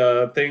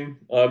thing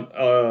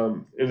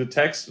on in the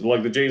text,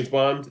 like the James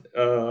Bond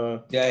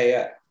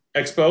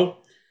expo.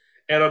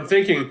 And I'm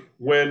thinking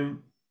when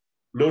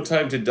No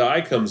Time to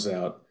Die comes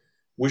out,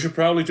 we should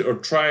probably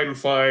try and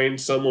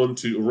find someone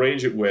to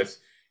arrange it with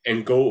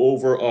and go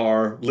over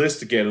our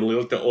list again and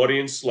let the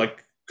audience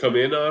like come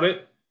in on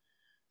it,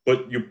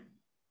 but you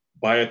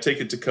buy a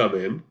ticket to come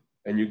in,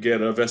 and you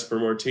get a Vesper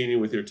Martini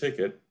with your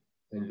ticket,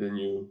 and then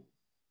you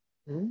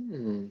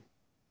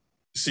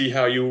see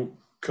how you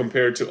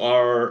compare to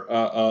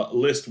our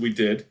list we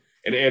did.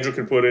 And Andrew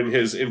can put in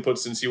his input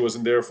since he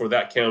wasn't there for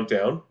that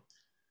countdown.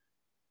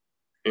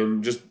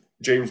 And just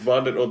James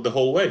Bond it the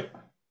whole way.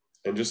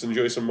 And just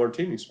enjoy some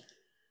martinis.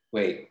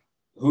 Wait,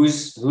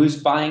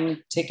 who's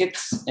buying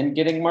tickets and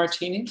getting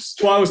martinis?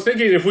 Well, I was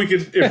thinking if we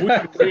could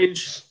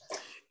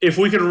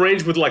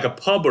arrange with like a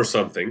pub or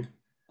something.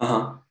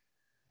 Uh-huh.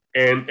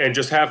 And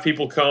just have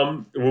people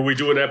come when we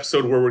do an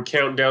episode where we're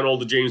counting down all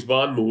the James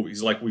Bond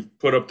movies, like we've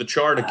put up the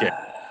chart again,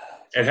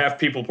 and have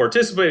people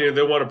participate. And if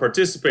they want to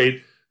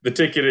participate, the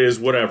ticket is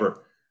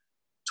whatever,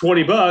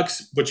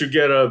 $20, but you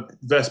get a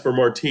Vesper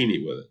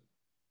Martini with it.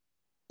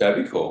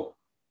 That'd be cool.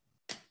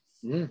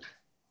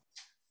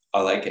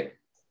 I like it.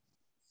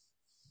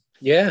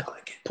 Yeah,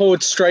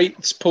 poured straight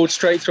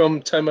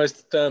from Tomo's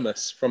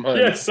thermos from home.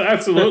 Yes,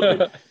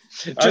 absolutely.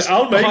 Just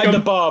I'll make behind them. the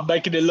bar,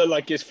 making it look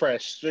like it's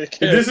fresh.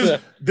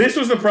 This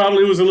was the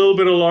problem. It was a little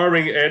bit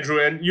alarming,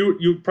 Andrew, and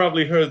you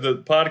probably heard the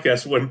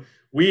podcast when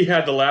we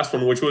had the last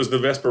one, which was the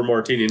Vesper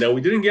Martini. Now, we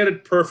didn't get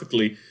it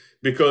perfectly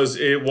because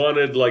it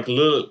wanted like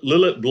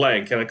Lillet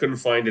Blanc, and I couldn't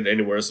find it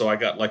anywhere, so I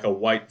got like a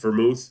white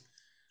vermouth.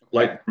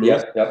 Yep.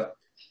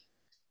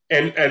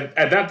 And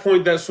at that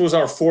point, this was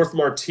our fourth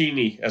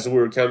martini as we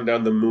were counting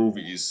down the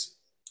movies.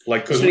 So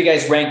you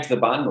guys ranked the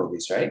Bond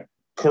movies, right?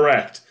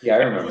 Correct. Yeah, I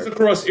remember.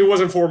 It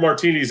wasn't 4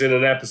 martinis in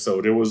an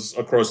episode. It was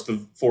across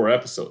the 4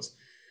 episodes.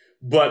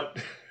 But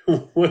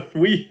when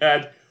we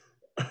had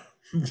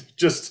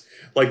just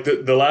like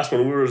the last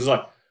one, we were just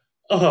like,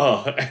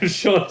 oh, and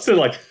Sean said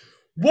like,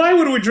 why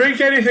would we drink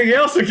anything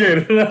else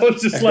again? And I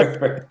was just like,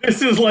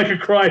 this is like a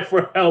cry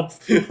for help.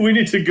 We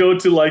need to go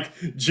to like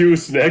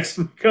juice next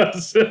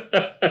because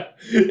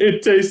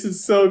it tasted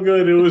so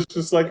good. It was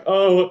just like,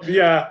 oh,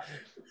 yeah.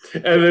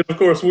 And then, of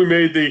course, we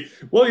made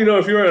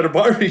if you're at a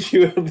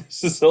barbecue and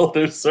this is all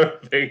they're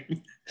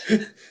serving.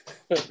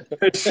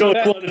 And Sean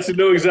wanted to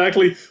know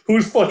exactly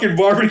whose fucking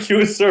barbecue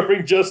is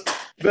serving just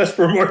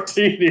Vesper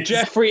Martinis.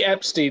 Jeffrey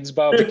Epstein's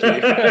barbecue.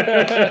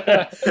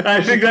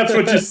 I think that's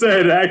what you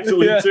said,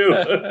 actually, too.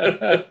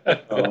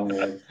 Oh,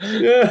 man.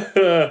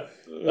 Yeah.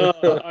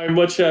 I'm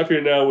much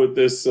happier now with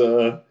this,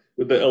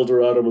 with the El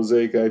Dorado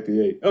Mosaic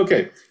IPA.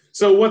 Okay,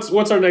 so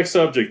what's our next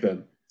subject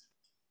then?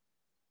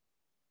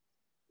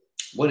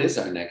 What is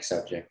our next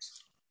subject?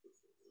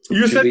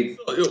 You said you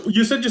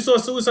saw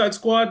Suicide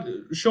Squad,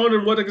 Sean,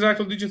 and what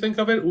exactly did you think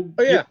of it? Oh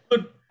yeah,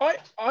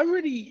 I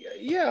really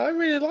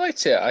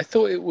liked it. I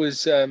thought it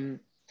was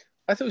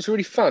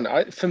really fun.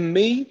 I think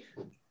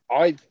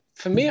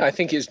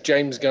it's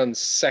James Gunn's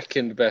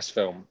second best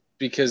film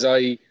because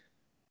I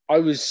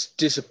was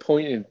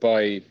disappointed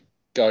by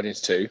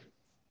Guardians 2.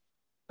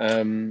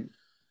 And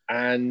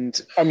I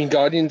mean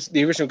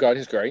the original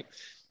Guardians great,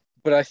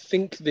 but I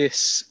think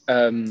this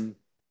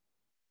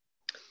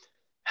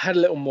had a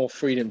little more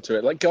freedom to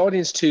it. Like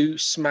Guardians 2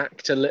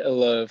 smacked a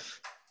little of,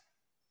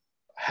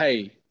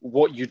 hey,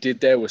 what you did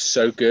there was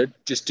so good,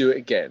 just do it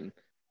again.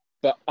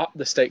 But up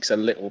the stakes a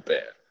little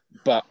bit.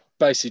 But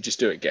basically just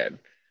do it again.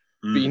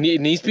 But it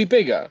needs to be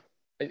bigger,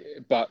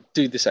 but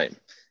do the same.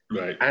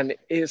 Right. And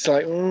it's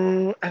like,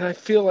 and I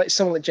feel like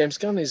someone like James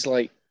Gunn is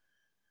like,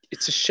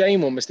 it's a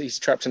shame almost that he's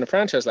trapped in a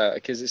franchise like that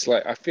because it's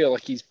like, I feel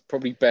like he's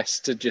probably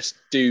best to just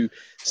do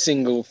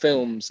single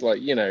films,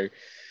 like,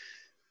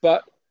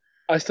 but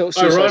I thought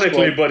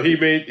ironically, but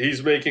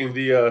he's making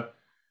the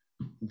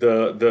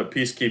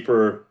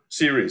Peacekeeper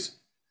series.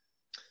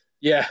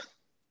 Yeah.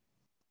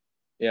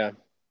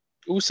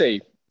 We'll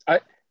see. I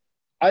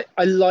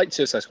liked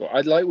Suicide Squad.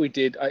 I like we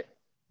did.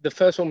 The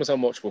first one was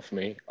unwatchable for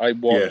me. I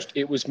watched.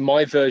 It was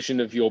my version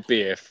of your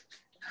beer.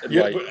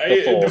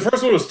 The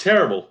first one was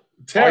terrible.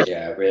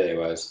 Yeah, it really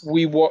was.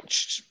 We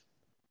watched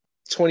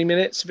 20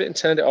 minutes of it and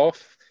turned it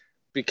off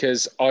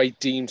because I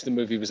deemed the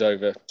movie was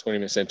over 20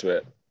 minutes into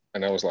it.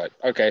 And I was like,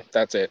 okay,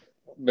 that's it.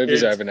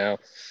 Movie's over now.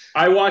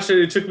 I watched it.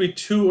 It took me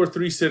 2 or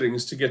 3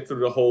 sittings to get through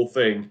the whole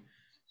thing.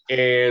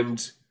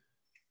 And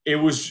it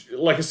was,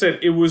 like I said,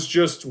 it was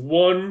just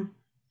one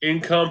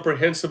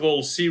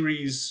incomprehensible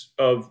series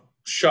of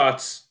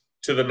shots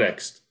to the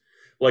next.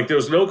 Like, there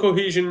was no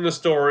cohesion in the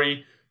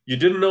story. You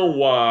didn't know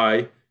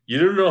why. You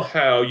didn't know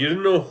how. You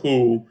didn't know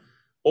who.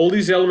 All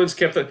these elements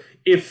kept...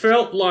 It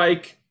felt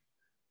like...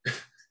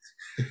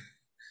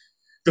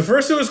 The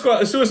first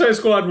Suicide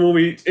Squad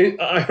movie,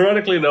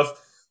 ironically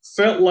enough,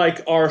 felt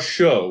like our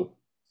show,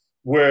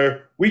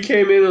 where we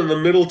came in the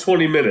middle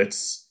 20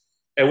 minutes,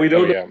 and we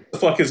don't know what the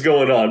fuck is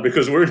going on,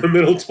 because we're in the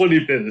middle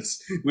 20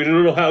 minutes. We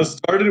don't know how it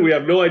started. We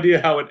have no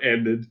idea how it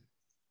ended.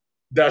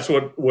 That's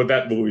what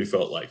that movie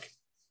felt like.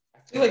 I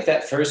feel like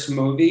that first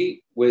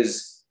movie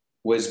was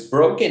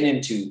broken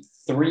into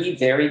 3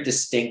 very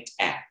distinct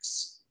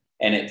acts,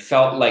 and it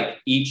felt like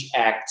each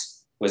act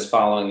was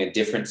following a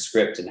different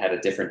script and had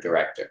a different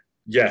director.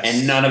 Yes.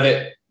 And none of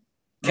it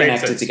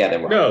connected together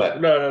well.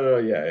 No.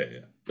 Yeah.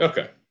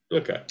 Okay.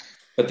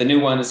 But the new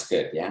one is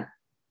good, yeah?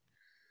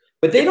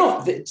 But they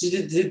don't.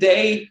 Did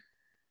they?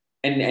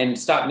 And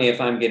stop me if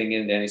I'm getting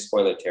into any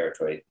spoiler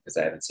territory because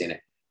I haven't seen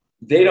it.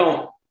 They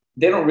don't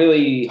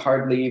really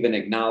hardly even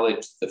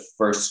acknowledge the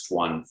first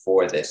one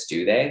for this,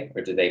 do they?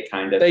 Or do they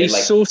kind of? They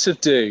sort of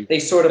do. They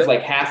sort of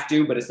like have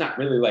to, but it's not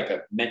really like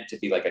meant to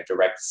be like a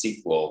direct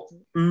sequel.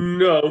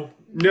 No,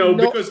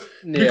 because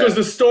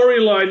the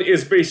storyline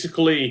is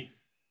basically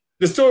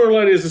the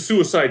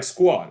Suicide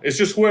Squad. It's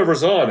just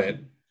whoever's on it,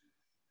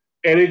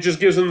 and it just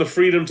gives them the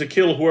freedom to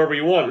kill whoever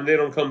you want, and they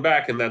don't come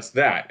back, and that's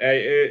that.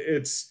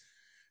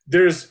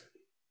 There's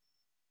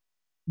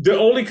the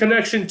only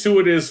connection to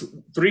it is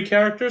 3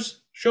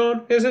 characters.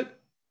 Sean, is it?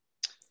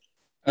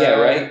 Yeah,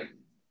 right.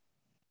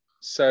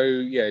 So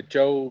yeah,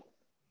 Joel,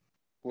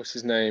 what's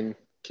his name?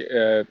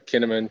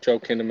 Kinnaman, Joel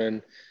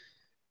Kinnaman,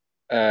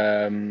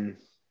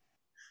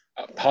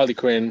 Harley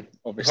Quinn,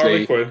 obviously.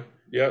 Harley Quinn,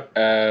 yeah.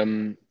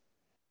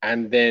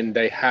 And then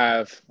they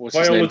have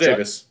Viola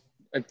Davis.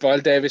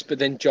 Viola Davis, but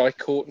then Jai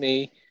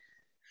Courtney.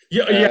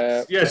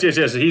 Yeah, yes.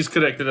 He's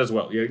connected as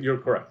well. Yeah, you're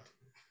correct.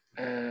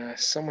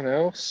 Someone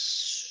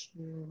else?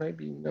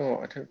 Maybe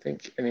not. I don't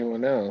think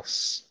anyone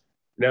else.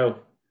 No.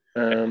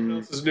 Everyone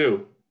else is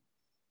new.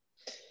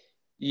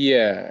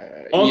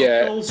 Yeah.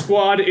 The old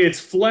squad, it's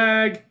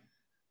Flag,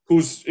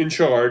 who's in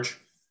charge,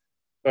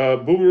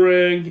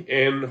 Boomerang,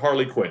 and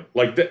Harley Quinn.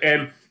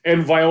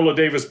 And Viola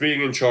Davis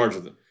being in charge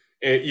of them.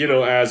 And,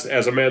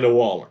 as Amanda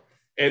Waller.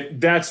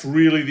 And that's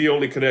really the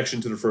only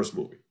connection to the first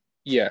movie.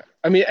 Yeah.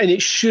 I mean, and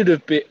it should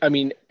have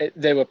been,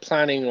 they were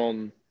planning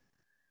on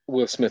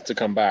Will Smith to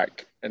come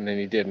back, and then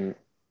he didn't.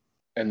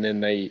 And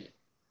then they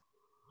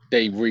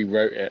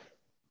rewrote it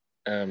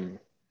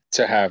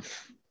to have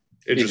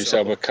Idris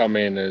Elba come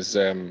in as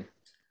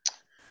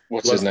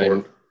what's his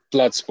name?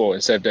 Bloodsport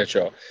instead of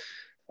Deadshot,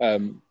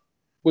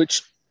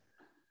 which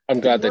I'm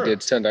glad they did.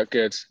 It turned out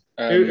good.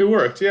 It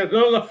worked. Yeah.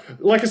 No,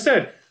 like I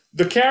said,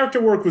 the character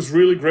work was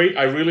really great.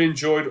 I really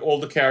enjoyed all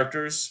the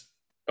characters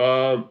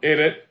in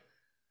it.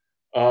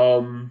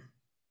 I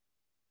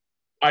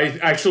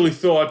actually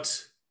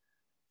thought,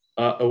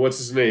 what's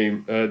his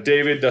name?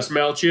 David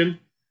Dastmalchian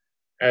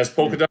as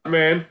Polka Dot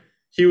Man.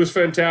 He was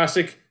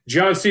fantastic.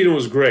 John Cena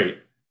was great.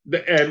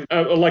 And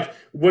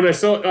when I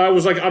saw, I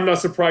was like, I'm not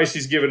surprised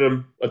he's given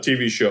him a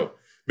TV show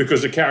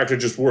because the character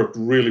just worked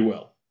really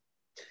well.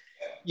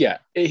 Yeah,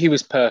 he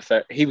was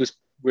perfect. He was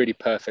really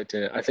perfect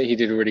in it. I think he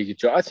did a really good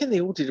job. I think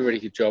they all did a really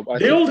good job.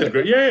 They all did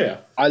great. Yeah.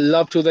 I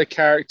loved all their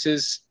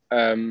characters.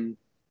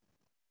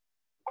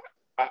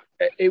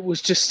 It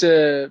was just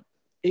it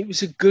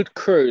was a good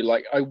crew.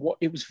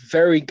 It was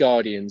very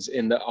Guardians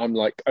in that I'm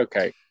like,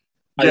 okay,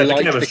 I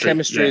like the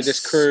chemistry of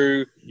this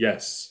crew.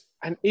 Yes.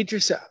 And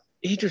Idris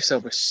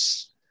Elba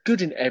was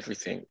good in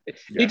everything.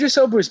 Yeah. Idris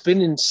Elba has been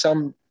in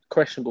some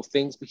questionable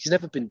things, but he's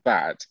never been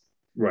bad.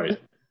 Right.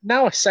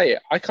 Now I say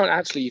it, I can't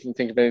actually even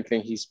think of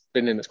anything he's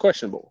been in that's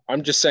questionable.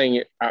 I'm just saying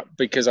it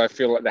because I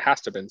feel like there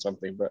has to have been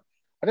something, but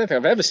I don't think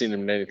I've ever seen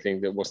him in anything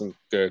that wasn't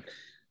good.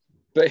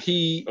 But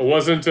he...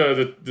 Wasn't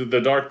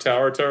the Dark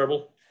Tower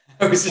terrible?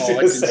 I was just going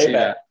to say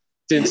that.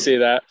 Didn't see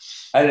that.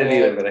 I didn't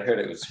either, but I heard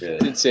it was really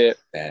Didn't see it.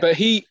 bad. But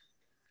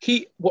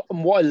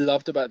what I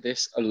loved about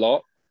this a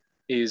lot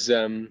is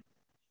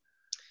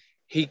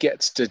he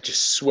gets to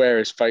just swear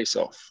his face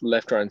off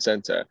left, right, and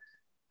center,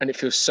 and it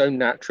feels so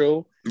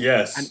natural.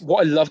 Yes. And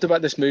what I loved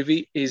about this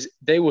movie is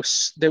they would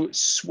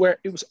swear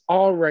it was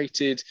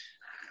R-rated.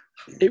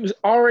 It was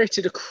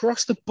R-rated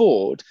across the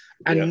board,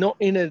 and not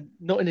in a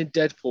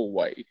Deadpool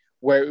way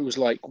where it was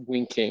like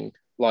winking,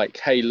 like,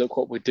 "Hey, look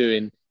what we're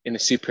doing in a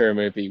superhero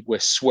movie. We're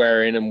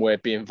swearing and we're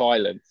being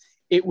violent."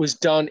 It was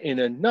done in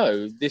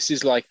a this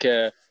is like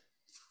a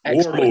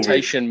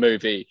exploitation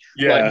movie.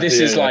 Yeah, like this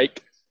is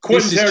like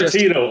Quentin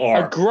Tarantino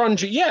a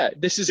grungy. Yeah,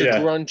 this is a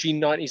grungy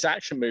 90s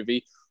action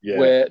movie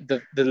where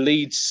the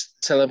leads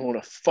tell everyone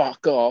to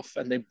fuck off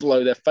and they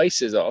blow their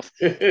faces off,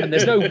 and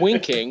there's no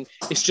winking.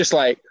 It's just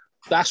like,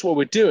 that's what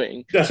we're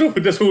doing. That's what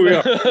we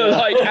are.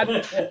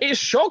 And it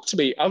shocked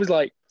me. I was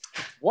like,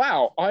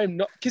 wow, I'm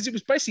not, because it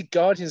was basically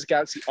Guardians of the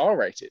Galaxy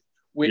R-rated,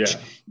 which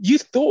you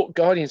thought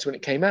Guardians when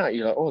it came out,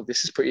 you're like, oh,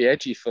 this is pretty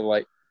edgy for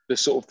like the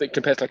sort of thing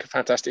compared to like a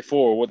Fantastic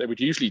Four or what they would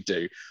usually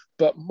do.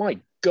 But my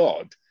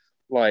God,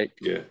 like,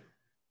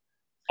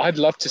 I'd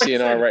love to see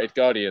an R-rated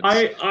Guardians.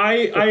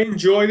 I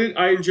enjoyed it.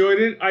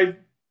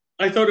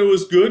 I thought it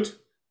was good.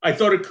 I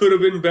thought it could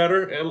have been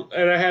better,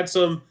 and I had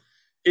some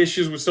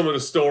issues with some of the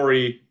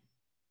story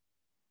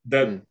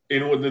that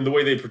in the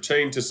way they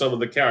pertain to some of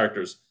the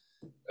characters.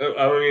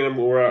 I mean,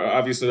 we're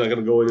obviously not going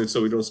to go in it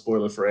so we don't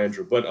spoil it for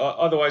Andrew. But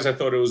otherwise, I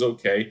thought it was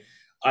okay.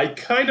 I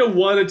kind of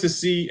wanted to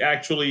see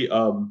actually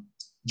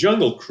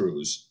Jungle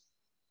Cruise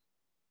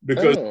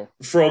because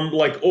from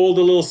like all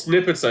the little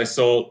snippets I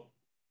saw,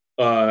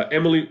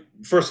 Emily.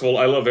 First of all,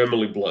 I love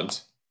Emily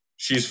Blunt.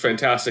 She's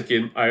fantastic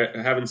I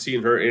haven't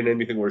seen her in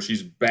anything where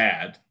she's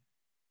bad.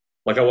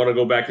 Like I want to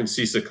go back and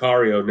see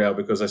Sicario now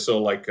because I saw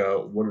like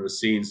one of the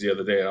scenes the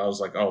other day and I was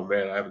like, oh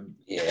man, I haven't.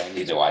 Yeah, I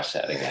need to watch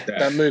that again.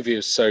 That movie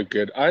is so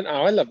good. I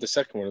love the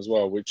second one as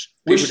well, which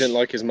people didn't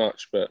like as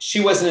much. But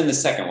she wasn't in the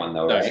second one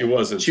though, right? She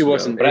wasn't. She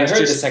wasn't. But I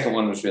heard the second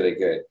one was really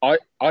good. I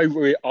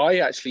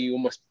actually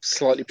almost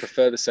slightly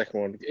prefer the second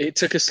one. It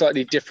took a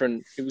slightly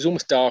different. It was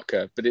almost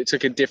darker, but it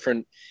took a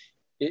different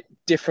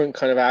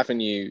kind of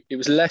avenue. It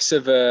was less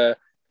of a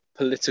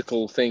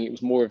political thing. It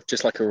was more of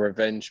just like a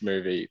revenge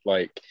movie.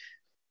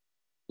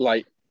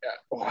 I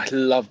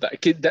love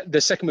that. The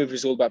second movie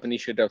was all about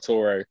Benicio del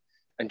Toro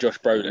and Josh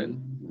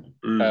Brolin.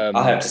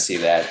 I'll have to see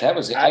that. That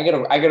was I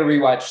gotta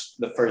rewatch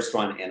the first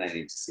one, and I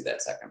need to see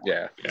that second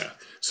one. Yeah.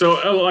 So,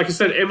 like I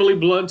said, Emily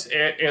Blunt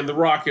and The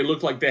Rock, it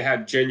looked like they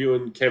had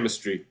genuine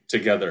chemistry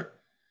together,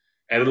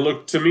 and it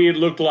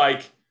looked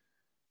like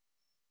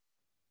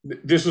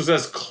this was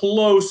as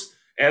close.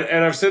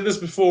 And I've said this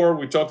before.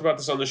 We talked about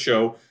this on the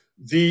show.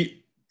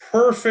 The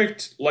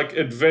perfect like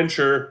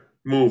adventure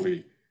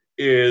movie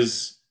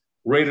is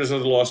Raiders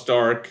of the Lost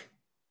Ark,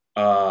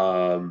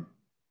 Last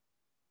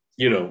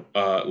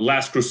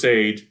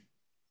Crusade.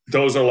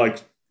 Those are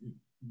like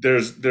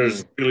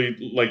there's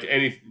really like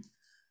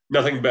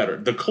nothing better.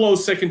 The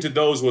close second to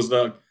those was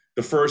the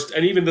first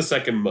and even the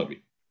second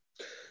Mummy.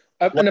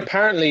 And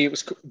apparently it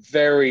was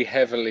very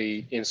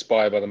heavily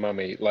inspired by the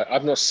Mummy. Like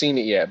I've not seen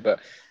it yet, but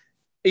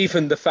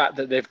even the fact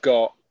that they've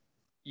got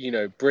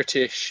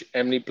British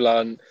Emily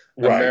Blunt,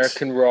 right.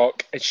 American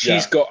Rock, and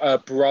she's got a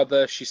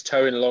brother she's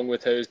towing along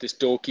with her, this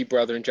dorky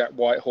brother in Jack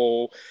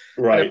Whitehall.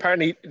 Right. And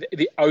apparently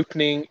the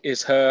opening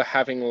is her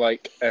having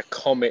like a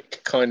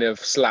comic kind of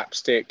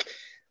slapstick,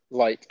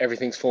 like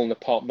everything's falling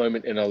apart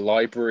moment in a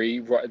library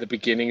right at the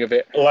beginning of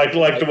it. Like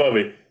the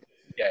Mummy.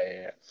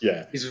 Yeah.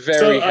 He's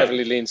very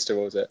heavily leans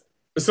towards it.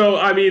 So,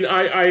 I mean,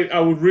 I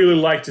would really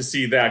like to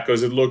see that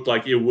because it looked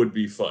like it would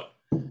be fun.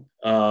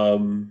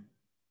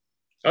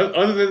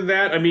 Other than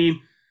that, I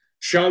mean,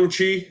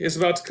 Shang-Chi is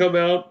about to come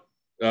out.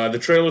 The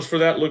trailers for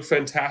that look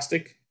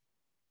fantastic.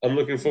 I'm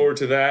looking forward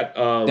to that.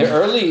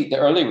 The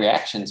early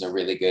reactions are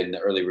really good, and the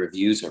early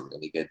reviews are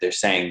really good. They're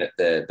saying that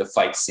the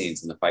fight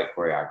scenes and the fight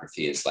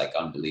choreography is like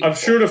unbelievable. I'm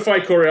sure the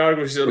fight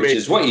choreography is amazing. Which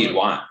is what you'd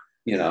want,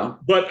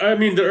 But I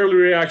mean, the early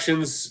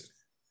reactions,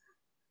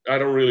 I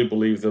don't really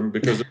believe them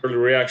because the early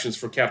reactions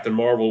for Captain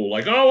Marvel were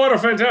like, "Oh, what a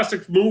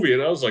fantastic movie!"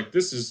 And I was like,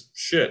 "This is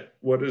shit.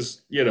 What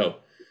is?"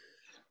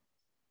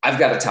 I've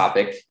got a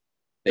topic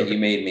that you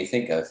made me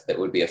think of that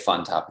would be a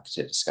fun topic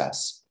to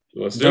discuss.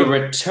 Let's do it.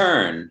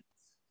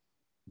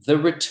 The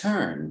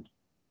return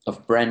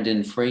of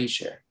Brendan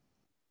Fraser.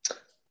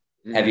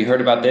 Have you heard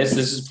about this?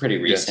 This is pretty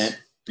recent. Yes.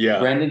 Yeah.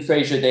 Brendan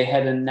Fraser, they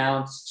had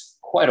announced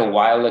quite a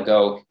while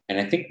ago, and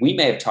I think we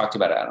may have talked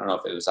about it. I don't know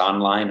if it was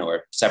online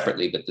or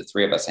separately, but the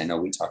three of us, I know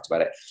we talked about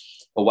it.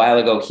 A while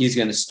ago, he's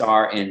going to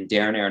star in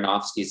Darren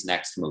Aronofsky's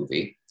next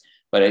movie,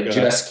 but it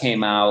just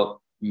came out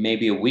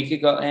maybe a week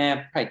ago,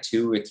 probably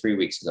 2 or 3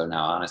 weeks ago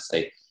now,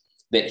 honestly,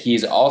 that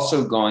he's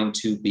also going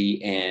to be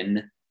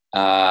in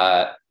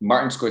Martin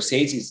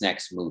Scorsese's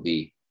next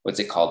movie. What's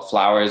it called?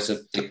 Flowers of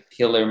the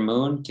Killer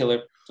Moon?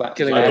 I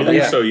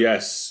believe so,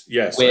 yes.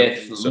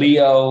 With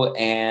Leo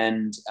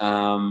and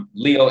Robert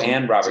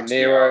De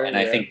Niro, and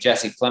I think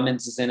Jesse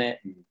Plemons is in it.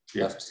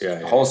 A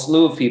whole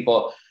slew of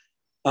people.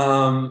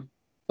 But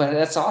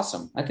that's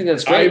awesome. I think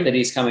that's great that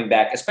he's coming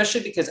back,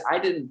 especially because I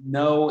didn't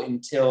know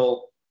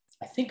until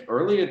I think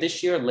earlier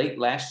this year, late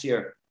last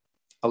year,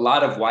 a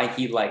lot of why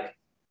he like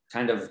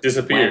kind of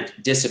disappeared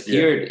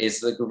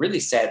is like a really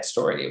sad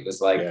story. It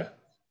was like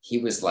he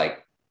was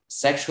like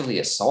sexually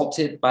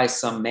assaulted by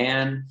some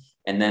man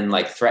and then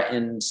like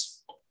threatened.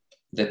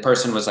 The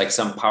person was like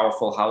some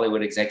powerful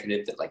Hollywood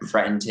executive that like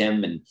threatened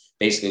him and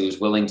basically was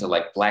willing to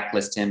like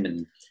blacklist him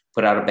and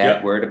put out a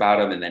bad word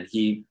about him. And then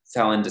he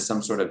fell into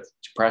some sort of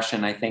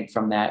depression, I think,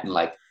 from that. And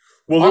like,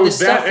 well, there was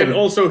that, and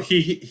also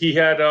he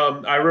had.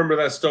 I remember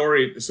that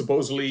story.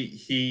 Supposedly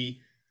he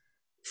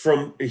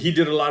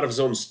did a lot of his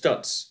own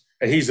stunts,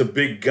 and he's a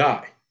big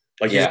guy.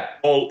 Like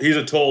he's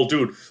a tall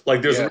dude.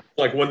 Like there's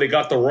like when they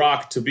got The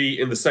Rock to be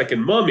in the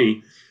second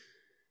Mummy,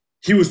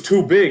 he was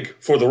too big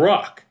for The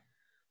Rock.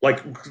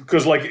 Like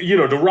because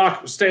The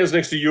Rock stands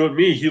next to you and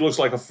me, he looks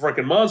like a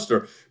freaking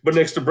monster. But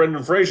next to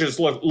Brendan Fraser,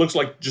 it looks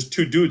like just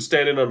two dudes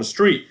standing on the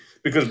street.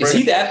 Because is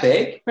he that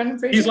big, Brendan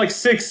Fraser? He's like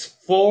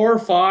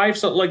 6'4", 5",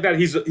 something like that.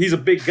 He's a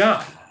big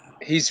guy.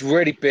 He's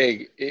really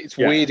big. It's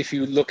weird if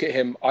you look at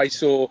him. I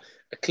saw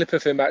a clip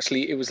of him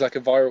actually. It was like a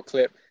viral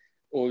clip,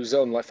 or it was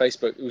on like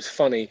Facebook. It was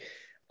funny.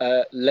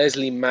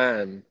 Leslie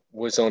Mann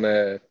was on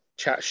a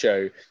chat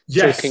show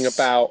talking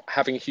about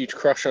having a huge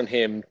crush on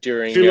him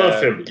during. She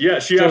loved him. Yeah,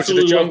 she George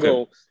absolutely of the loved him.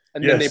 Jungle,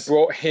 and then they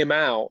brought him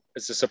out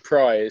as a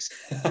surprise,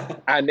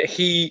 and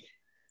he's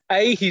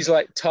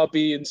like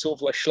tubby and sort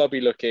of like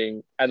schlubby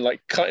looking and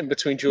like cut in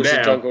between George of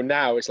the Jungle.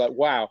 Now it's like,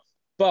 wow.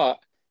 But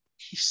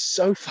he's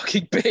so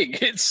fucking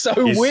big. It's so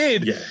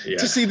weird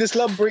to see this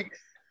lumbering.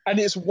 And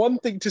it's one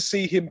thing to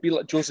see him be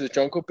like George of the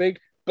Jungle big,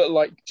 but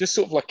like just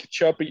sort of like a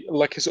chubby,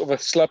 like a sort of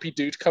a slubby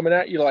dude coming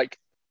at you. Like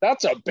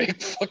that's a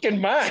big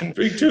fucking man.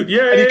 Big dude.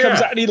 Yeah, And he yeah, comes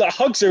yeah. out and he like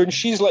hugs her, and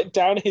she's like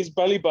down his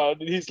belly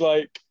button, and he's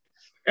like,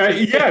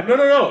 Yeah,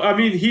 no. I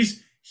mean,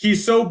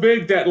 he's so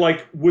big that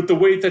like with the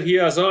weight that he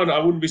has on, I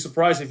wouldn't be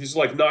surprised if he's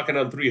like knocking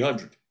on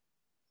 300.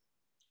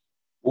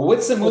 Well,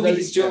 what's the movie then-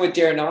 he's doing with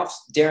Darren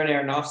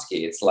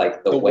Aronofsky? It's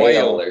like The The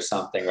Whale Whale. or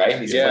something, right?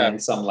 He's Yeah. playing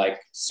some like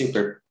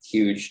super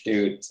huge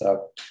dude.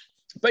 So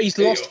but he's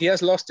lost. He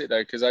has lost it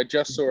though, because I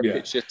just saw a Yeah.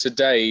 picture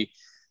today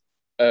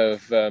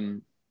of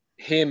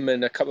him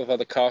and a couple of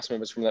other cast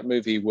members from that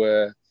movie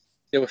where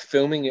they were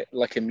filming at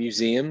like a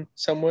museum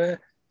somewhere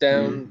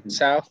down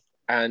south,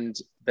 and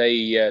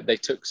they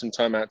took some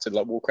time out to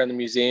like walk around the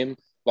museum,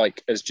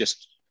 like as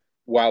just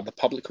while the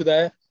public were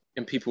there,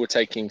 and people were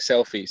taking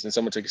selfies, and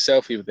someone took a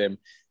selfie with him,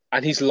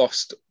 and he's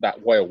lost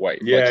that whale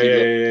weight. Yeah, like,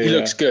 yeah, he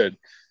looks good.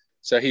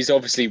 So he's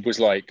obviously was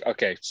like,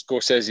 okay,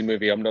 Scorsese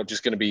movie, I'm not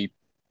just going to be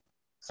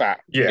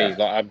fat. Yeah.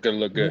 Like I'm going to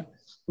look good.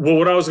 Well,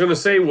 what I was going to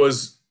say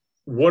was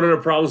one of the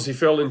problems he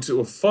fell into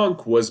a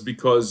funk was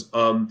because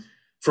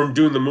from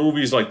doing the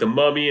movies like The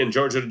Mummy and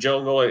George of the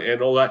Jungle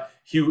and all that,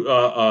 he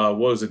what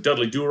was it,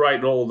 Dudley Do-Right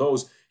and all of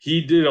those,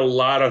 he did a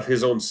lot of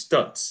his own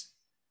stunts.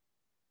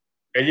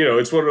 And you know,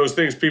 it's one of those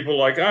things people are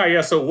like,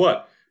 yeah, so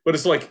what? But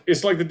it's like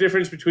the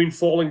difference between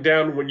falling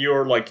down when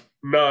you're like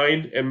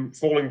 9 and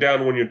falling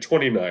down when you're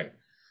 29.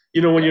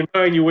 You know, when you're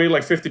 9, you weigh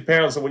like 50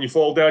 pounds, and when you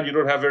fall down, you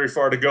don't have very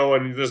far to go,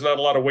 and there's not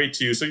a lot of weight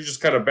to you, so you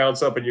just kind of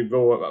bounce up and you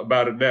go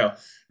about it now.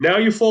 Now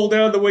you fall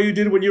down the way you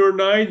did when you were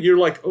 9, you're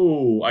like,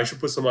 oh, I should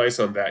put some ice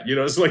on that. You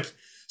know, it's like,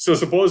 so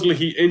supposedly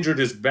he injured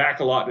his back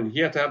a lot, and he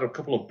had to have a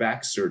couple of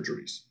back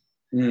surgeries.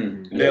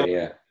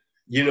 yeah.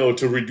 You know,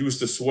 to reduce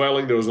the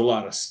swelling, there was a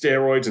lot of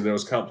steroids, and there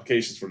was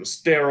complications for the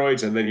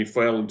steroids, and then he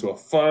fell into a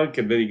funk,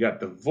 and then he got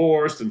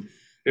divorced, and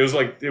it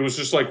was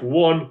just like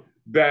one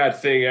bad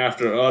thing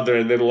after the other.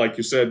 And then, like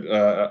you said,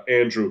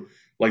 Andrew,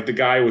 like the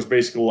guy was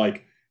basically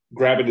like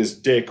grabbing his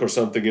dick or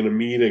something in a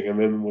meeting, and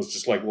then was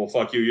just like, well,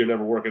 fuck you, you're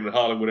never working in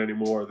Hollywood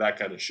anymore, that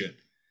kind of shit.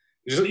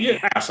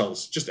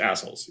 Just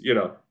assholes, you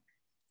know.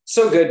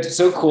 So good,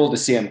 so cool to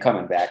see him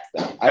coming back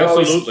though.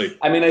 Absolutely.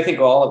 I think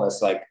all of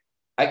us, like,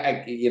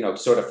 I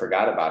sort of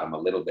forgot about him a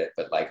little bit,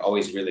 but like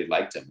always really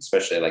liked him,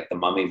 especially like the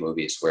Mummy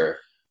movies were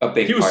a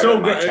big He was part so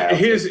of my great.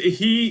 childhood.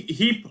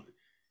 He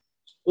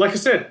like I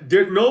said,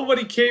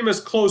 nobody came as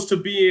close to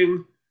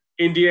being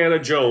Indiana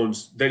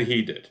Jones than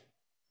he did.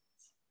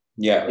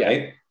 Yeah,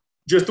 right?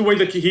 Just the way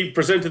that he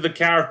presented the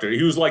character.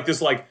 He was like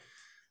this, like,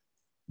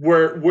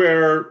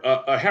 where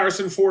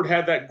Harrison Ford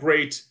had that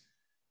great,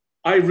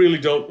 I really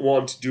don't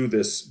want to do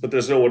this, but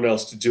there's no one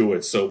else to do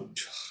it, so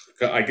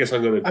I guess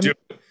I'm going to do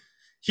it.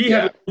 He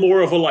had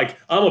more of a, like,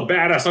 I'm a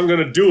badass, I'm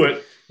going to do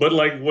it, but,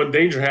 like, when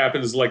danger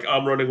happens, like,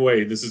 I'm running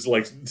away. This is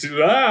like,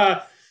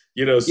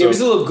 you know, so. It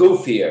was a little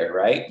goofier,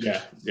 right?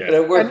 Yeah. But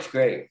it worked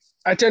great.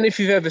 I don't know if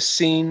you've ever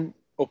seen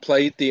or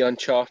played the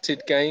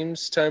Uncharted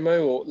games,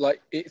 Tomo, or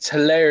like it's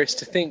hilarious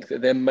to think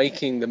that they're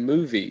making the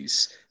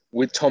movies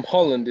with Tom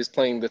Holland is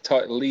playing the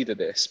title lead of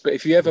this. But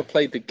if you ever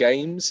played the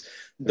games,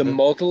 the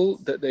model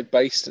that they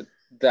based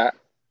that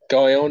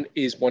guy on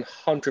is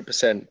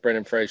 100%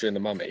 Brendan Fraser in The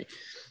Mummy.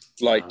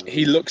 Like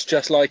he looks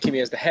just like him. He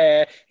has the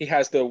hair. He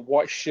has the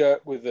white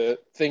shirt with the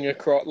thing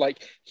across.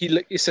 Like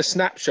it's a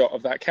snapshot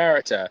of that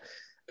character,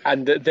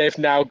 and they've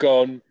now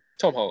gone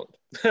Tom Holland.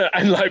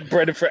 And like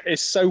Brendan Fraser,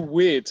 it's so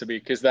weird to me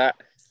because that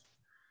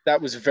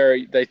was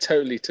they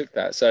totally took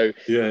that. So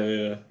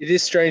yeah, it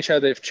is strange how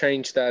they've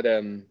changed that.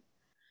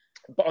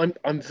 But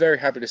I'm very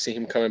happy to see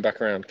him coming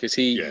back around because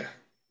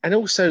and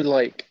also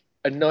like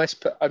a nice.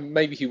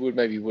 Maybe he would,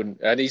 maybe he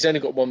wouldn't. And he's only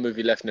got one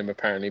movie left in him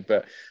apparently.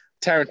 But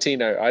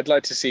Tarantino, I'd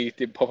like to see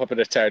him pop up in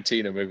a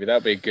Tarantino movie.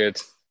 That'd be good.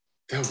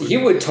 He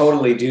would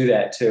totally do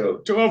that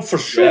too. Oh, for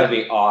sure. That'd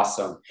be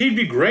awesome. He'd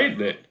be great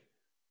in it.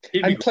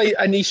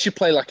 And he should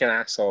play like an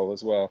asshole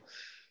as well.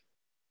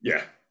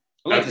 Yeah.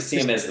 I'd like to see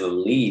him as the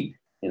lead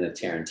in a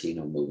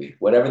Tarantino movie.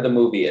 Whatever the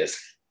movie is.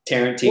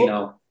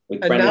 Tarantino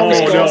with Brendan Oh,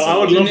 Fraser. no, I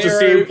would love to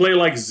see Niro. him play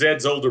like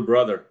Zed's older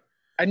brother.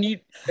 And you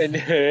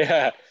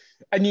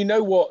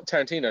know what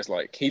Tarantino's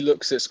like. He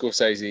looks at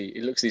Scorsese,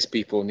 he looks at these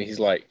people, and he's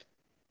like,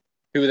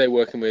 who are they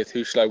working with?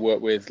 Who should I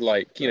work with?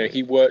 Like, you know,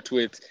 he worked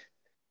with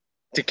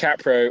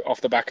DiCaprio off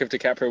the back of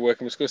DiCaprio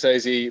working with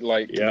Scorsese.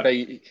 Like,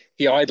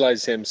 he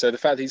idolizes him. So the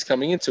fact that he's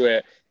coming into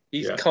it,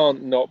 he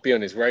can't not be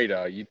on his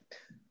radar.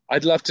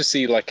 I'd love to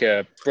see like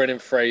a Brendan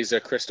Fraser,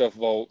 Christoph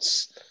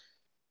Waltz,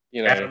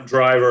 you know, Adam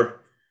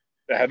Driver,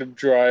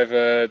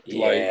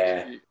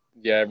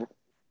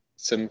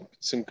 some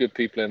good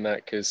people in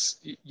that because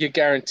you're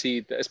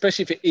guaranteed that,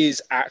 especially if it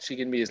is actually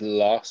going to be his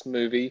last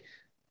movie.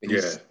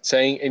 He's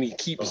saying, and he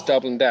keeps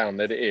doubling down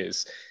that it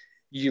is.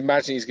 You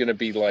imagine he's going to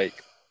be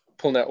like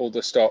pulling out all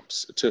the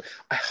stops.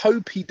 I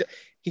hope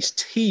he's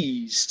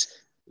teased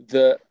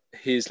that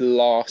his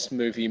last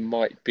movie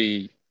might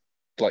be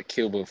like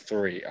Kill Bill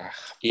 3.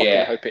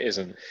 I hope it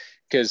isn't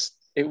because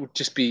it would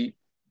just be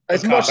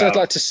as much as I'd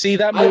like to see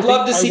that movie. I'd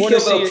love to see Kill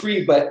Bill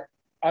 3, but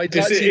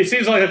it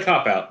seems like a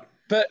cop out.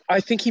 But I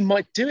think he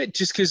might do it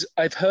just because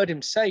I've heard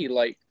him say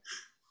like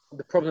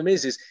the problem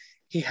is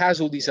he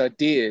has all these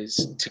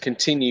ideas to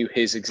continue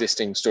his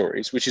existing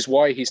stories, which is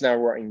why he's now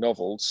writing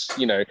novels,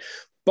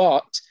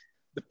 But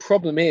the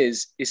problem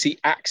is he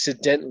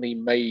accidentally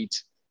made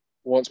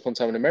Once Upon a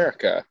Time in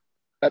America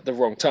at the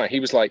wrong time. He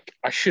was like,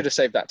 I should have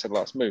saved that to the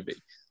last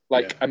movie.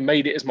 I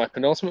made it as my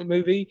penultimate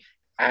movie,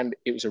 and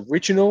it was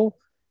original,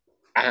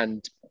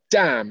 and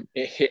damn,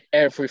 it hit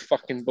every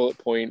fucking bullet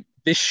point.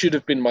 This should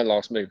have been my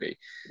last movie.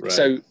 Right.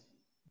 So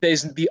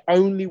there's the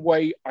only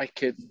way I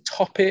could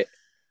top it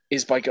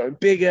is by going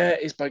bigger,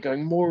 is by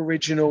going more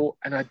original,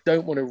 and I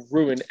don't want to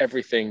ruin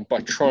everything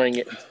by trying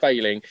it and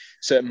failing.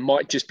 So it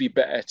might just be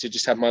better to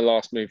just have my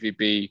last movie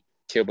be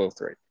Kill Bill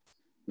 3.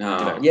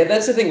 No, yeah,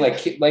 that's the thing.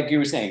 Like you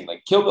were saying,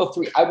 like Kill Bill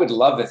 3. I would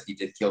love if he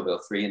did Kill Bill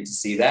 3 and to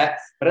see that,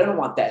 but I don't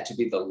want that to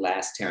be the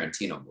last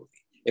Tarantino movie.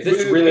 If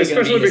it's really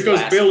especially be his because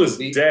last Bill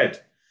movie, is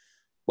dead.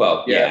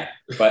 Well, yeah,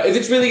 but if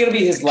it's really going to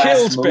be his last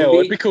Killed movie, Bill,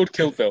 it'd be called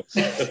Kill Bill.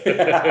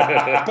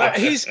 But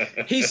he's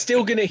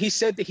still gonna. He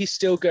said that he's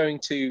still going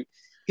to.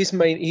 His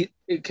main.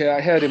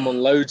 I heard him on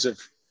loads of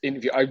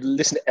interviews. I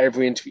listened to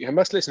every interview. I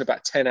must listen to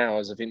about 10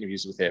 hours of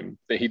interviews with him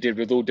that he did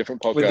with all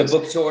different podcasts. With the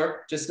book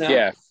tour just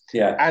now.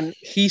 Yeah. And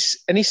he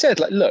said,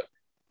 like, look,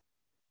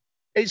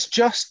 it's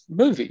just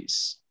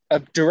movies.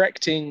 Of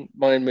directing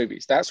my own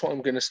movies. That's what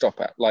I'm going to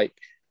stop at. Like,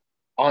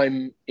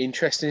 I'm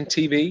interested in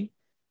TV.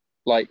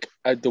 Like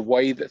the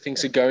way that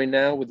things are going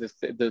now with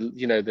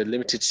the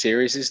limited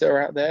series that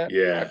are out there.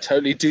 Yeah, I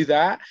totally do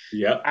that.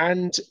 Yeah,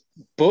 and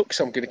books.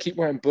 I'm going to keep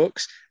writing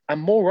books.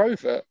 And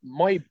moreover,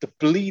 the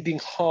bleeding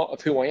heart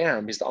of who I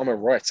am is that I'm a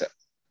writer.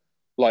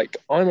 Like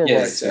I'm a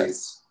writer,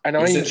 and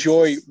I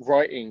enjoy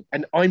writing.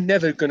 And I'm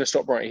never going to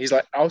stop writing. He's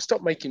like, I'll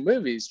stop making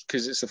movies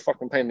because it's a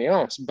fucking pain in the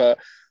ass, but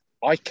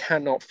I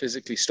cannot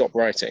physically stop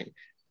writing.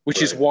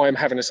 Which is why I'm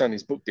having to sign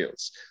these book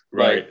deals,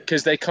 right?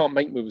 Because they can't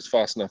make movies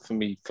fast enough for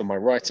me for my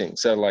writing.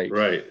 So, like,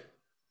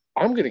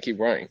 I'm going to keep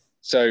writing.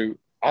 So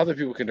other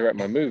people can direct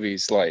my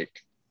movies. Like,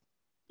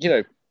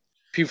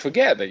 people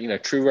forget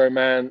that True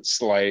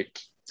Romance, like,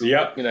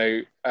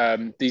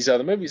 these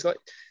other movies. Like,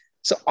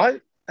 so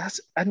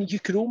and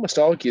you could almost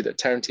argue that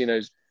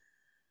Tarantino's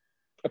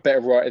a better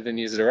writer than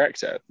he is a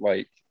director.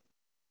 Like,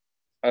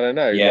 I don't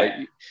know.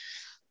 Like,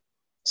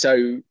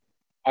 so.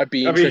 I'd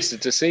be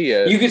interested to see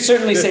it. You could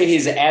certainly say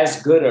he's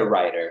as good a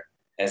writer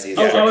as he's.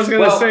 I was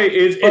going to say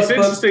it's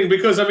interesting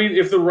because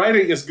if the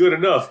writing is good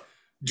enough,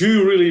 do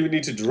you really even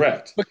need to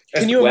direct? But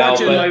can you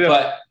imagine?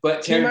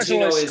 But can you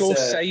imagine Tarantino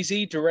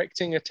Scorsese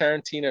directing a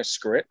Tarantino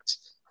script?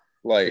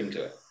 Like,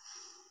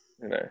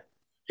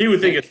 he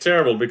would think it's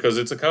terrible because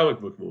it's a comic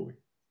book movie.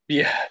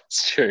 Yeah,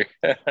 it's true.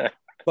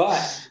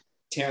 But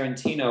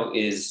Tarantino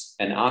is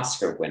an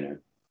Oscar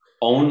winner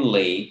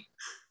only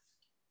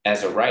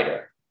as a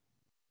writer.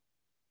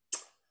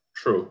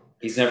 True.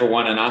 He's never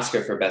won an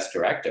Oscar for Best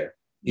Director.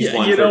 He's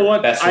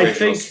won Best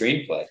Original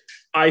Screenplay.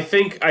 I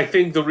think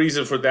the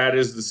reason for that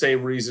is the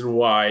same reason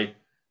why,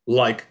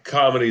 like,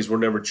 comedies were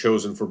never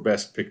chosen for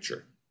Best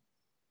Picture.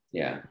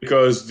 Yeah.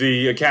 Because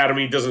the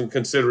Academy doesn't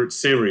consider it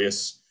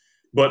serious.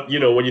 But,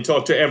 when you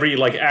talk to every,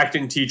 like,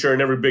 acting teacher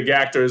and every big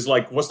actor is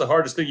like, what's the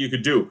hardest thing you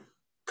could do?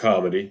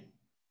 Comedy.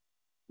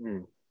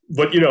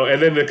 But,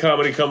 and then the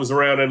comedy comes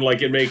around and,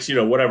 like, it makes,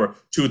 whatever,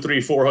 $200,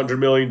 $300, $400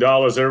 million.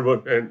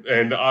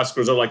 And the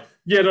Oscars are like,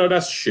 yeah, no,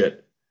 that's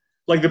shit.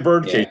 Like the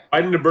Birdcage. Why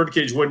didn't the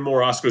Birdcage win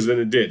more Oscars than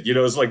it did?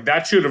 It's like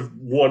that should have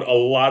won a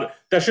lot.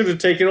 That should have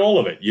taken all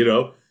of it,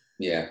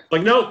 Yeah.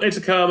 Like, no, it's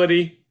a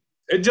comedy.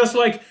 It just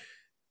like,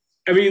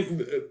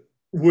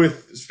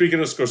 with speaking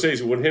of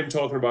Scorsese, when him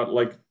talking about,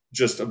 like,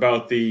 just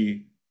about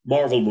the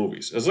Marvel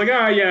movies, it's like,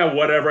 yeah,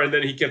 whatever. And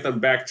then he kept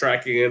on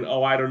backtracking and,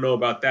 I don't know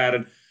about that.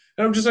 And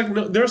I'm just like,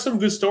 no, there are some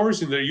good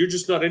stories in there. You're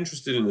just not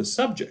interested in the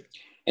subject.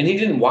 And he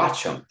didn't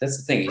watch them. That's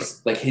the thing. He's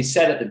like, he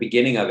said at the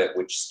beginning of it,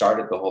 which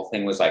started the whole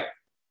thing, was like,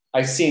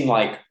 I've seen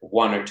like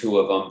one or two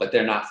of them, but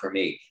they're not for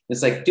me.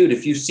 It's like, dude,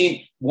 if you've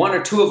seen one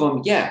or two of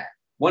them,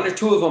 one or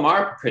two of them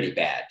are pretty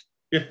bad.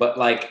 Yeah. But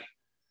like,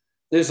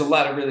 there's a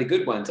lot of really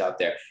good ones out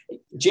there.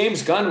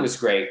 James Gunn was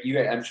great.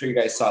 I'm sure you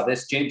guys saw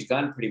this. James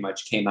Gunn pretty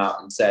much came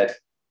out and said,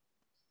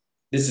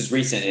 this is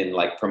recent in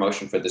like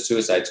promotion for the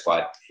Suicide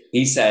Squad.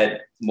 He said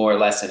more or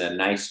less in a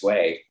nice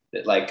way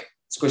that like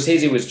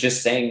Scorsese was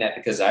just saying that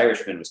because The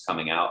Irishman was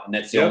coming out, and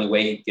that's the only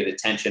way he'd get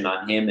attention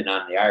on him and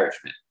on The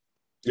Irishman.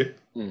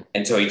 Yeah.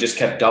 And so he just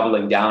kept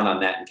doubling down on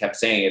that and kept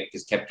saying it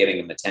because it kept getting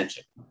him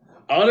attention.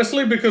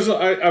 Honestly, because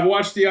I've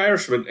watched The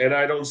Irishman and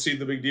I don't see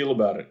the big deal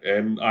about it.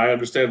 And I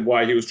understand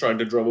why he was trying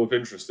to drum up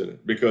interest in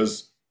it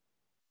because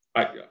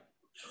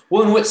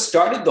Well, and what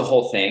started the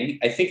whole thing,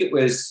 I think it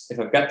was, if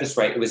I've got this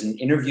right, it was an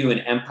interview in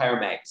Empire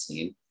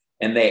Magazine,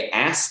 and they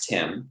asked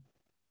him,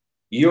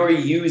 you're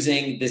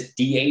using this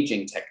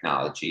de-aging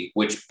technology,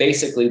 which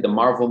basically the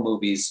Marvel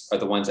movies are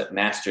the ones that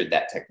mastered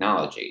that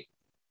technology.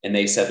 And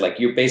they said, like,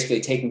 you're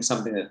basically taking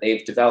something that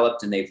they've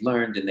developed and they've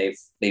learned and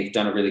they've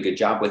done a really good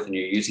job with, and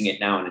you're using it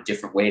now in a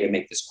different way to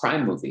make this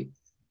crime movie.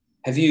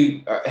 Have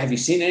you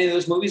seen any of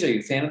those movies? Are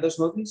you a fan of those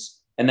movies?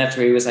 And that's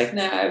where he was like,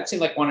 nah, I've seen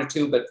like one or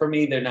two, but for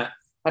me, they're not,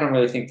 I don't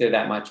really think they're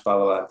that much, blah,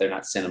 blah, blah. They're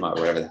not cinema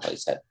or whatever the hell he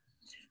said.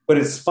 But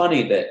it's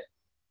funny that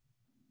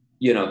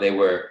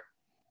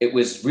it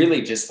was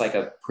really just like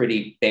a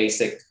pretty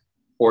basic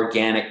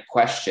organic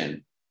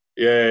question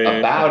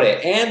about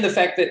it. And the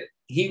fact that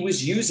he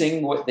was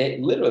using what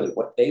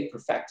they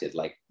perfected,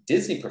 like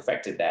Disney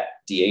perfected that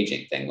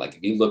de-aging thing. Like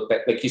if you look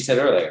back, like you said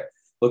earlier,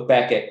 look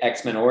back at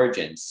X-Men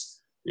Origins.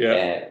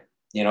 Yeah.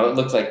 It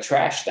looked like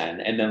trash then.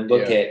 And then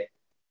look at,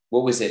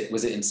 what was it?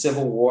 Was it in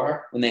Civil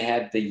War when they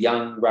had the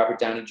young Robert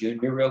Downey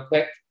Jr. real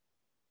quick?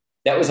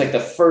 That was like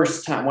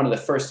one of the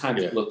first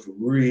times it looked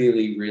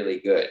really, really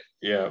good.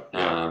 Yeah.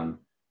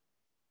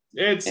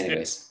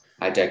 Anyways,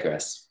 I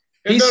digress.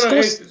 Go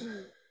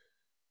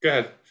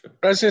ahead.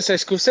 I was going to say,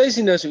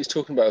 Scorsese knows what he's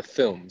talking about with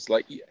films.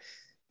 Like,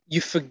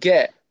 you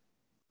forget,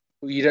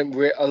 you don't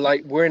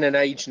like. We're in an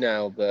age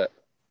now that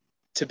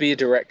to be a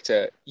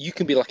director, you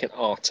can be like an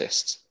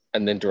artist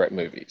and then direct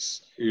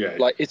movies. Yeah.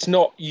 Like, it's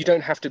not. You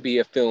don't have to be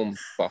a film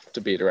buff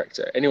to be a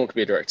director. Anyone can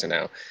be a director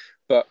now,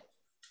 but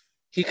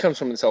he comes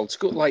from this old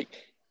school. Like,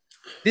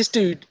 this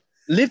dude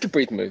lived and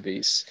breathed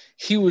movies.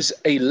 He was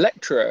a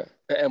lecturer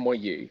at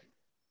NYU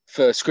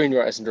for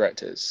screenwriters and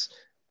directors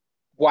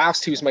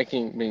whilst he was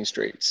making Mean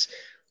Streets.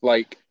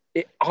 Like,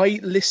 I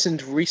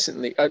listened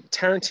recently,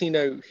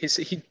 Tarantino,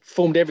 he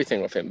formed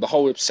everything with him, the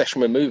whole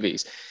obsession with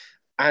movies.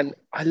 And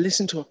I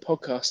listened to a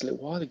podcast a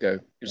little while ago.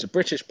 It was a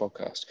British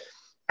podcast.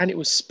 And it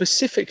was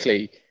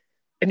specifically,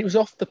 and it was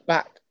off the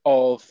back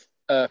of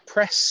a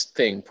press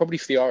thing, probably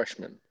for The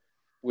Irishman,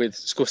 with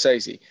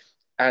Scorsese.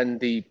 And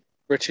the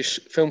British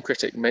film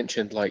critic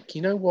mentioned, like,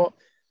 you know what?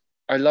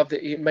 I love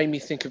that. It made me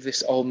think of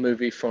this old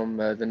movie from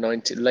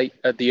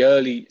the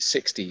early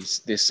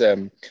 60s, this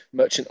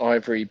Merchant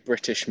Ivory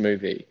British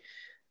movie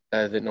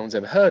that no one's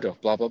ever heard of,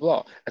 blah, blah,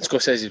 blah. And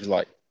Scorsese was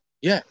like,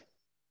 yeah,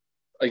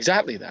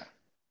 exactly that.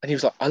 And he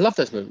was like, I love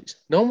those movies.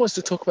 No one wants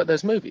to talk about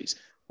those movies.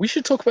 We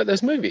should talk about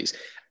those movies.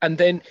 And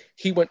then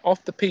he went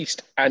off the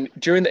piste. And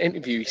during the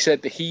interview, he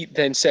said that he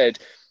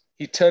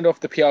turned off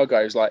the PR guy.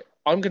 He was like,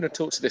 I'm going to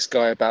talk to this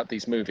guy about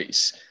these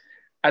movies.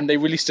 And they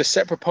released a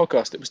separate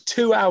podcast that was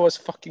 2 hours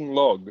fucking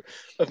long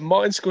of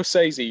Martin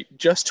Scorsese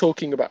just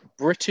talking about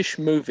British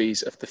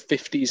movies of the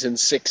 50s and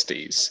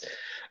 60s.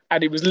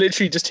 And it was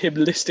literally just him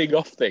listing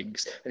off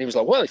things. And he was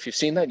like, well, if you've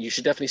seen that, you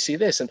should definitely see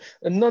this. And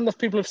none of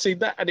people have seen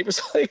that. And it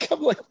was like,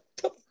 I'm like, what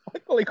the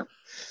fuck? Like,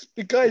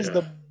 the guy's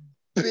the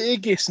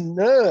biggest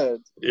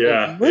nerd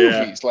of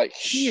movies. Like,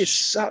 he is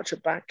such a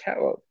back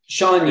catalog.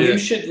 Sean, you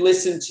should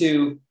listen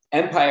to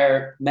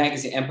Empire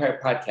Magazine, Empire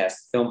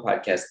Podcast, film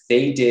podcast.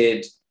 They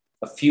did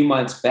a few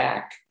months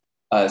back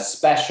a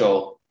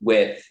special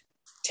with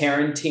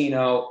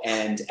Tarantino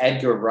and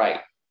Edgar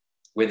Wright,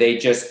 where they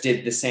just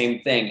did the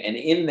same thing. And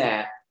in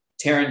that,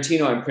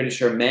 Tarantino, I'm pretty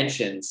sure,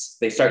 mentions,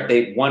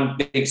 one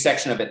big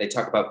section of it, they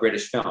talk about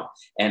British film.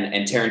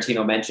 And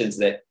Tarantino mentions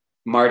that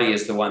Marty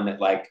is the one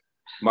that, like,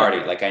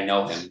 I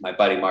know him, my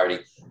buddy Marty.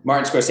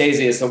 Martin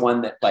Scorsese is the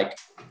one that, like,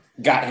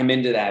 got him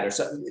into that or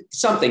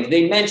something.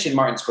 They mentioned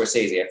Martin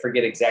Scorsese. I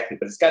forget exactly,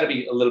 but it's got to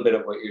be a little bit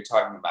of what you're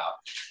talking about.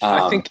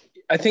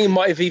 I think it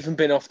might have even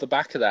been off the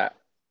back of that.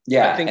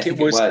 Yeah, I think it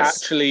was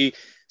actually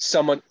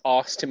someone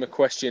asked him a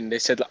question. They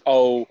said, like,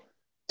 "Oh,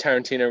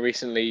 Tarantino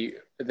recently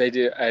they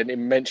did," and he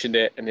mentioned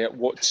it. And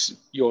what's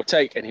your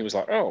take? And he was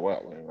like, "Oh,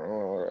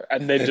 well,"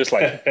 and then just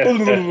like,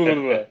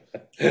 the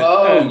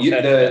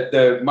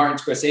Martin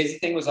Scorsese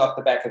thing was off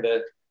the back of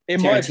the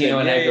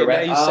Tarantino and Edgar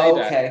Wright.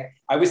 Okay.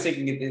 I was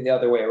thinking it the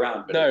other way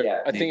around. But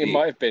I think it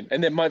might have been.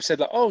 And it might have said,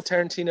 like, oh,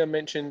 Tarantino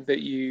mentioned that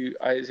he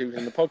was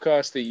in the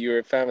podcast, that you're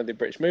a fan of the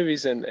British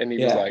movies. And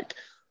he was like,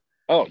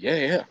 oh,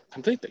 yeah,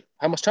 completely.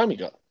 How much time you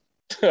got?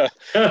 And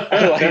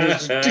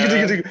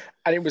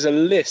it was a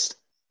list.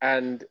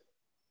 And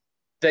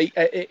they,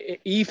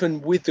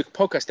 even with the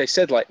podcast, they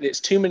said, like,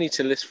 it's too many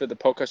to list for the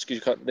podcast because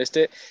you can't list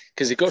it.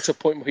 Because it got to a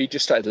point where he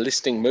just started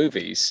listing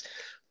movies.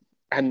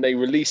 And they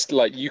released,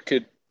 like,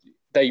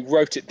 they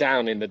wrote it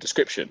down in the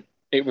description.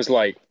 It was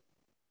like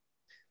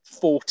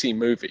 40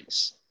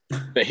 movies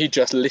that he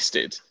just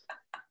listed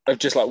of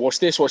just like, watch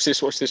this, watch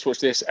this, watch this, watch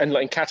this. And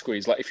like in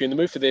categories, like if you're in the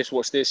mood for this,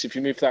 watch this. If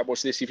you're in the mood for that,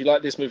 watch this. If you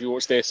like this movie,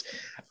 watch this.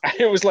 And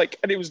it was like,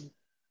 and it was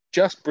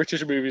just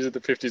British movies of the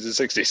 50s and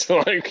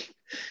 60s. Like,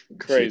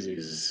 crazy.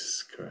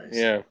 Jesus Christ.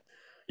 Yeah.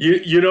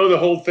 You know the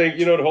whole thing,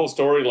 you know the whole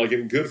story, like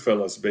in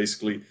Goodfellas,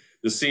 basically.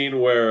 The scene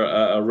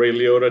where Ray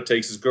Liotta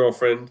takes his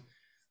girlfriend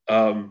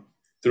through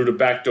the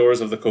back doors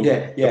of the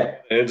Coca-Cola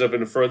and ends up in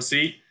the front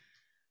seat.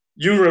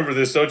 You remember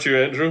this, don't you,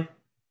 Andrew?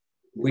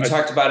 We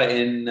talked about it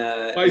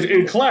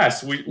in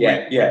class. We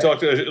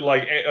talked,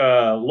 like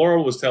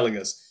Laurel was telling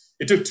us.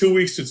 It took 2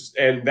 weeks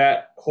and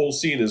that whole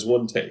scene is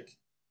one take.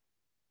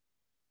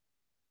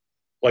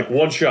 Like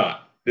one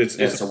shot. It's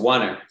a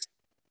oneer.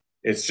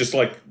 It's just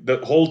like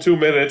the whole 2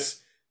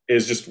 minutes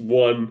is just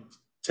one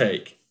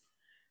take.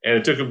 And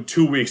it took him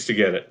 2 weeks to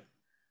get it.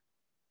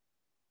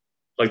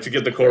 Like to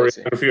get the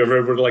choreography of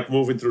everyone like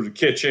moving through the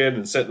kitchen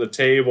and setting the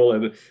table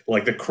and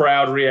like the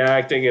crowd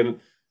reacting. And I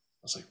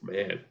was like,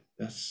 man,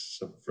 that's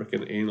some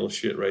freaking anal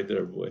shit right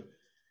there, boy.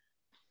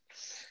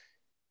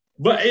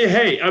 But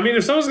hey, I mean,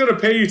 if someone's going to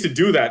pay you to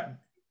do that,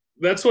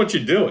 that's what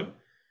you're doing.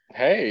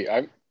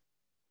 Hey,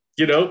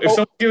 You know, if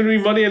someone's giving me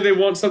money and they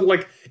want something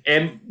like,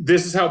 and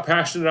this is how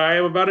passionate I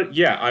am about it,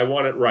 yeah, I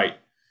want it right.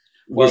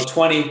 Well,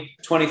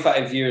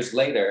 25 years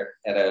later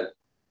at a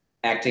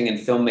acting and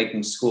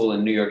filmmaking school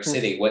in New York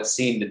City, what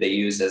scene did they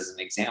use as an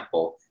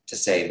example to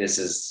say, this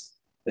is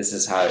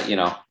how,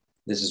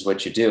 this is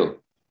what you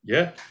do?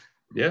 Yeah.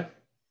 Yeah.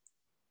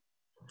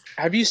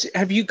 Have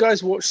you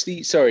guys watched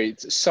sorry,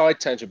 it's a side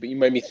tangent, but you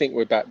made me think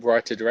we're about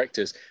writer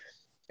directors.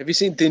 Have you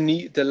seen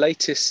the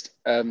latest,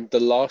 The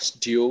Last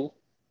Duel?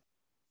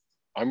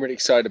 I'm really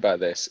excited about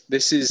this.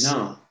 This is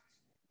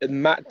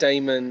Matt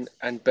Damon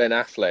and Ben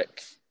Affleck.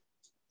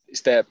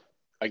 It's their,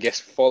 I guess,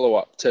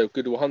 follow-up to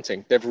Good Will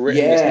Hunting. They've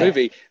written this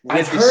movie.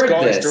 I've heard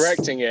Scott this. is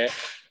directing it.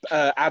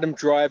 Adam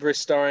Driver is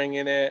starring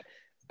in it.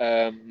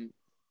 And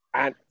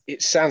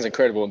it sounds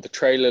incredible. And the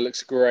trailer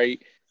looks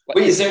great.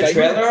 Wait, is there a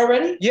trailer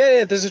already?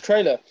 Yeah, there's a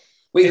trailer.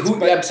 Wait,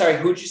 I'm sorry,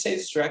 who'd you say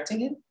is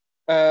directing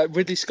it?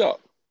 Ridley Scott.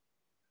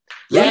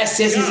 Yes,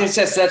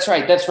 that's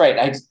right.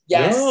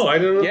 No, I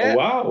don't know. Yeah.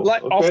 Wow.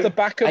 Off the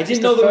back of... I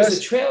didn't know there was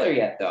a trailer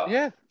yet, though.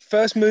 Yeah,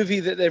 first movie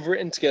that they've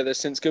written together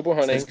since Good Will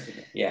Hunting.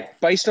 Yeah.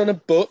 Based on a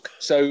book,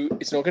 so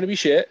it's not going to be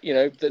shit,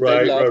 that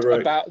they loved,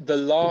 about the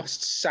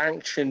last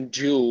sanctioned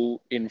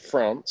duel in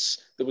France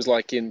that was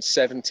like in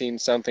 17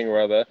 something or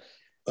other.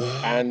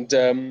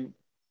 And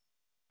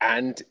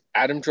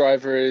Adam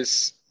Driver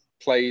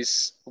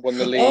plays one of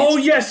the leads. Oh,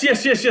 yes.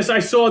 I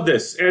saw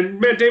this.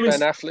 And Matt Damon's...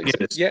 Ben Affleck.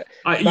 Yes. Yeah.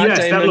 Matt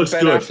Damon, that looks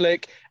Ben good.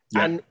 Affleck.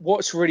 Yeah. And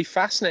what's really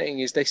fascinating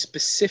is they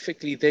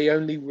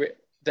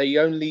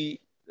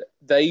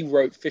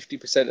wrote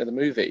 50% of the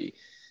movie.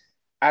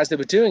 As they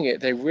were doing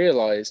it, they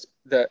realized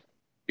that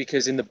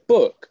because in the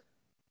book,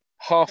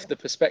 half the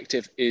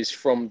perspective is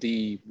from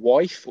the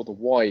wife or the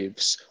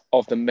wives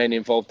of the men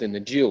involved in the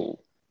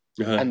duel.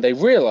 Uh-huh. And they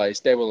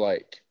realized, they were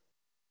like,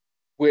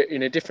 we're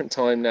in a different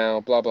time now,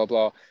 blah, blah,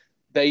 blah.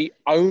 They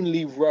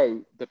only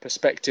wrote the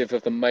perspective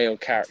of the male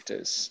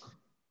characters.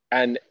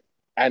 And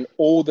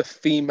all the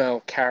female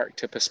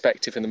character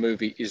perspective in the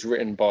movie is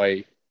written by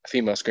a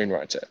female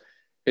screenwriter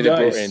who they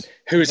brought in,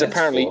 who is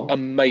apparently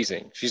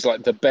amazing. She's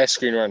like the best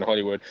screenwriter in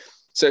Hollywood.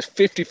 So it's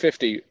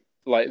 50-50.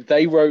 Like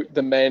they wrote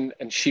the men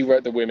and she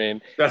wrote the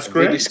women. That's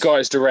great. Ridley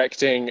Scott is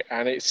directing,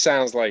 and it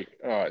sounds like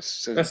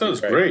that sounds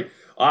great.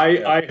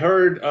 I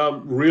heard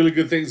really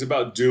good things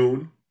about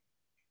Dune.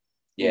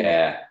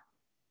 Yeah.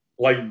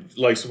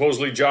 Like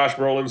supposedly Josh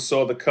Brolin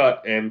saw the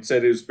cut and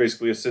said it was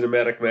basically a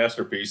cinematic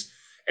masterpiece.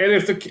 And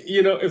if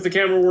the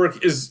camera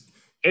work is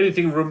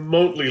anything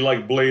remotely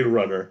like Blade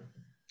Runner,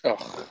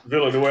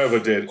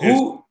 Villeneuve did.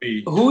 Who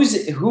was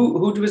the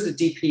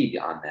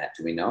DP on that?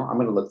 Do we know? I'm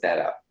going to look that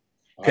up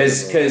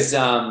because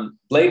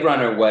Blade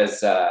Runner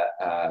was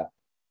Roger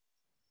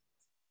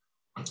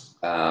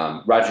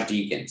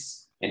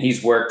Deakins, and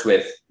he's worked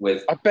with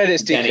I bet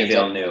it's Denis Deakins.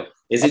 Villeneuve.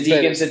 Is it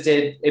Deakins that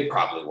did? It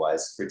probably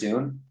was for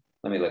Dune.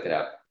 Let me look it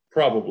up.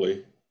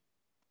 Probably.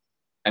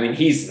 I mean,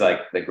 he's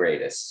like the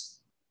greatest.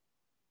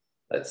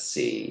 Let's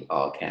see.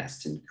 All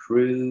cast and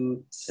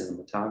crew,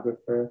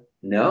 cinematographer.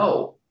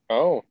 No.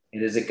 Oh.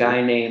 It is a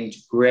guy named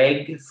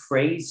Greg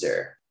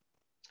Fraser.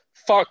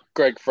 Fuck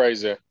Greg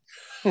Fraser.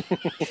 You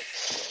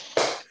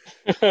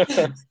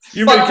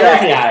might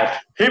careful.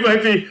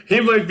 He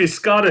might be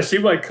Scottish. He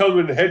might come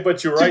and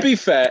headbutt you right.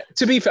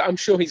 To be fair, I'm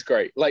sure he's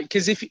great. Like,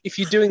 because if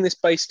you're doing this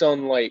based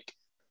on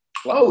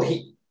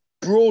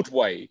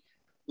Broadway,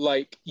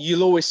 like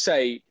you'll always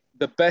say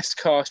the best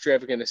cast you're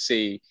ever going to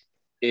see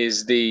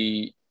is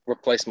the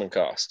replacement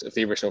cast of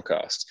the original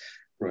cast.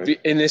 Right.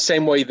 In the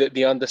same way that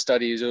the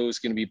understudy is always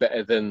going to be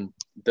better than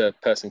the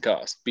person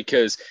cast,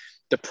 because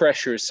the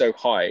pressure is so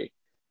high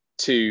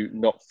to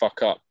not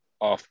fuck up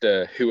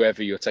after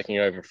whoever you're taking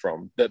over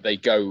from, that they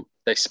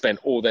spend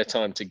all their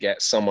time to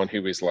get someone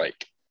who is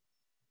like,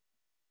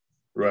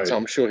 right. So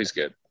I'm sure he's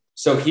good.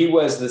 So he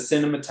was the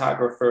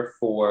cinematographer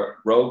for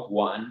Rogue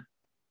One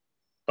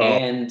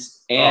and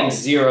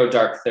Zero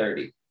Dark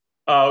 30.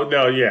 Oh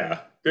no,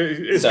 yeah.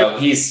 He's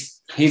got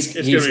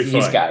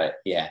it.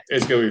 Yeah,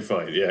 it's gonna be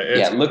fun. Yeah,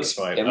 it looks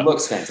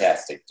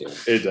fantastic, dude.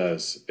 It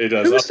does.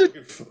 I'm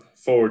looking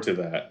forward to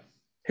that.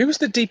 Who was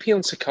the DP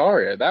on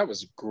Sicario? That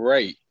was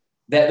great.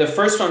 The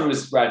first one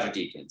was Roger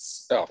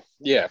Deakins. Oh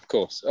yeah, of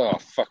course. Oh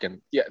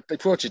fucking yeah,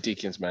 Roger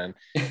Deakins, man.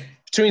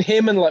 Between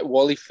him and like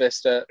Wally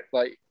Pfister,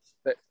 like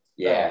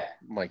yeah. Oh,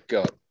 my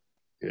God.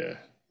 Yeah.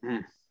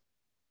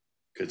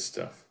 Good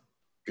stuff.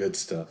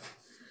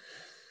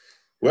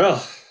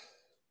 Well,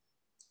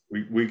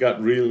 we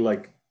got really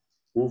like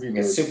movie.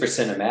 It's super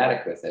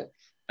cinematic with it.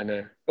 I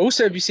know.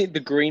 Also, have you seen The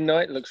Green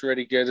Knight? Looks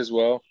really good as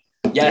well.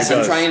 Yes,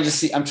 I'm trying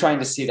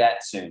to see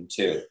that soon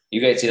too. You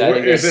guys see that?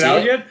 Is it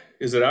out yet?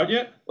 Is it out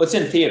yet? Well, it's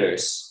in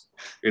theaters.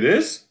 It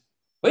is?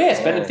 Well, yeah,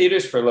 it's been in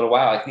theaters for a little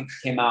while. I think it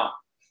came out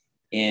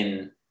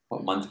in,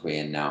 what month are we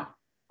in now?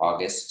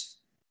 August.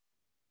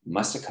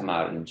 Must have come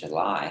out in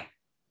July.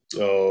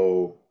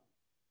 Oh.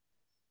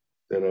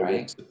 Then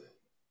right.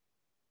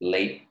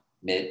 Late,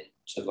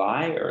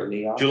 mid-July,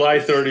 early August? July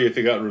 30th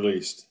it got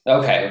released.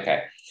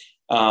 Okay.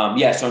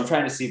 Yeah, so I'm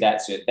trying to see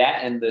that soon.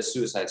 That and the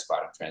Suicide Squad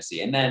I'm trying to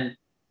see. And then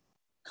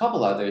a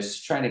couple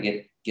others, trying to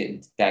get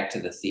getting back to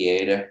the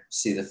theater,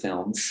 see the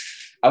films.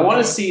 I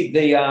want to see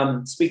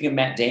the, speaking of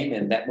Matt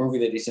Damon, that movie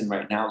that he's in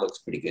right now looks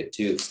pretty good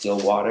too,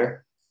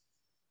 Stillwater.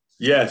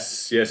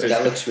 Yes.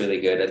 That looks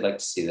really good. I'd like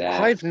to see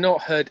that. I've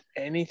not heard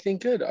anything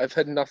good. I've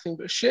heard nothing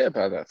but shit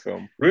about that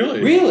film.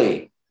 Really?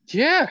 Really?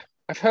 Yeah,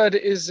 I've heard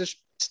it is a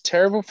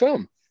terrible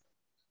film.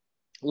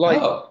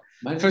 Like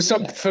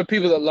for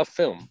people that love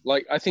film,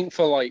 like I think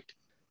for like,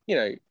 you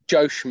know,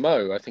 Joe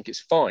Schmo, I think it's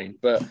fine,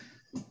 but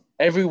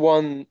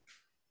everyone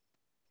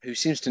who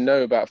seems to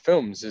know about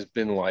films has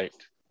been like,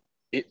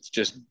 it's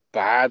just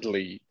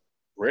badly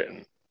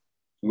written.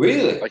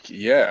 Really? Like,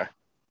 yeah.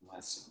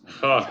 I've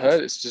Huh.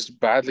 heard it's just a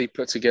badly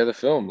put together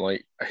film.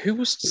 Like, who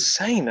was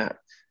saying that?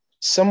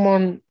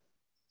 Someone,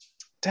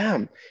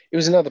 damn, it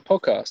was another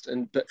podcast,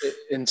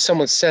 and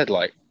someone said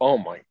like, "Oh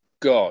my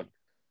god,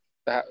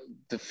 that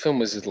the film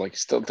was like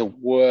still the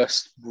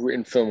worst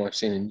written film I've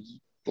seen in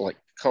like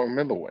can't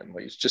remember when.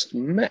 Like, it's just a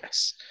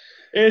mess."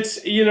 It's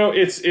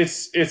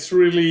it's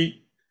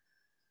really.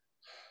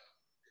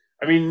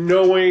 I mean,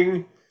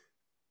 knowing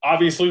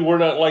obviously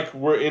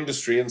we're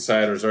industry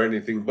insiders or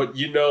anything, but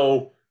you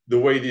know the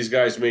way these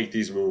guys make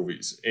these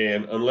movies,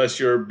 and unless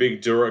you're a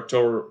big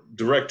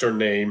director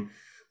name,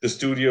 the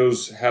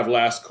studios have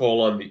last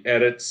call on the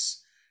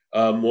edits.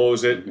 What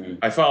was it? Mhm.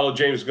 I followed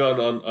James Gunn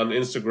on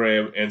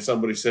Instagram, and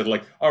somebody said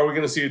like, "Are we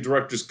going to see a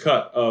director's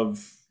cut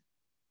of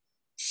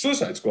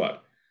Suicide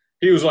Squad?"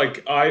 He was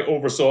like, "I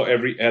oversaw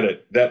every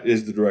edit. That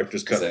is the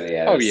director's cut."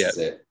 Oh, this yeah. is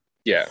it.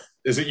 Yeah,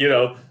 Is it, you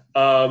know?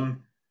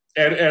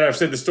 And I've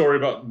said the story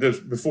about this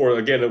before,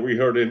 again, that we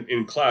heard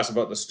in class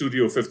about the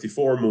Studio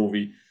 54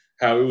 movie,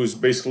 how it was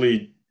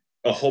basically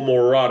a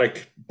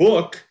homoerotic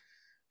book,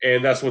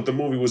 and that's what the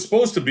movie was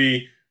supposed to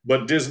be,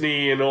 but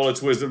Disney, in all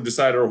its wisdom,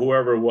 decided, or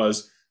whoever it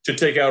was, to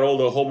take out all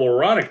the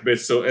homoerotic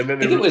bits. So, and then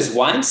I think it was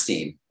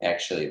Weinstein,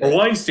 actually. or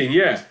Weinstein,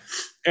 yeah.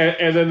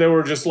 And then they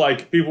were just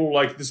like, people were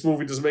like, this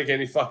movie doesn't make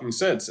any fucking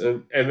sense.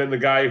 And then the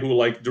guy who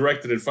like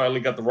directed it finally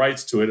got the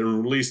rights to it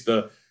and released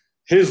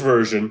his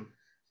version.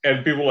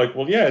 And people were like,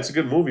 well, yeah, it's a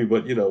good movie,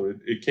 but you know,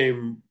 it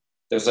came.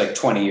 It was like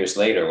 20 years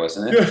later,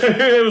 wasn't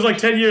it? It was like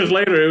 10 years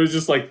later. It was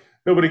just like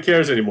nobody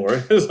cares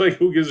anymore. It's like,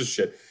 who gives a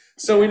shit?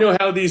 So we know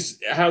how these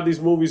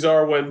movies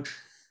are when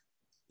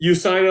you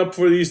sign up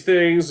for these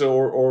things,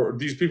 or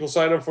these people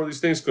sign up for these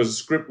things because the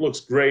script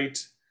looks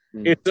great.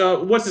 It's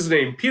what's his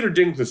name? Peter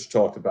Dinklage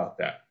talked about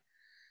that.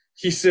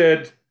 He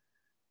said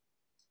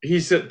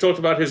talked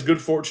about his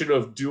good fortune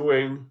of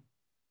doing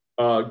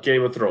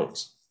Game of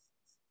Thrones.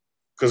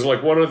 Because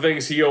like one of the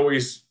things he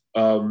always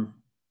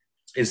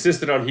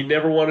insisted on, he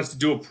never wanted to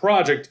do a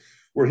project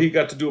where he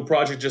got to do a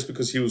project just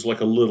because he was like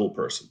a little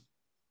person,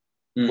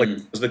 like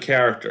was the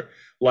character.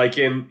 Like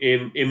in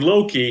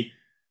Loki,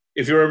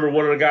 if you remember,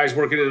 one of the guys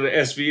working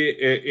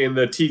in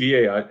the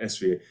TVA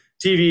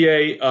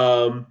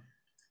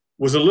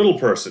was a little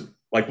person.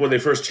 Like when they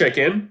first check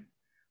in,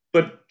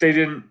 but they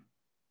didn't,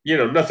 you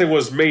know, nothing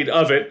was made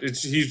of it.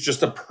 He's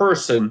just a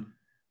person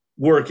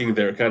working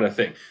there, kind of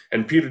thing.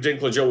 And Peter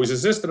Dinklage always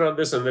insisted on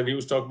this. And then he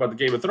was talking about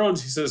the Game of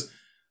Thrones. He says,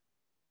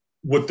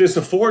 what this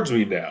affords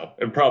me now,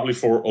 and probably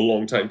for a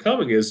long time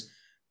coming, is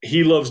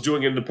he loves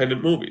doing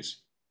independent movies.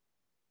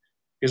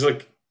 He's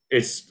like,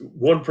 it's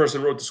one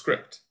person wrote the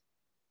script.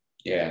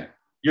 Yeah.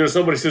 You know,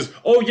 somebody says,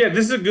 oh yeah,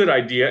 this is a good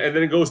idea. And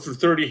then it goes through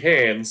 30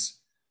 hands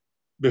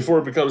before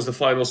it becomes the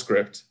final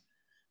script.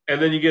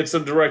 And then you get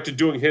some director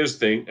doing his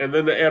thing. And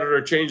then the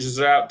editor changes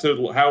it out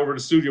to however the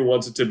studio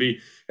wants it to be.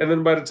 And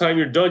then by the time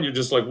you're done, you're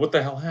just like, what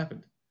the hell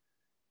happened?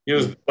 You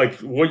know, like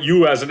what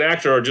you as an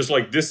actor are just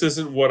like, this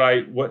isn't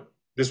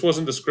this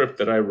wasn't the script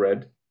that I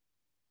read.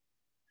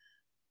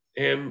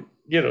 And,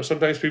 you know,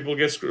 sometimes people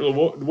get screwed.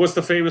 What's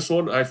the famous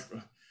one?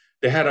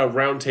 They had a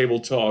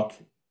roundtable talk,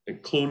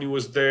 and Clooney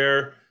was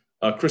there,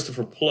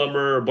 Christopher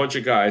Plummer, a bunch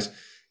of guys.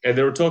 And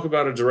they were talking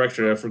about a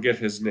director, and I forget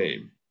his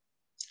name.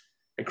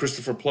 And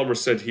Christopher Plummer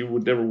said he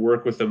would never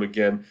work with them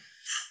again.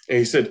 And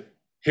he said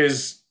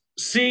his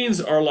scenes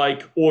are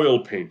like oil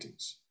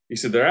paintings. He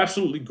said they're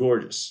absolutely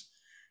gorgeous.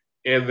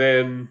 And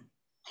then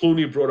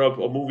Clooney brought up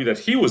a movie that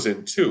he was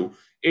in too.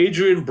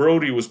 Adrian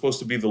Brody was supposed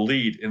to be the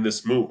lead in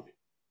this movie.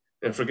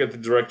 And I forget the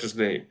director's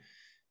name.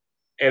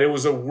 And it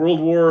was a World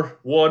War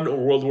I or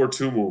World War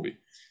II movie.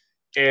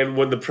 And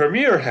when the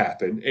premiere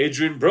happened,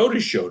 Adrian Brody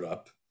showed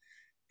up.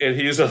 And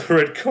he was on the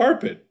red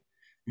carpet.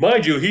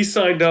 Mind you, he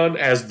signed on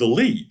as the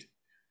lead.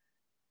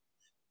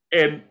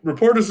 And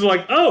reporters were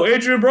like, oh,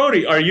 Adrian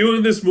Brody, are you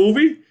in this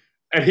movie?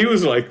 And he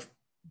was like,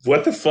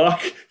 what the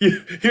fuck?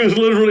 He was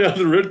literally on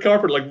the red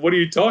carpet, like, what are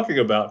you talking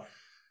about?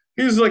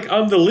 He was like,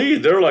 I'm the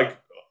lead. They're like,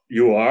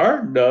 you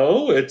are?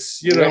 No,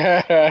 it's, you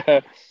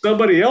know,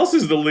 somebody else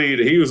is the lead.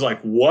 He was like,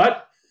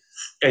 what?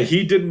 And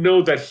he didn't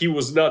know that he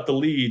was not the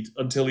lead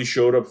until he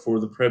showed up for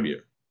the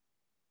premiere.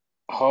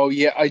 Oh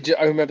yeah,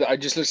 I remember. I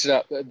just looked it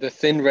up. The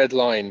Thin Red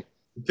Line.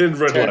 Thin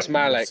Red Terrence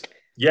Line. Malick.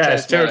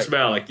 Yes, Terrence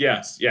Malick.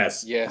 Yes.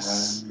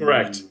 Yes.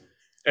 Correct.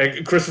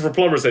 And Christopher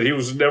Plummer said he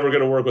was never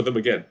going to work with him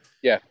again.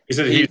 Yeah. He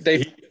said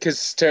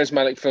because Terrence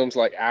Malick films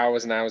like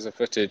hours and hours of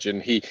footage,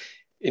 and he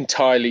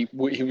entirely.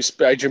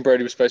 Adrian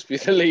Brody was supposed to be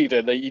the lead,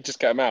 and he just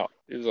got him out.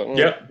 He was like,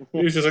 Yep.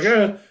 He was just like,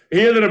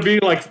 He ended up being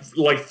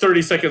like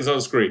 30 seconds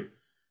on screen.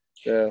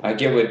 Yeah. I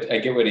get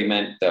what he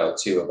meant though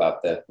too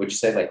about would you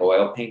say like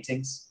oil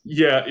paintings?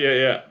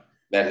 Yeah.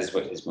 That is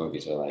what his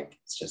movies are like.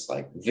 It's just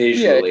like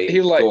visually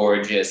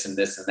gorgeous and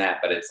this and that,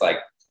 but it's like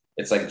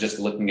just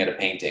looking at a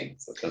painting.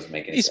 So it doesn't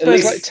make any sense.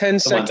 He spends like 10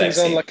 seconds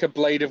on like a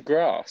blade of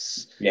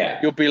grass. Yeah.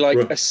 You'll be like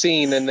a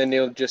scene, and then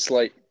he'll just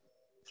like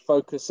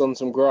focus on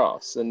some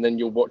grass, and then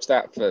you'll watch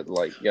that for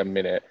like a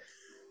minute.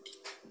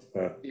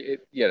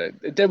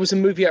 There was a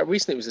movie out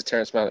recently. It was a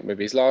Terrence Malick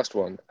movie, his last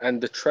one,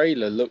 and the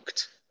trailer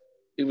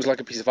it was like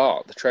a piece of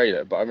art, the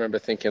trailer. But I remember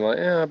thinking like,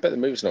 I bet the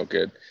movie's not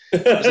good.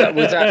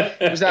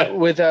 Was that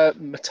with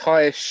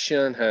Matthias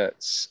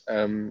Schoenaerts?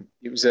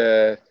 It was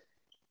a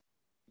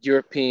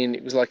European.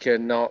 It was like a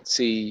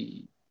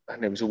Nazi. I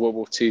don't know. It was a World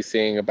War II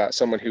thing about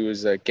someone who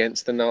was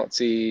against the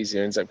Nazis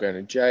who ends up going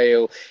to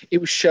jail. It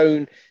was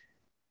shown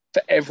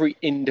for every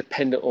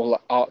independent or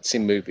like artsy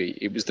movie.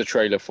 It was the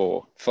trailer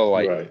for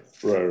like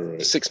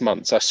 6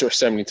 months. I saw it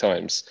so many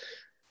times.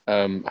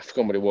 I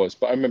forgot what it was,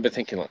 but I remember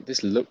thinking like,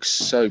 this looks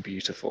so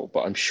beautiful,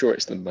 but I'm sure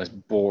it's the most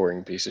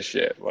boring piece of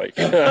shit. Like,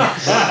 it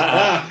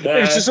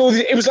was just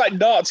it was like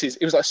Nazis.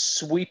 It was like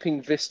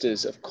sweeping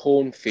vistas of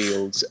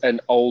cornfields and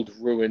old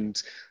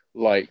ruined,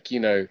 like,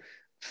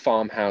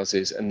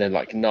 farmhouses, and then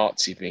like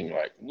Nazi being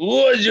like,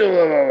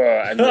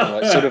 and then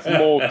like sort of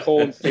more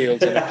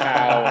cornfields and a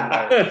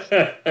cow.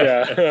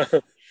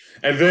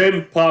 And and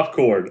then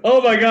popcorn.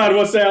 Oh my God,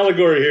 what's the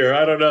allegory here?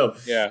 I don't know.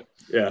 Yeah.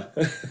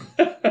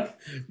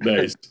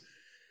 Nice.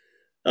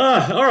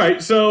 All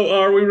right. So,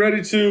 are we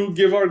ready to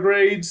give our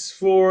grades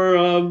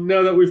for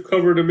now that we've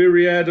covered a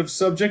myriad of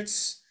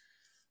subjects?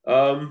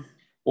 Well,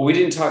 we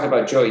didn't talk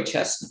about Joey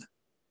Chestnut.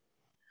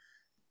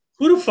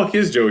 Who the fuck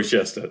is Joey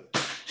Chestnut?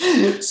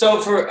 So,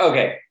 for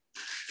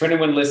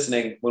anyone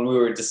listening, when we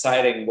were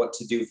deciding what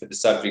to do for the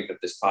subject of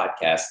this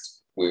podcast,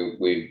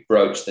 we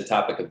broached the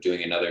topic of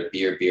doing another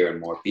beer, and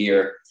more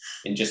beer,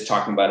 and just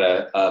talking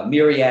about a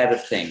myriad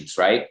of things,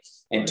 right?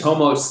 And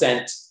Tomo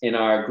sent in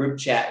our group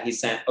chat,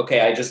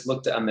 I just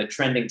looked on the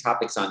trending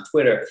topics on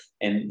Twitter,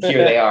 and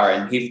here they are.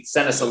 And he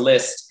sent us a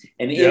list,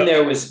 and in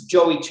there was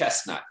Joey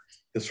Chestnut.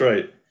 That's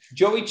right.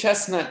 Joey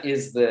Chestnut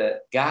is the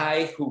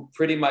guy who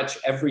pretty much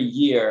every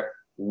year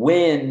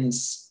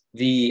wins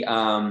the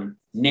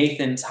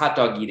Nathan's hot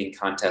dog eating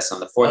contest on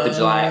the 4th of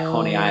July at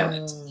Coney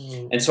Island.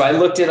 And so I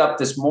looked it up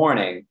this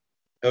morning.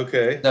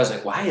 Okay. And I was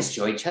like, why is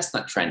Joey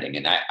Chestnut trending?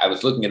 And I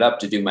was looking it up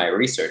to do my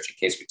research in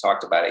case we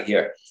talked about it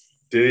here.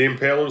 Did he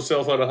impale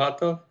himself on a hot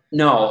dog?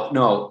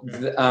 No.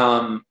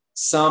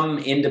 Some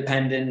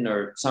independent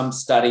or some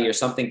study or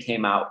something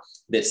came out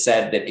that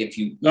said that if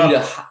you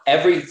eat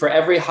for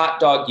every hot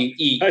dog you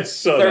eat,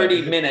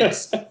 30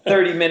 minutes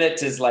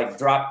is like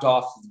dropped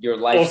off your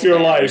life. Off your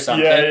life.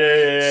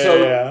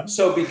 Yeah.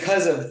 So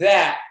because of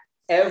that,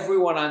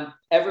 everyone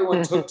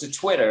took to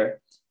Twitter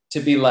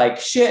to be like,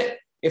 shit.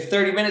 If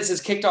 30 minutes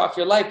is kicked off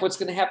your life, what's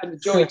going to happen to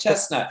Joey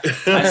Chestnut?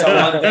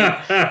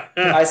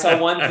 I saw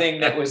one thing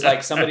that was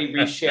like somebody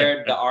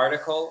reshared the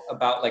article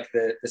about like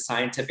the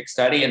scientific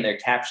study, and their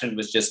caption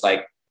was just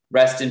like,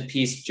 "Rest in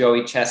peace,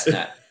 Joey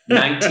Chestnut."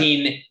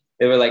 They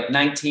were like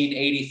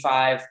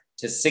 1985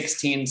 to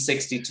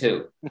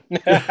 1662.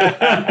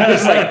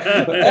 It's like,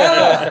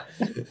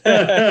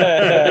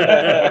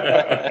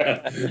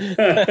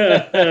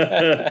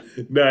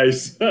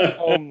 Nice.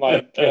 Oh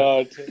my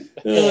God.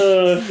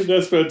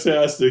 That's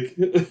fantastic.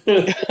 It's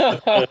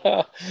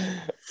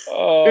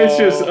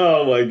just,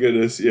 oh my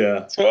goodness,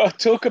 yeah. So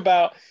talk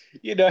about,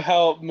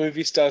 how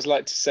movie stars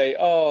like to say,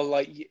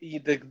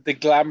 the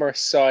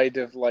glamorous side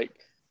of like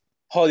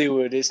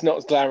Hollywood is not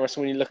as glamorous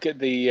when you look at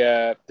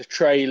the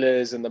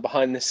trailers and the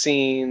behind the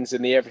scenes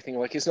and the everything.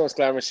 Like, it's not as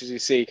glamorous as you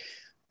see.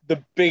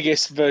 The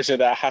biggest version of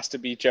that has to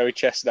be Joey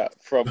Chestnut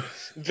from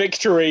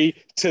Victory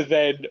to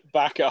then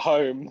back at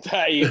home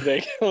that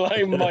evening.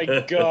 Like, my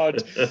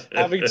God,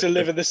 having to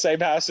live in the same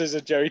house as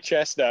a Joey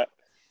Chestnut.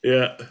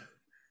 Yeah.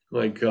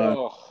 My God.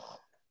 Oh.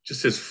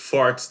 Just his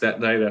farts that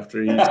night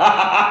after he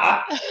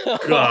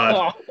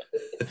God.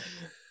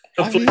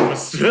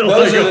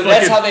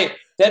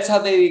 That's how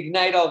they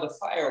ignite all the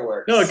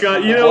fireworks. Oh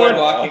God, you know what?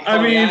 I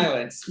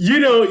mean, you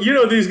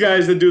know these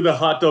guys that do the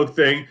hot dog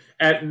thing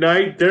at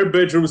night. Their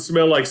bedrooms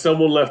smell like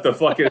someone left a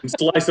fucking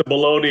slice of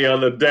bologna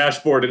on the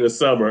dashboard in the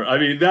summer. I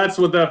mean, that's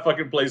what that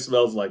fucking place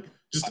smells like.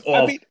 Just awful.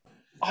 I mean,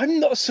 I'm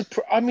not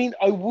surprised. I mean,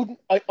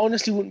 I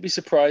honestly wouldn't be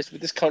surprised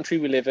with this country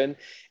we live in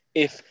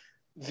if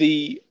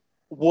the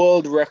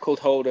world record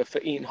holder for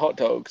eating hot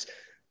dogs,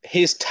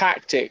 his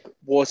tactic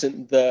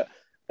wasn't that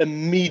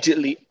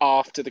immediately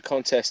after the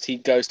contest he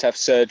goes to have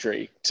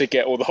surgery to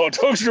get all the hot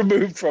dogs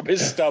removed from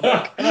his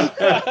stomach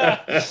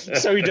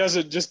so he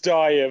doesn't just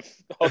die of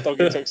hot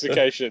dog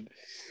intoxication.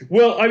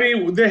 Well, I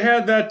mean, they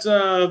had that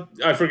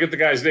I forget the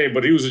guy's name,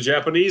 but he was a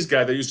Japanese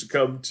guy that used to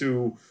come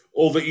to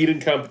all the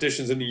eating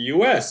competitions in the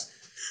US,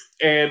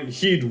 and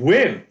he'd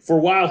win. For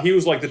a while, he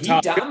was like the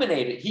top.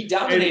 He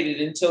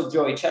dominated until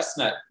Joey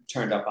Chestnut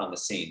turned up on the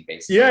scene,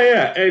 basically.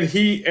 Yeah.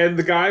 And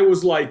the guy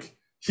was like,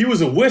 he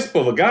was a wisp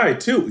of a guy,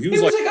 too. He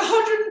was like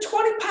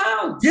 120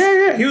 pounds.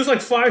 Yeah. He was like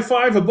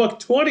 5'5",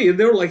 $120. And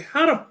they were like,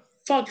 how the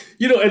fuck?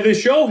 And they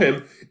show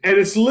him, and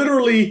it's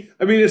literally,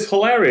 I mean, it's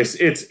hilarious.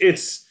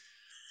 It's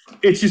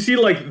you see,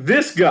 like,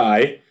 this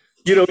guy,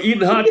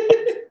 eating hot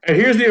dogs, and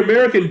here's the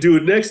American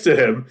dude next to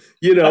him,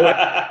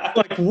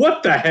 like,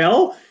 what the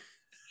hell?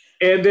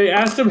 And they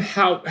asked him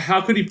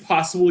how could he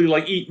possibly,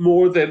 like, eat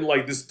more than,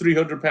 like, this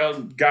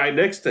 300-pound guy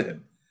next to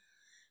him.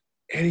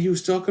 And he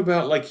was talking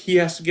about, like, he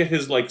has to get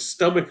his, like,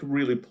 stomach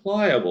really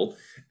pliable.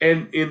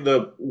 And in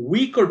the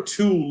week or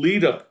two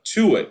lead up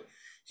to it,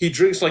 he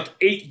drinks, like,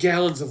 8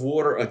 gallons of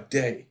water a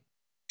day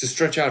to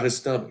stretch out his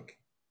stomach.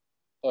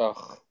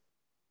 Ugh.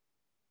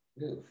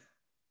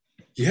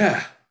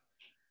 Yeah.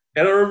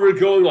 And I remember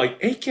going, like,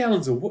 8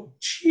 gallons of water?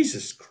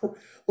 Jesus Christ.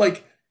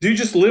 Like, do you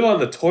just live on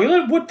the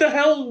toilet? What the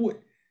hell?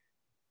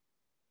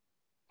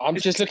 I'm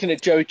just looking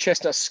at Joey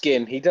Chestnut's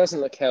skin. He doesn't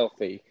look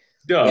healthy.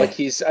 No. Like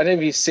I don't know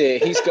if you see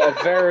it. He's got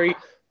a very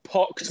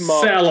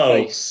pockmarked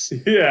face.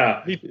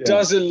 Yeah. He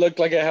doesn't look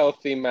like a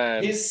healthy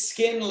man. His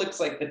skin looks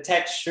like the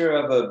texture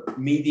of a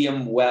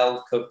medium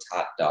well-cooked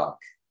hot dog.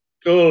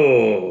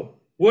 Oh,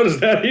 what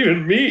does that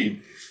even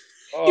mean?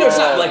 It's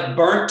not like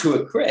burnt to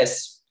a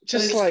crisp.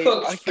 Just it's like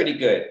cooked pretty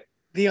good.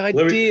 The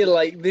idea,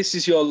 like, this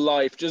is your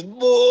life. Just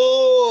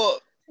oh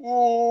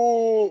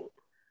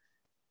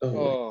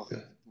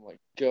my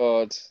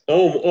god.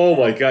 Oh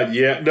my god.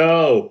 Yeah.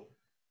 No.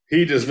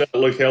 He does not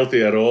look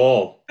healthy at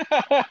all.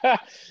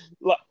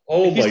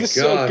 He's the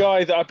sort of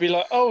guy that I'd be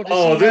like,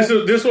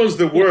 this one's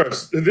the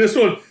worst. This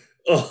one.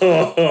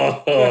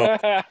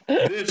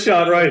 This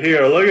shot right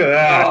here. Look at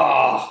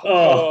that.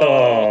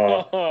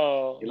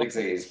 He looks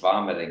like he's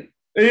vomiting.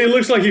 He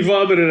looks like he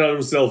vomited on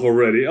himself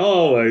already.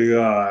 Oh my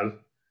god.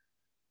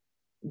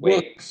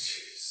 Wait.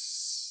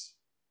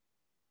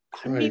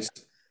 I mean,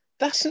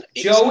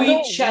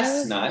 Joey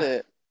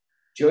Chestnut.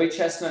 Joey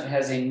Chestnut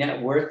has a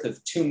net worth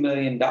of $2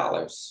 million.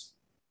 It's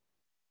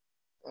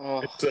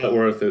not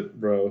worth it,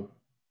 bro.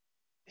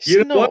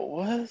 It's not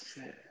worth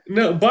it.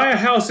 No, buy a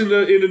house in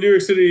the New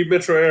York City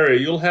metro area.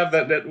 You'll have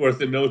that net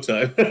worth in no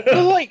time. But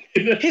like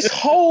his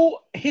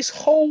whole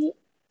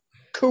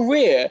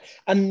career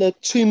and the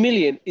 2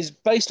 million is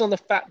based on the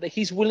fact that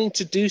he's willing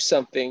to do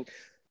something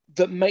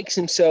that makes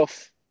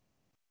himself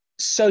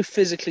so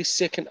physically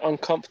sick and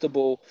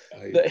uncomfortable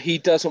that he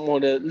doesn't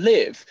want to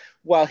live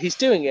while he's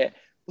doing it.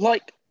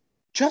 Like,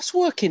 just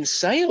work in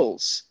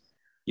sales.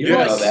 You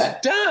don't know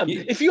that. Damn,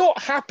 if you're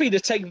happy to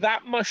take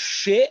that much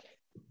shit,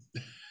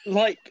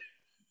 like...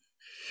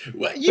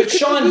 But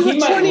Sean, he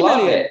might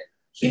love it.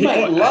 He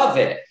might love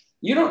it.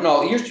 You don't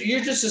know.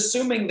 You're just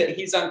assuming that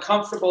he's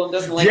uncomfortable and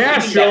doesn't like. Yeah,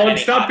 Sean,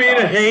 stop being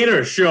a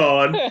hater,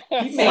 Sean.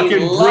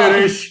 Fucking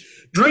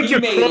British. Drink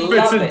your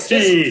crumpets and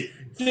tea.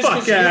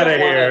 Fuck out of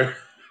here.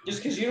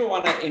 Just because you don't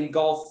want to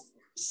engulf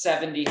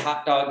 70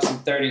 hot dogs in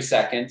 30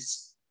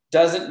 seconds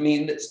doesn't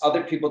mean that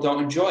other people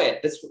don't enjoy it.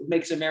 That's what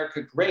makes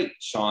America great,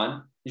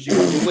 Sean. Is you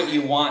do what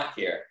you want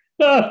here.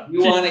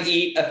 You want to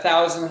eat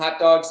 1,000 hot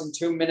dogs in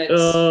 2 minutes?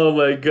 Oh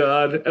my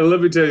God. And let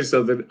me tell you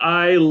something.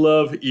 I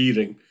love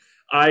eating.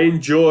 I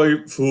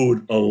enjoy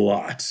food a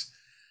lot.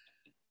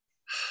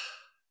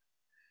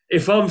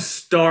 If I'm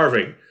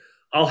starving,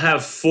 I'll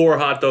have 4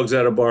 hot dogs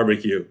at a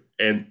barbecue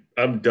and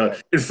I'm done.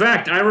 In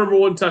fact, I remember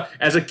one time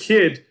as a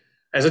kid,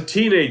 as a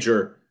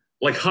teenager,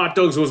 like hot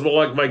dogs was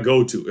like my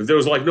go-to. If there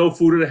was like no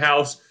food in the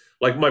house,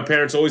 like my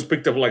parents always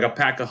picked up like a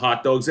pack of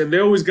hot dogs and they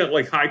always got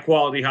like high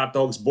quality hot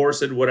dogs,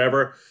 Borscht,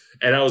 whatever.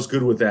 And I was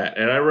good with that.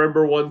 And I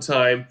remember one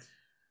time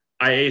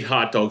I ate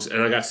hot dogs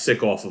and I got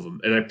sick off of them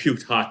and I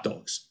puked hot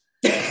dogs.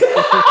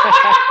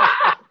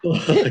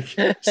 Like,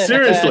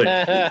 seriously.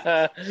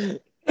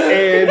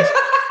 And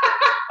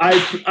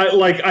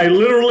I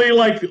literally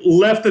like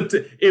left it.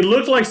 It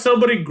looked like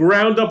somebody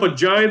ground up a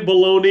giant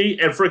bologna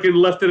and freaking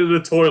left it in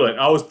the toilet.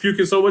 I was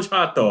puking so much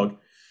hot dog.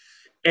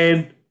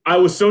 And I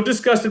was so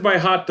disgusted by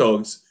hot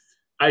dogs,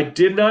 I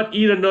did not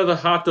eat another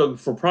hot dog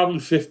for probably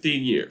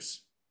 15 years.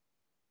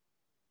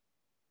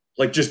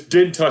 Like, just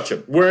didn't touch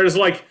them. Whereas,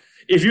 like,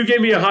 if you gave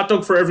me a hot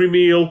dog for every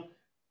meal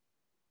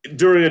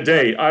during a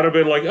day, I'd have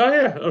been like, oh,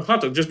 yeah, a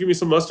hot dog. Just give me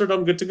some mustard.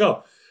 I'm good to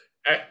go.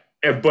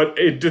 But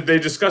they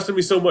disgusted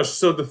me so much.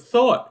 So the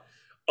thought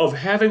of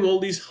having all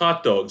these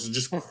hot dogs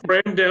just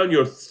crammed down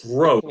your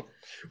throat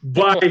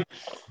by...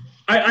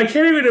 I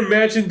can't even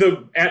imagine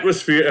the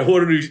atmosphere at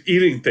one of these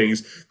eating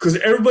things because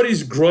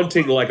everybody's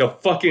grunting like a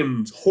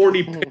fucking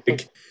horny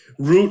pig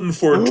rooting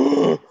for...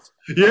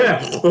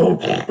 Yeah.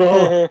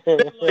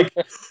 Like,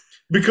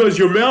 because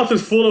your mouth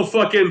is full of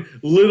fucking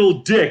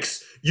little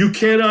dicks. You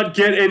cannot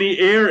get any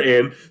air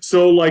in.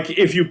 So, like,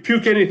 if you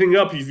puke anything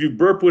up, if you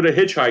burp with a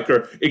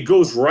hitchhiker, it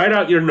goes right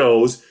out your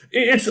nose.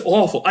 It's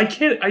awful.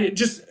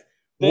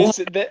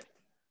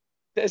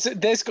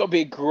 There's got to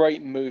be a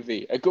great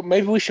movie.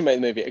 Maybe we should make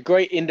a movie. A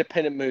great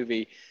independent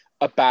movie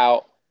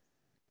about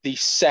the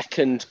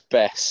second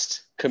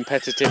best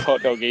competitive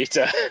hot dog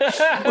eater.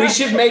 We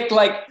should make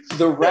like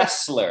the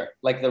wrestler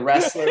with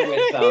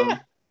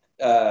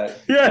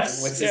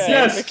yes, what's his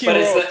yes. name?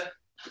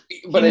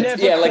 But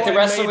it's like the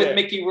wrestler with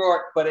Mickey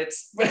Rourke, but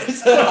it's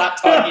a hot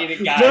dog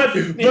eating guy.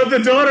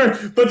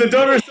 But the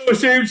daughter's so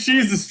ashamed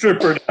she's a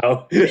stripper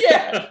now.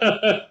 Yeah.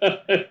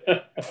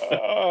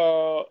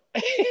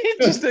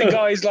 Just the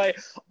guy's like,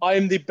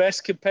 I'm the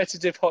best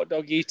competitive hot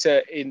dog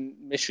eater in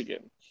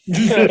Michigan.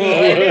 And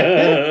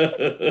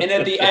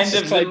at the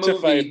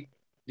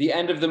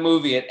end of the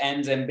movie, it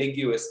ends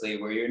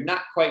ambiguously, where you're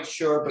not quite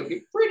sure, but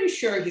you're pretty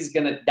sure he's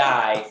gonna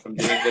die from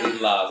doing what he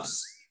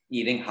loves,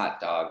 eating hot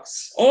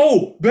dogs.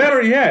 Oh,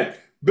 better yet,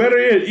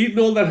 eating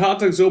all that hot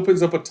dogs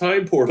opens up a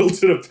time portal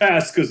to the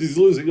past because he's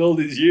losing all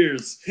these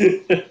years.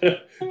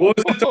 What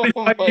was it,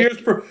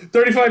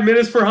 35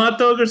 minutes per hot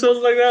dog or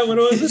something like that? What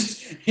was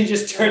it? He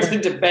just turns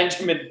into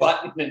Benjamin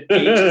Button and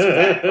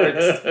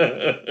ages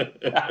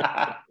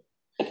backwards.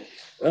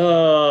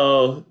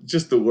 Oh,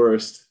 just the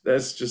worst.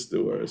 That's just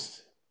the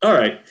worst. All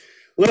right,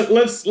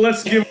 let's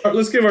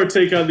give our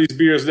take on these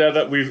beers now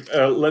that we've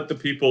let the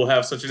people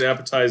have such an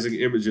appetizing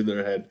image in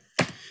their head.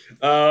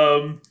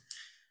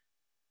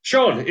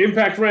 Sean,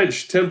 Impact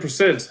Wrench,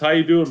 10%. How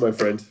you doing, my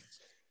friend?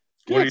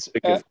 What are you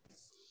thinking?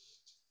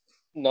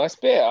 Nice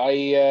beer.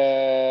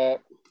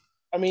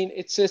 I mean,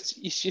 it's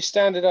your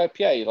standard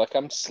IPA. Like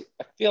I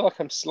feel like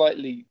I'm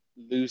slightly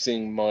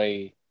losing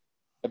my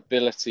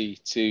ability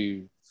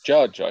to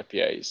judge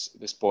IPAs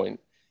at this point,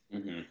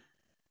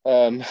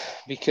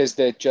 because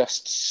they're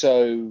just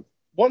so.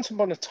 Once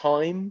upon a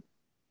time,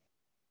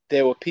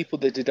 there were people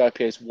that did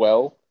IPAs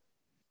well,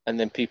 and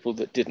then people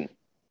that didn't.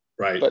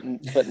 Right. But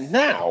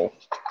now,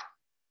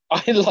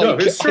 I like. No,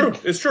 it's true.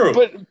 It's true.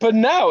 But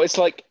now it's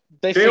like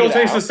they all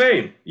taste the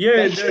same.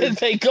 Yeah.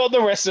 They got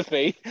the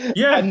recipe.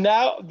 Yeah. And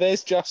now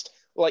there's just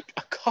like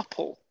a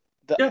couple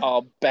that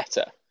are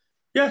better.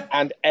 Yeah.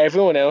 And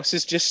everyone else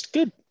is just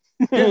good.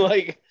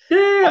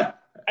 Yeah.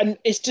 And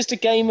it's just a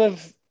game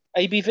of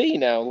ABV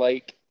now.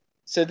 Like,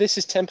 so this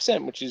is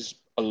 10%, which is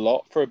a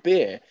lot for a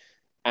beer.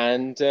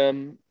 And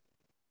it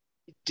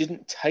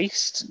didn't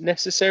taste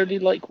necessarily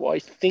like what I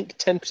think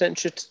 10%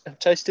 should have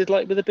tasted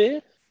like with a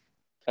beer.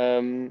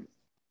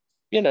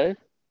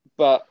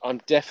 But I'm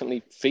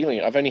definitely feeling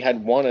it. I've only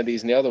had one of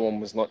these and the other one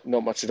was not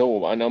much at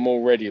all. And I'm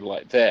already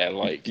like there,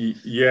 like, ready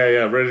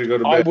to go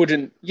to bed.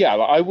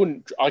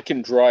 I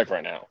can drive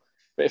right now.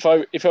 But if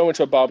I went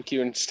to a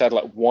barbecue and just had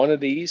like one of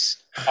these,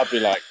 I'd be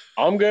like,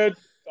 I'm good.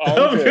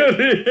 I'm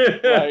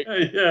good. Like,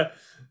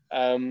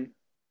 I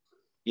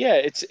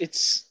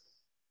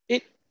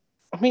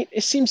mean,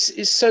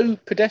 it's so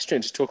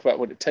pedestrian to talk about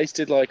what it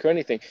tasted like or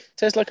anything. It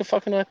tastes like a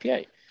fucking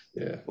IPA.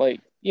 Yeah. Like,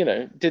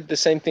 did the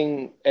same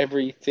thing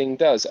everything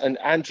does. And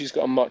Andrew's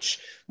got a much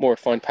more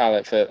refined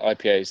palate for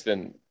IPAs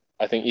than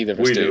I think either of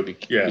us do.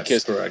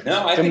 Because correct.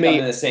 No, I think I'm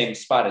in the same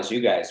spot as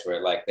you guys,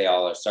 where like they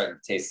all are starting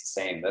to taste the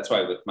same. That's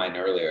why with mine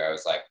earlier, I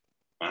was like,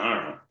 I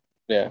don't know.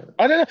 Yeah,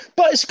 I don't know,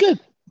 but it's good.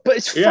 But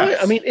it's fine.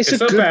 I mean, it's a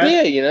good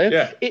beer,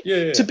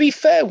 Yeah. To be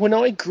fair, when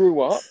I grew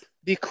up,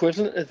 the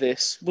equivalent of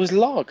this was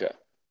lager.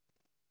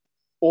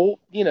 Or,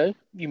 you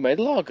made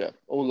a lager.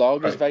 All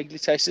lagers vaguely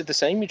tasted the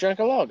same. You drank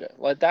a lager.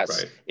 Like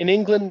that's in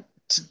England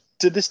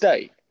to this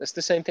day. That's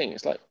the same thing.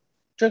 It's like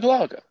drink a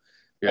lager.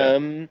 Yeah.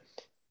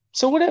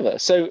 So whatever.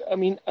 So I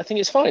mean, I think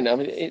it's fine. I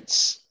mean,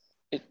 it's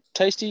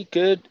tasty,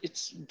 good.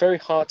 It's very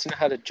hard to know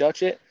how to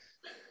judge it.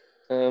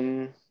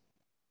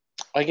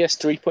 I guess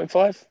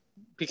 3.5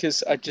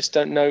 because I just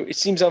don't know. It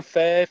seems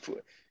unfair.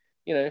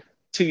 2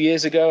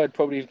 years ago, I'd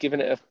probably have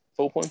given it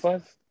a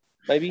 4.5.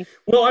 Maybe.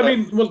 Well, I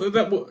mean,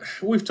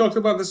 we've talked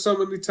about this so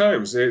many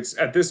times. It's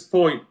at this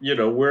point,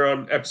 we're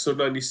on episode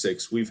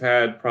 96. We've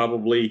had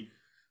probably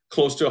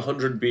close to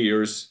 100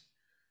 beers.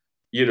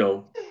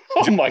 Oh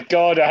my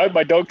God! I hope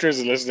my doctor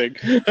is listening.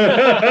 We've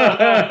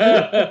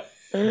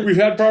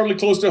had probably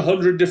close to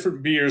 100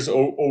 different beers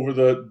over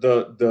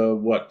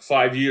the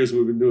 5 years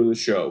we've been doing the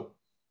show.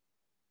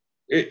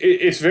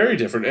 It's very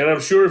different, and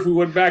I'm sure if we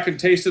went back and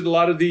tasted a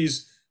lot of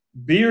these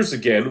beers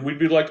again, we'd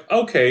be like,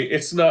 okay,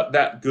 it's not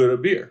that good a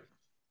beer.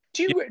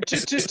 Do you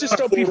just to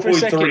stop you for a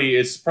second?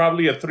 It's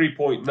probably a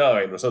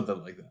 3.9 or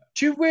something like that.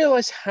 Do you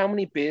realize how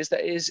many beers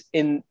that is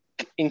in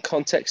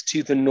context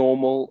to the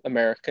normal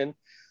American?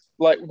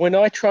 Like when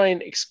I try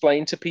and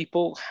explain to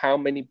people how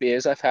many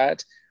beers I've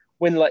had,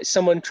 when like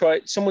someone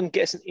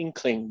gets an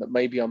inkling that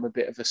maybe I'm a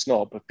bit of a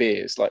snob of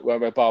beers, like we're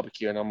at a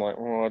barbecue and I'm like,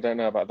 oh, I don't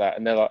know about that,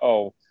 and they're like,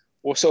 oh,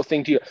 what sort of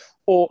thing do you?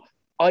 Or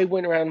I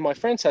went around my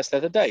friend's house the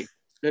other day.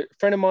 A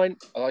friend of mine,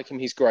 I like him.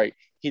 He's great.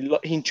 He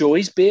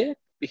enjoys beer,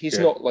 but he's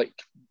not like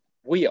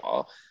we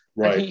are.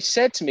 Right. And he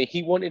said to me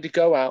he wanted to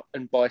go out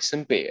and buy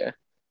some beer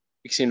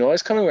because I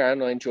was coming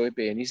around and I enjoy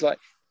beer. And he's like,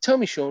 "Tell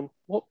me, Sean,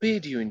 what beer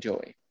do you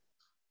enjoy?"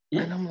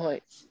 Yeah. And I'm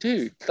like,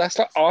 "Dude, that's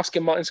like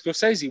asking Martin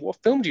Scorsese,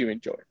 what film do you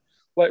enjoy?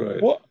 Like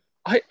what?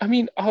 I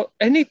mean,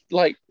 any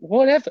like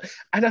whatever."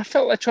 And I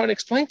felt like trying to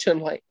explain to him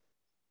like,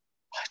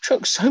 I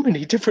drunk so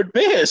many different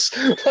beers.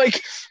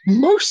 Like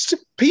most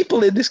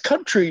people in this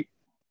country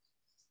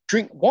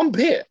drink one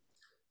beer.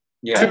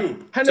 Yeah.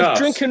 And have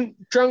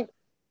drunk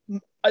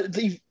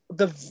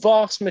the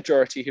vast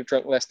majority have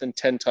drunk less than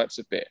 10 types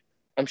of beer,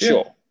 I'm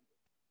sure.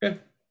 Yeah.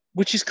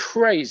 Which is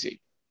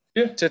crazy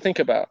to think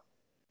about.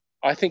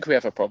 I think we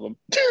have a problem.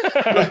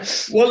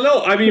 Well,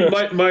 no, I mean,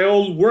 my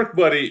old work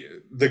buddy,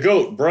 the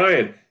GOAT,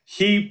 Brian,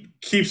 he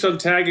keeps on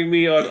tagging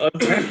me on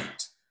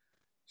Untappd.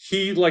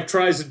 He like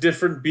tries a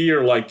different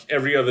beer like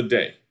every other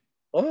day.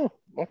 Oh,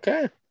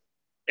 okay.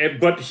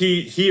 But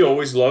he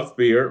always loved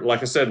beer.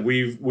 Like I said,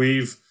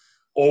 we've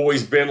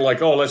always been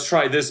like, oh, let's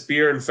try this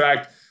beer. In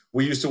fact,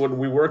 we used to, when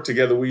we worked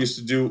together, we used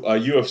to do a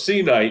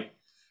UFC night,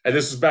 and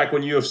this was back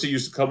when UFC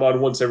used to come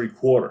on once every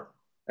quarter,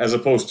 as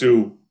opposed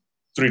to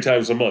 3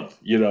 times a month,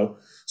 you know.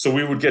 So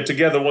we would get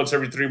together once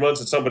every 3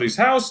 months at somebody's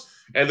house,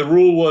 and the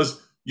rule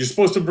was you're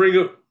supposed to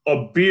bring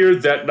a beer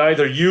that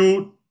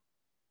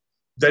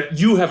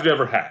you have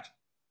never had,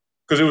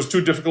 because it was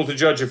too difficult to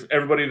judge if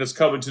everybody that's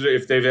coming today,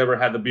 if they've ever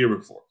had the beer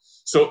before.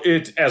 So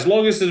as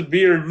long as it's a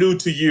beer new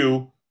to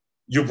you,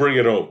 you bring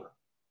it over.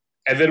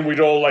 And then we'd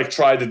all like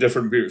try the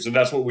different beers, and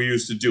that's what we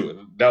used to do.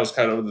 And that was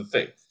kind of the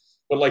thing.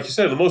 But like you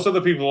said, most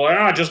other people are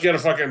like, just get a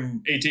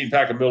fucking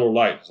 18-pack of Miller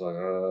Lite. It's like,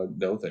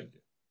 no, thank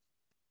you.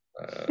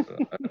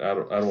 I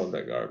don't want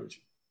that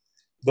garbage.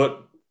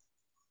 But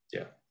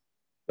yeah.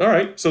 All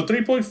right. So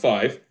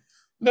 3.5.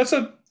 That's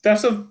a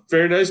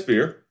very nice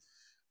beer.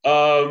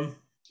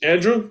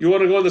 Andrew, you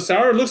want to go on the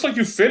sour? It looks like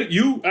you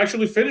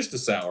actually finished the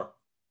sour.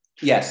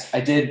 Yes,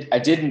 I did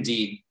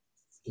indeed.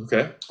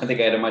 Okay. I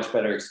think I had a much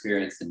better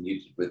experience than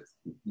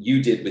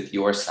you did with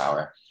your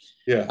sour.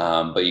 Yeah.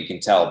 But you can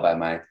tell by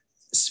my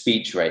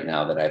speech right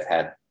now that I've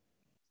had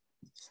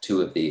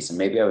 2 of these, and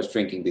maybe I was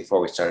drinking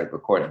before we started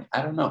recording.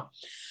 I don't know.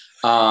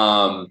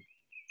 I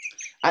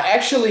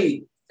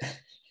actually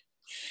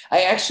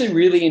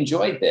really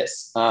enjoyed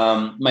this.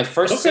 My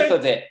first sip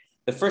of it,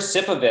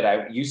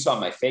 you saw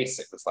my face.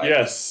 It was like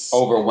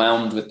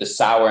overwhelmed with the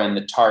sour and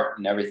the tart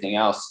and everything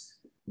else.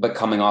 But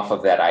coming off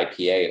of that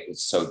IPA, it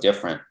was so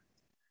different.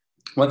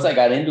 Once I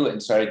got into it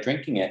and started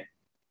drinking it,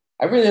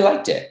 I really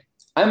liked it.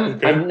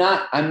 I'm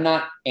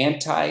not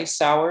anti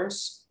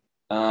sours,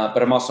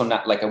 but I'm also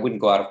not like, I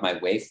wouldn't go out of my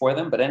way for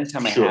them. But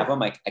anytime I have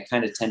them, I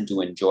kind of tend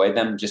to enjoy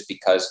them just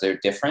because they're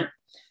different.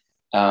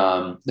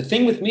 The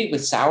thing with me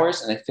with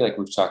sours, and I feel like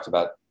we've talked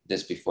about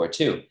this before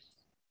too,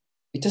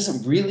 it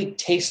doesn't really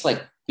taste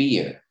like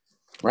beer,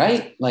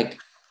 right? Like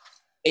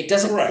it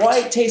doesn't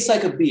quite taste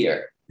like a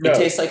beer. No. It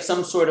tastes like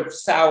some sort of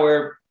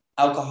sour,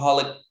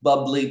 alcoholic,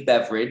 bubbly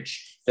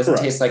beverage. It doesn't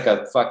taste like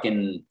a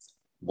fucking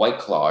White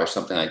Claw or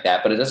something like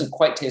that, but it doesn't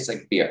quite taste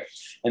like beer.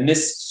 And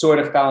this sort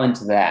of fell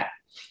into that.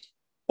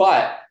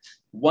 But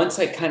once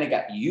I kind of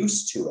got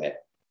used to it,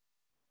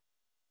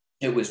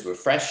 it was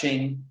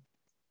refreshing.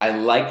 I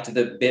liked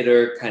the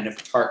bitter kind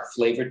of tart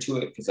flavor to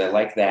it because I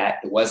like that.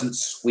 It wasn't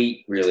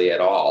sweet really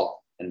at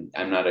all. And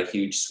I'm not a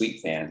huge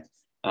sweet fan.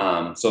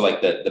 So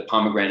like the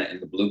pomegranate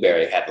and the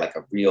blueberry had like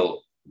a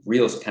real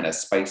kind of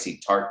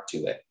spicy tart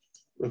to it.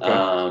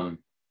 Okay.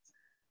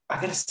 I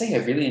gotta say, I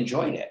really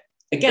enjoyed it.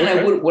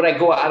 Again, would I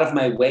go out of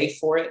my way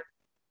for it?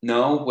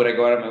 No. Would I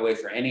go out of my way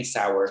for any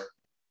sour?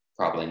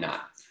 Probably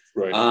not.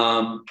 Right.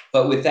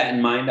 But with that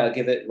in mind, I'll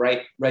give it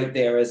right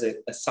there as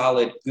a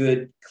solid,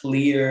 good,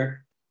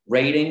 clear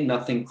rating.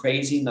 Nothing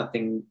crazy,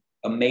 nothing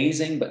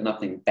amazing, but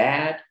nothing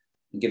bad.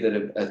 I'll give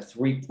it a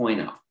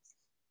 3.0.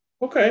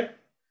 Okay.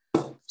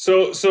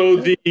 So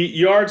the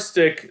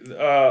yardstick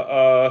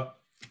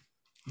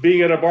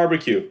being at a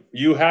barbecue,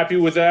 you happy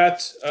with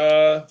that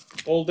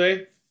all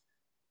day?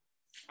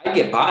 I'd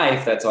get by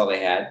if that's all they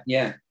had.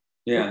 Yeah.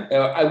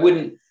 I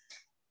wouldn't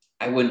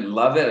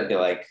love it. I'd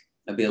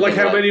be like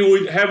how many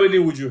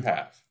would you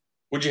have?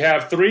 Would you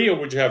have 3 or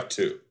would you have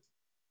 2?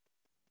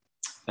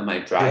 Am I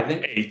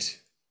driving?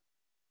 8.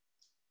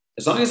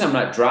 As long as I'm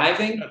not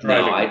driving.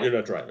 You're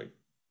not driving.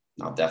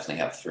 I'll definitely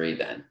have 3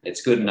 then.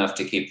 It's good enough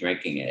to keep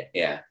drinking it.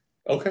 Yeah.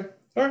 Okay.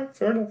 All right.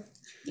 Fair enough.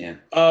 Yeah.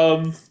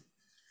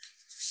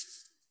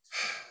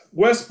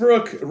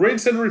 Westbrook,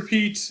 Rinse and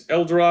Repeat,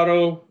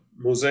 Eldorado,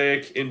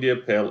 Mosaic, India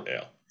Pale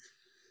Ale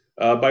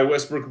by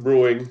Westbrook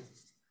Brewing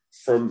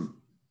from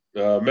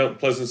Mount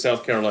Pleasant,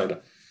 South Carolina.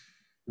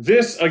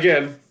 This,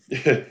 again,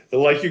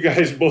 like you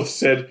guys both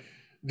said,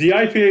 the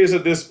IPAs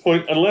at this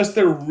point, unless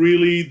they're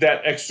really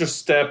that extra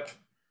step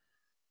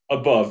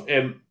above,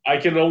 and I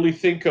can only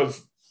think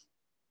of,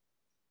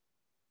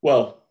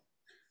 2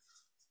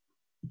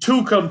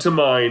 come to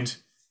mind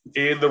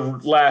in the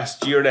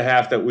last year and a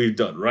half that we've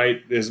done,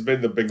 right? There's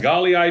been the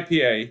Bengali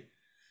IPA,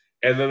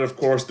 and then, of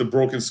course, the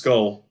Broken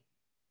Skull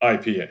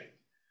IPA.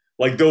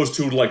 Like, those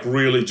 2, like,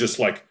 really just,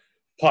 like,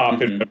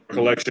 pop in my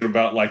collection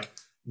about, like,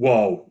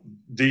 whoa,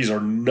 these are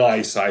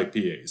nice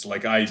IPAs.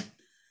 Like, I'd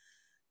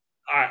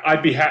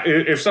be happy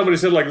if somebody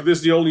said, like, this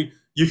is the only,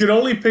 you can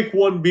only pick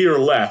one beer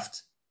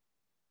left,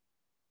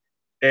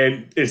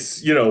 and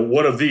it's,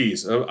 one of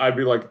these. I'd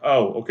be like,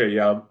 oh, okay,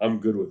 yeah, I'm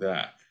good with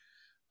that.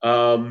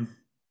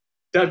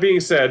 That being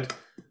said,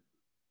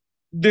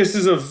 this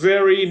is a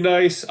very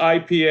nice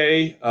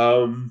IPA.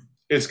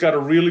 It's got a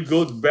really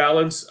good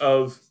balance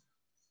of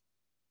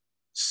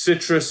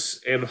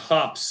citrus and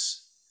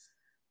hops,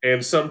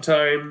 and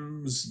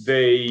sometimes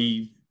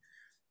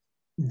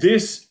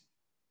this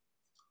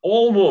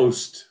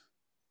almost,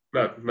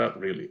 not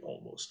really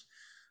almost.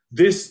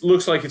 This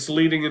looks like it's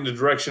leading in the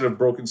direction of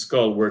Broken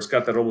Skull, where it's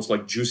got that almost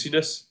like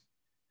juiciness.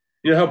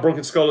 You know how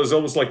Broken Skull is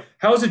almost like,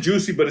 how is it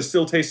juicy, but it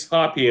still tastes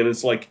hoppy, and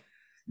it's like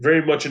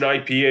very much an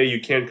IPA. You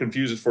can't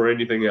confuse it for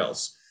anything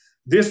else.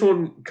 This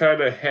one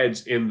kind of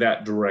heads in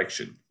that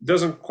direction.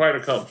 Doesn't quite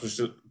accomplish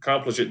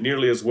it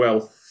nearly as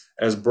well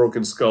as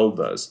Broken Skull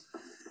does.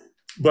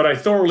 But I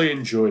thoroughly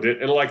enjoyed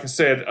it. And like I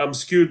said, I'm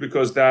skewed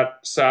because that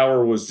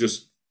sour was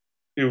just,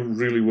 it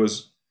really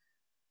was,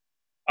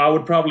 I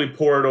would probably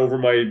pour it over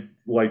my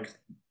like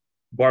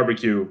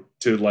barbecue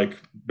to like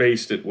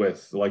baste it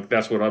with. Like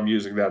that's what I'm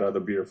using that other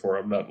beer for.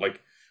 I'm not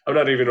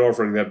even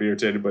offering that beer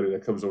to anybody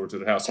that comes over to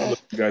the house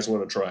unless you guys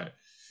want to try it.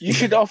 You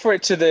should offer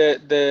it to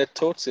the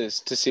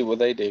tortoises to see what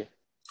they do.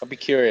 I'd be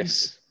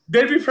curious.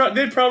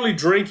 They'd probably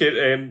drink it,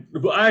 and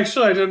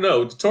actually I don't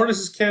know. The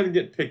tortoises can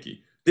get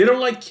picky. They don't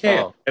like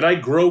kale, and I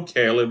grow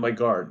kale in my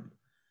garden,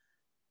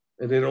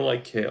 and they don't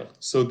like kale,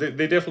 so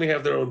they definitely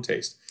have their own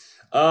taste.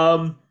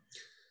 But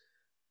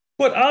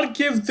I'll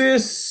give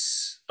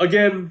this,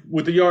 again,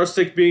 with the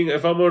yardstick being,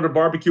 if I'm on a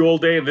barbecue all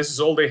day and this is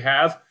all they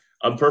have,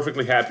 I'm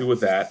perfectly happy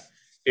with that.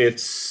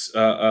 It's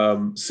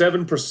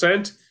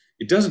 7%.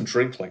 It doesn't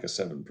drink like a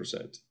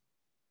 7%.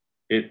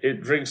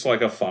 It drinks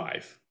like a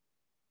 5.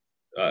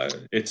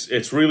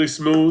 It's really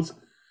smooth.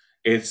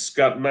 It's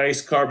got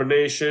nice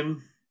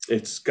carbonation.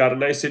 It's got a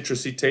nice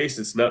citrusy taste.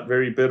 It's not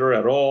very bitter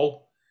at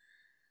all.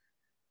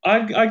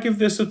 I give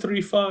this a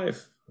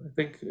 3.5. I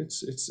think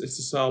it's a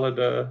solid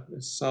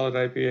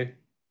IPA.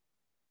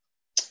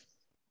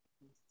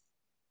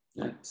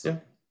 Nice. Yeah.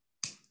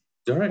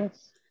 All right.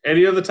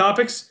 Any other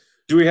topics?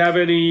 Do we have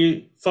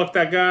any fuck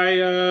that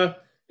guy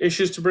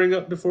issues to bring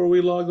up before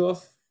we log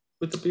off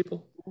with the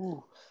people?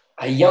 Ooh.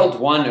 I yelled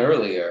one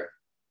earlier.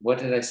 What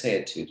did I say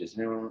it to? Does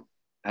anyone?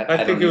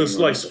 I think it was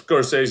like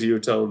Scorsese. You were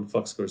telling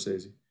fuck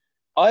Scorsese.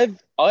 I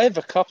have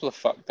a couple of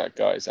fuck that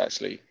guys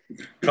actually,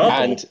 couple?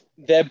 And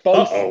they're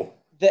both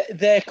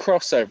they're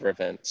crossover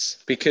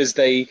events because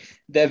they're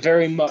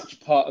very much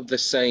part of the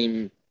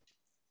same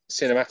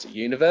cinematic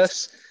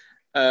universe.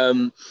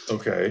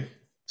 Okay.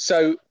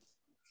 So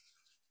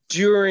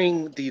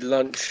during the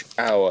lunch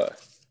hour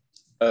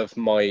of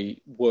my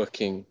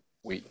working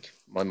week,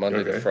 my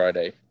Monday to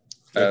Friday,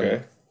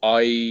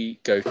 I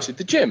go to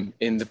the gym.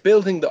 In the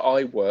building that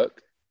I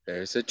work,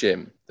 there's a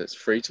gym that's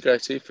free to go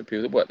to for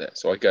people that work there.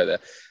 So I go there.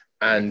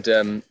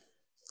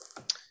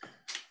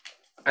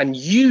 And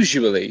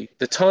usually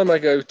the time I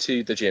go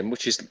to the gym,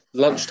 which is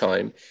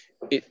lunchtime,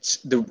 it's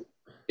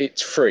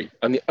free.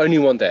 I'm the only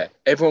one there.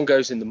 Everyone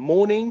goes in the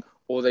morning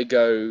or they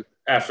go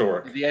after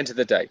work at the end of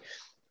the day.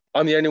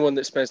 I'm the only one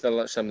that spends their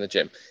lunchtime in the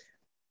gym.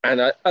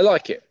 And I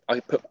like it. I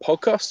put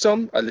podcasts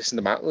on. I listen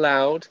to them out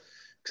loud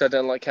because I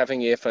don't like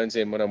having earphones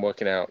in when I'm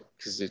working out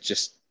because it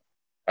just,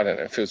 I don't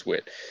know, it feels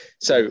weird.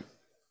 So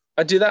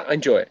I do that. I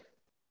enjoy it.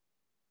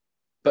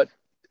 But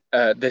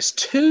there's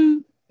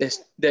three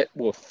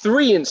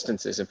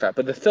instances, in fact,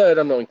 but the third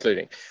I'm not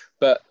including.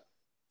 But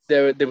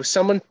there was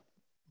someone,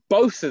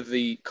 both of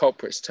the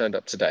culprits turned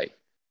up today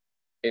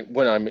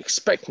when I'm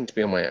expecting to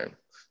be on my own.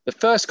 The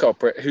first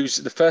culprit, who's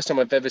the first time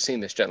I've ever seen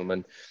this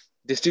gentleman,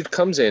 this dude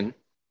comes in.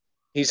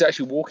 He's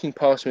actually walking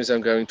past me as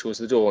I'm going towards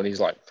the door, and he's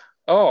like,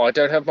 "Oh, I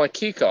don't have my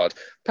key card.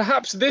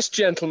 Perhaps this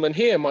gentleman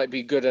here might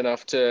be good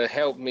enough to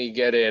help me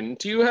get in.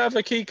 Do you have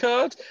a key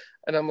card?"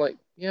 And I'm like,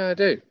 "Yeah, I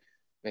do." And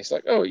he's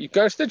like, "Oh, you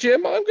go to the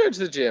gym? I'm going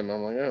to the gym."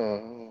 I'm like,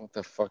 "Oh, what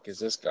the fuck is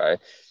this guy?"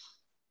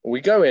 We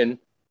go in.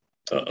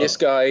 This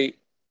guy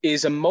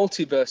is a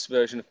multiverse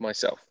version of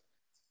myself.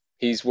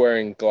 He's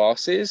wearing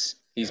glasses.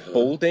 He's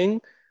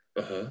balding.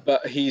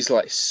 But he's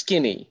like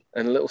skinny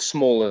and a little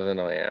smaller than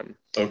I am.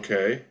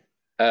 Okay.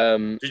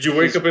 Did you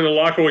wake up in a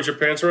locker with your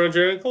pants around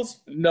your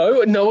ankles?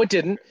 No, I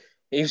didn't.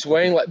 He was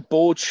wearing like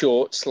board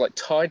shorts, like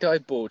tie-dye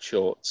board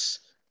shorts,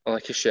 and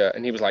like a shirt.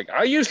 And he was like,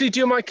 "I usually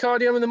do my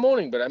cardio in the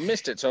morning, but I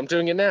missed it, so I'm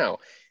doing it now."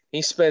 He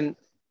was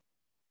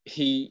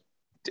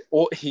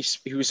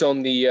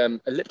on the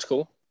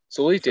elliptical.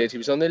 So all he did, he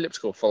was on the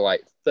elliptical for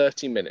like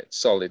 30 minutes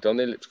solid on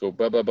the elliptical,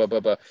 blah, blah, blah, blah,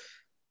 blah.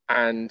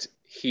 And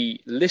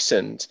he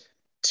listened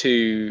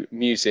to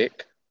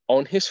music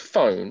on his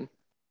phone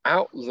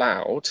out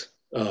loud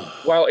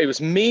while it was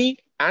me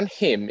and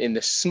him in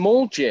the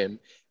small gym,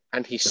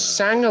 and he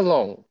sang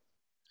along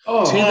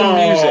to the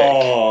music.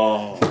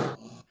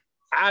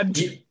 And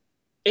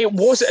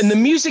the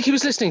music he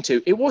was listening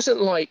to, it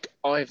wasn't like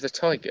Eye of the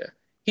Tiger.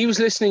 He was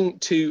listening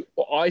to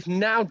what I've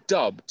now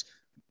dubbed,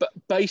 but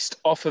based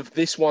off of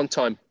this one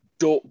time,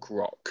 dork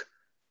rock.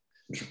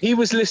 He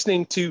was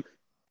listening to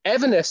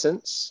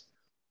Evanescence,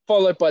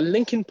 followed by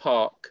Linkin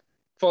Park,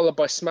 followed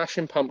by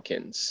Smashing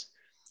Pumpkins.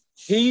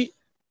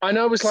 And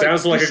I was like,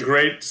 sounds like a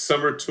great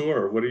summer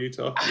tour. What are you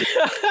talking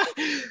about?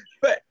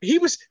 But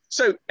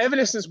so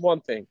Evanescence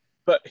one thing,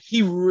 but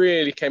he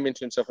really came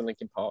into himself in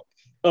Linkin Park.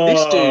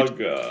 This dude,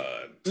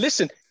 God.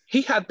 Listen,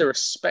 he had the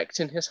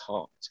respect in his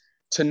heart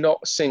to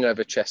not sing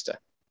over Chester.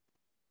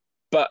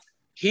 but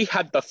he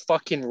had the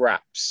fucking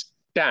raps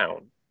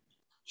down.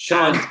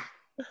 Sean,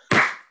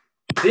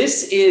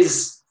 this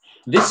is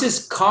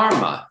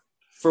karma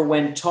for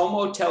when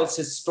Tomo tells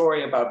his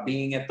story about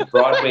being at the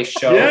Broadway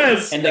show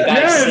and the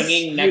guy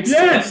singing next to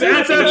him. Yes,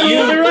 that's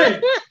absolutely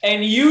right.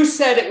 And you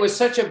said it was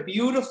such a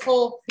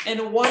beautiful and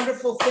a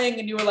wonderful thing.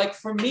 And you were like,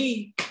 for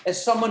me,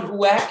 as someone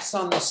who acts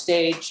on the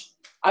stage,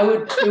 it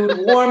would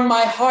warm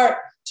my heart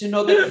to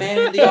know that a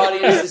man in the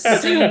audience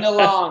is singing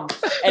along.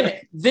 And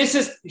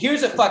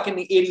here's a fucking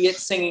idiot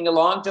singing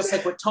along, just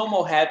like what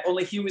Tomo had,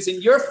 only he was in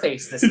your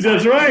face this time.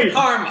 That's right.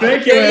 Karma.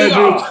 Thank you,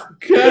 Andrew.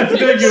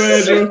 Thank you,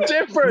 Andrew. So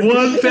different.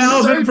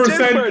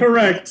 1,000%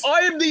 correct. I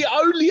am the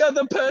only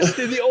other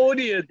person in the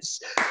audience.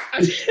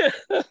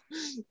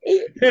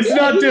 It's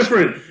not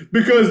different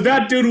because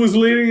that dude was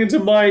leaning into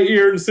my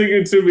ear and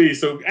singing to me.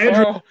 So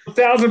Andrew,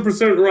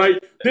 1,000% right.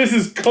 This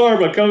is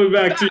karma coming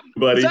back to you,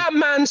 buddy. That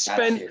man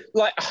spent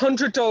like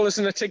 $100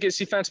 in the tickets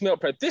he Phantom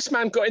Opera. This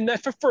man got in there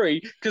for free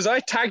because I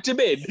tagged him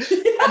in,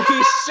 and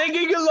he's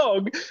singing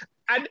along,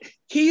 and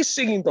he's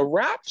singing the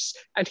raps,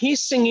 and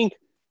he's singing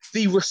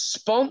the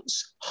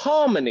response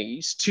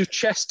harmonies to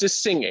Chester's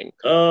singing.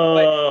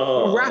 Like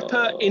a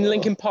rapper in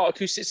Linkin Park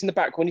who sits in the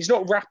back when he's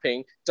not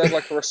rapping does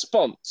like a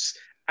response,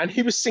 and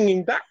he was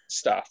singing that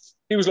stuff.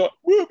 He was like,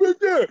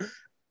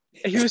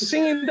 he was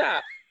singing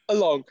that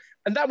along.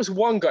 And that was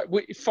one guy.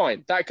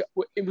 Fine, that guy,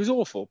 it was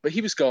awful, but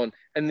he was gone.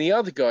 And the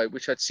other guy,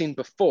 which I'd seen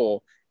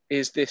before,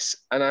 is this.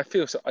 And I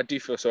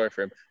do feel sorry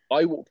for him.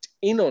 I walked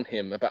in on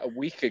him about a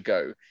week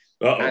ago,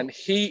 and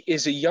he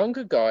is a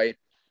younger guy.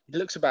 He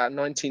looks about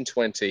 19,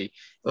 20,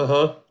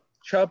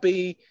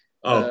 chubby,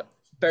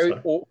 very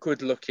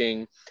awkward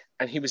looking,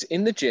 and he was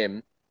in the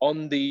gym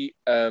on the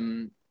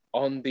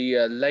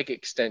leg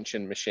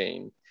extension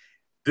machine.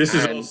 This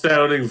is all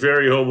sounding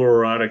very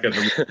homoerotic at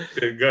the moment.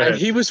 Go ahead.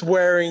 And he was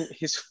wearing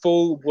his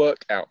full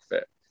work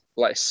outfit,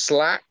 like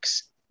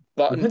slacks,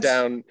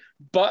 button-down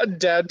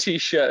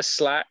t-shirt,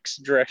 slacks,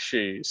 dress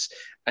shoes.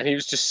 And he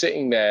was just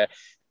sitting there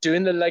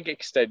doing the leg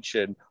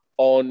extension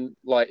on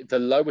like the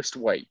lowest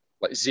weight,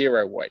 like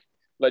 0 weight,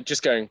 like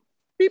just going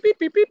beep, beep,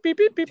 beep, beep, beep,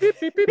 beep, beep, beep,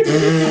 beep, beep, beep,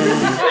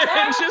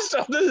 just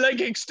on the leg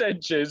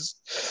extensions.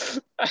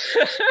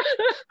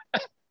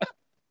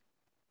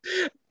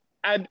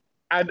 And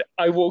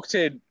I walked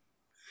in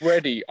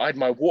ready. I had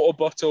my water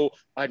bottle.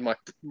 I had my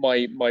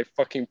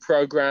fucking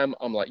program.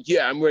 I'm like,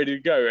 yeah, I'm ready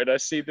to go. And I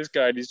see this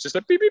guy, and he's just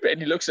like, beep, beep, beep.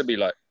 And he looks at me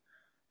like,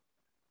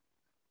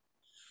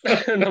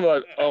 and I'm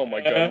like, oh my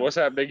God, what's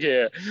happening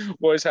here?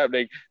 What is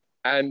happening?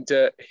 And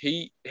then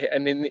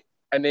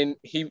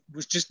he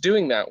was just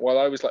doing that while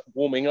I was like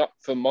warming up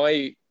for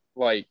my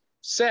like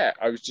set.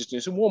 I was just doing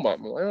some warm up.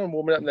 I'm like, I'm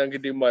warming up, and then I'm gonna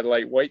do my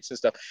light weights and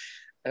stuff.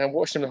 And I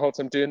watched him the whole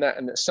time doing that.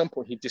 And at some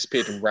point, he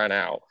disappeared and ran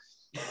out.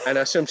 And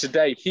I saw him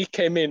today. He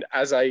came in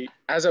as I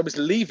was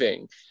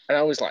leaving, and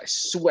I was like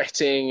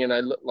sweating, and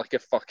I looked like a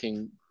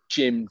fucking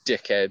gym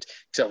dickhead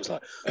because I was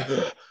like,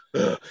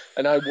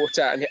 and I walked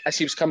out, and as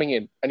he was coming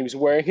in, and he was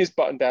wearing his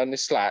button down and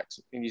his slacks,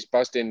 and he's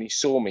buzzed in, and he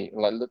saw me,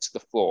 and like looked to the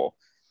floor,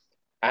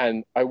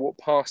 and I walked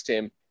past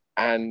him,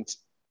 and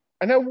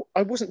I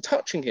wasn't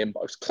touching him, but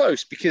I was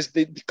close because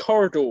the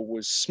corridor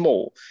was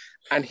small,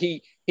 and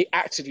he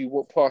actively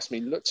walked past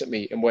me, looked at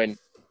me, and went.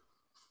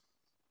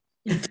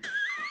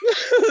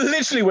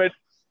 Literally went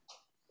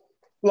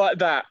like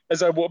that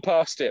as I walked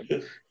past him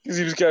because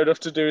he was going off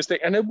to do his thing.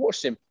 And I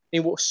watched him.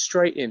 He walked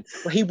straight in.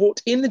 Well, he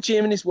walked in the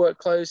gym in his work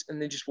clothes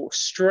and then just walked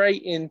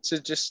straight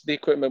into just the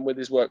equipment with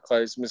his work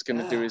clothes and was going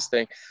to do his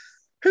thing.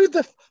 I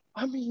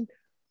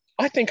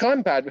think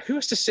I'm bad, but who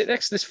has to sit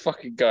next to this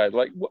fucking guy?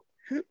 Like, what?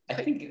 I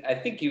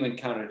think you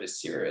encountered a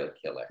serial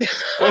killer.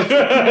 Oh my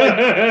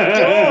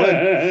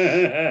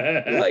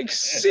God. Like,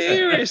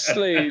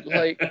 seriously,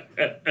 like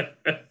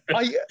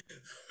I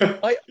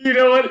you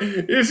know what?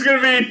 It's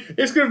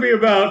gonna be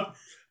about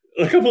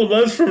a couple of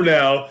months from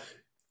now.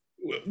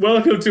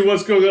 Welcome to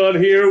What's Going On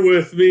Here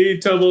with me,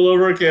 Tom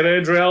Oliver, and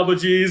Andrew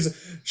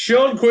Albagees.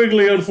 Sean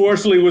Quigley,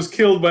 unfortunately, was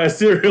killed by a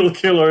serial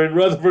killer in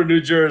Rutherford, New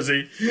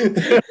Jersey.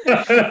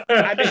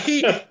 And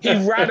he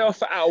ran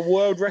off at a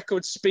world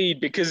record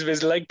speed because of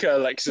his leg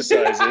curl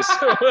exercises.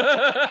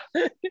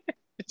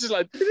 It's just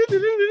like...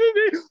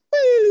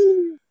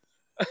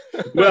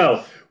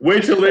 Well,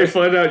 wait till they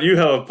find out you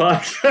have a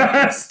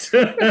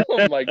podcast.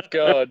 Oh, my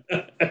God.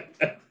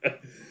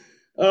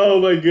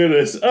 Oh, my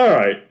goodness. All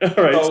right.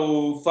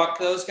 Oh, fuck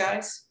those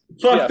guys?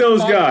 Fuck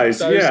those guys.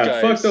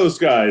 Fuck those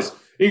guys.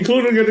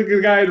 Including the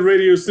guy in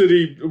Radio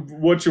City,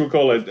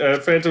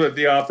 Phantom at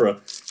the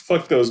Opera.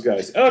 Fuck those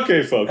guys.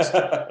 Okay, folks.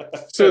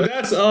 So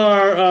that's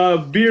our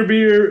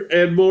Beer,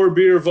 and More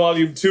Beer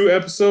Volume 2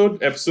 episode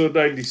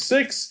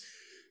 96.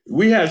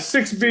 We had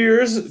 6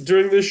 beers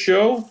during this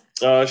show.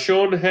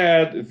 Sean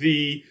had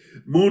the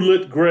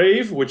Moonlit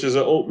Grave, which is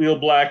an oatmeal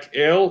black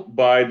ale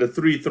by the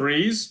 3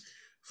 Threes,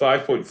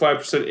 5.5%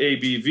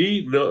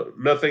 ABV,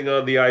 nothing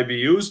on the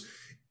IBUs,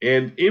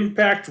 and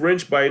Impact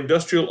Wrench by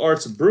Industrial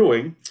Arts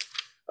Brewing,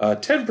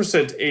 10%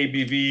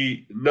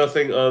 ABV,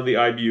 nothing on the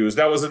IBUs.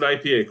 That was an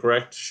IPA,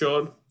 correct,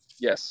 Sean?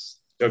 Yes.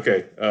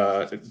 Okay.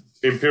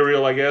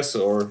 Imperial, I guess,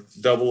 or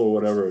double or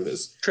whatever it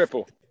is.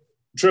 Triple,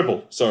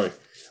 sorry.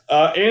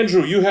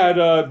 Andrew, you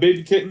had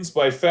Baby Kittens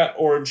by Fat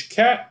Orange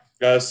Cat,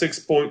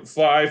 6.5%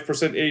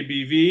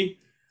 ABV,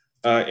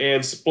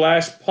 and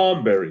Splash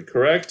Palmberry,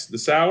 correct? The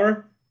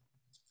sour?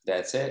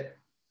 That's it.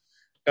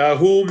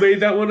 Who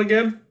made that one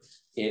again?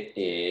 It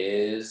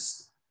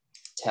is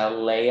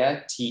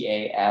Talea,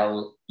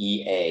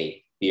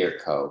 Talea Beer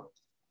Co.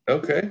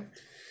 Okay.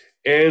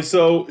 And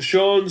so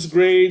Sean's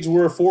grades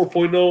were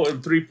 4.0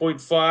 and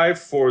 3.5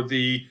 for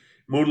the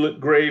Moonlit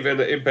Grave and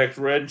the Impact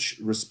Wrench,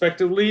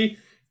 respectively.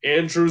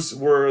 Andrew's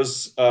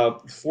was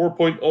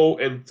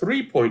 4.0 and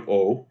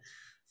 3.0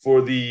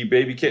 for the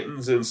Baby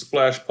Kittens and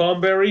Splash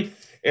Palmberry.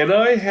 And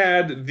I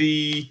had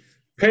the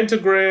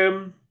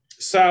Pentagram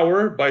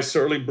Sour by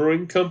Surly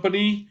Brewing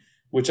Company,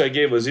 which I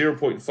gave a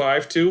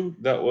 0.5 to.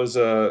 That was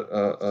I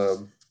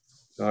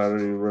don't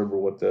even remember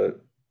what the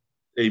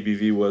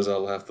ABV was.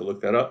 I'll have to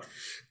look that up.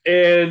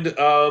 And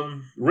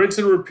Rinse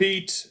and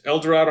Repeat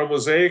Eldorado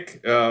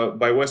Mosaic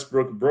by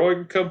Westbrook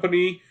Brewing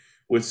Company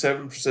with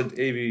 7%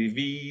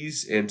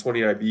 ABVs and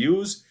 20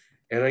 IBUs.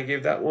 And I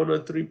gave that one a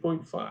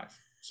 3.5.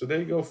 So there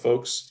you go,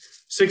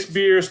 folks. 6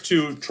 beers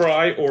to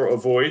try or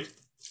avoid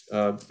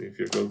if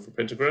you're going for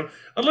Pentagram.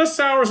 Unless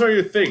sours are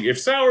your thing.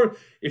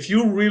 If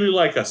you really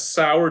like a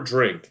sour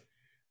drink,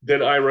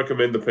 then I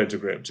recommend the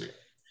Pentagram to you.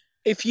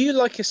 If you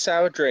like a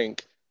sour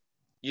drink,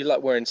 you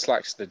like wearing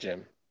slacks to the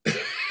gym.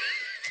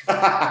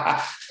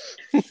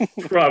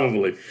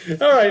 Probably.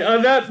 All right.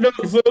 On that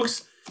note,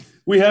 folks,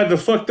 we had to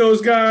fuck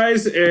those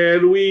guys,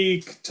 and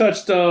we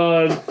touched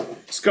on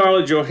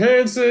Scarlett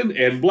Johansson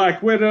and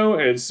Black Widow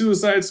and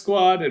Suicide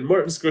Squad and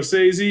Martin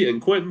Scorsese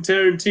and Quentin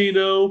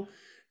Tarantino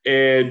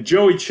and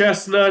Joey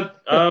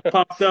Chestnut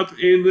popped up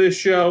in this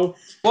show.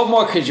 What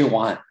more could you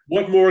want?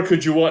 What more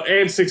could you want?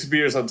 And 6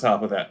 beers on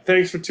top of that.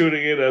 Thanks for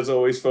tuning in, as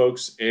always,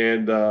 folks,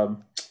 and we'll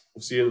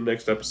see you in the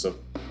next episode.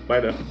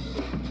 Bye now.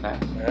 Bye.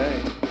 All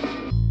right.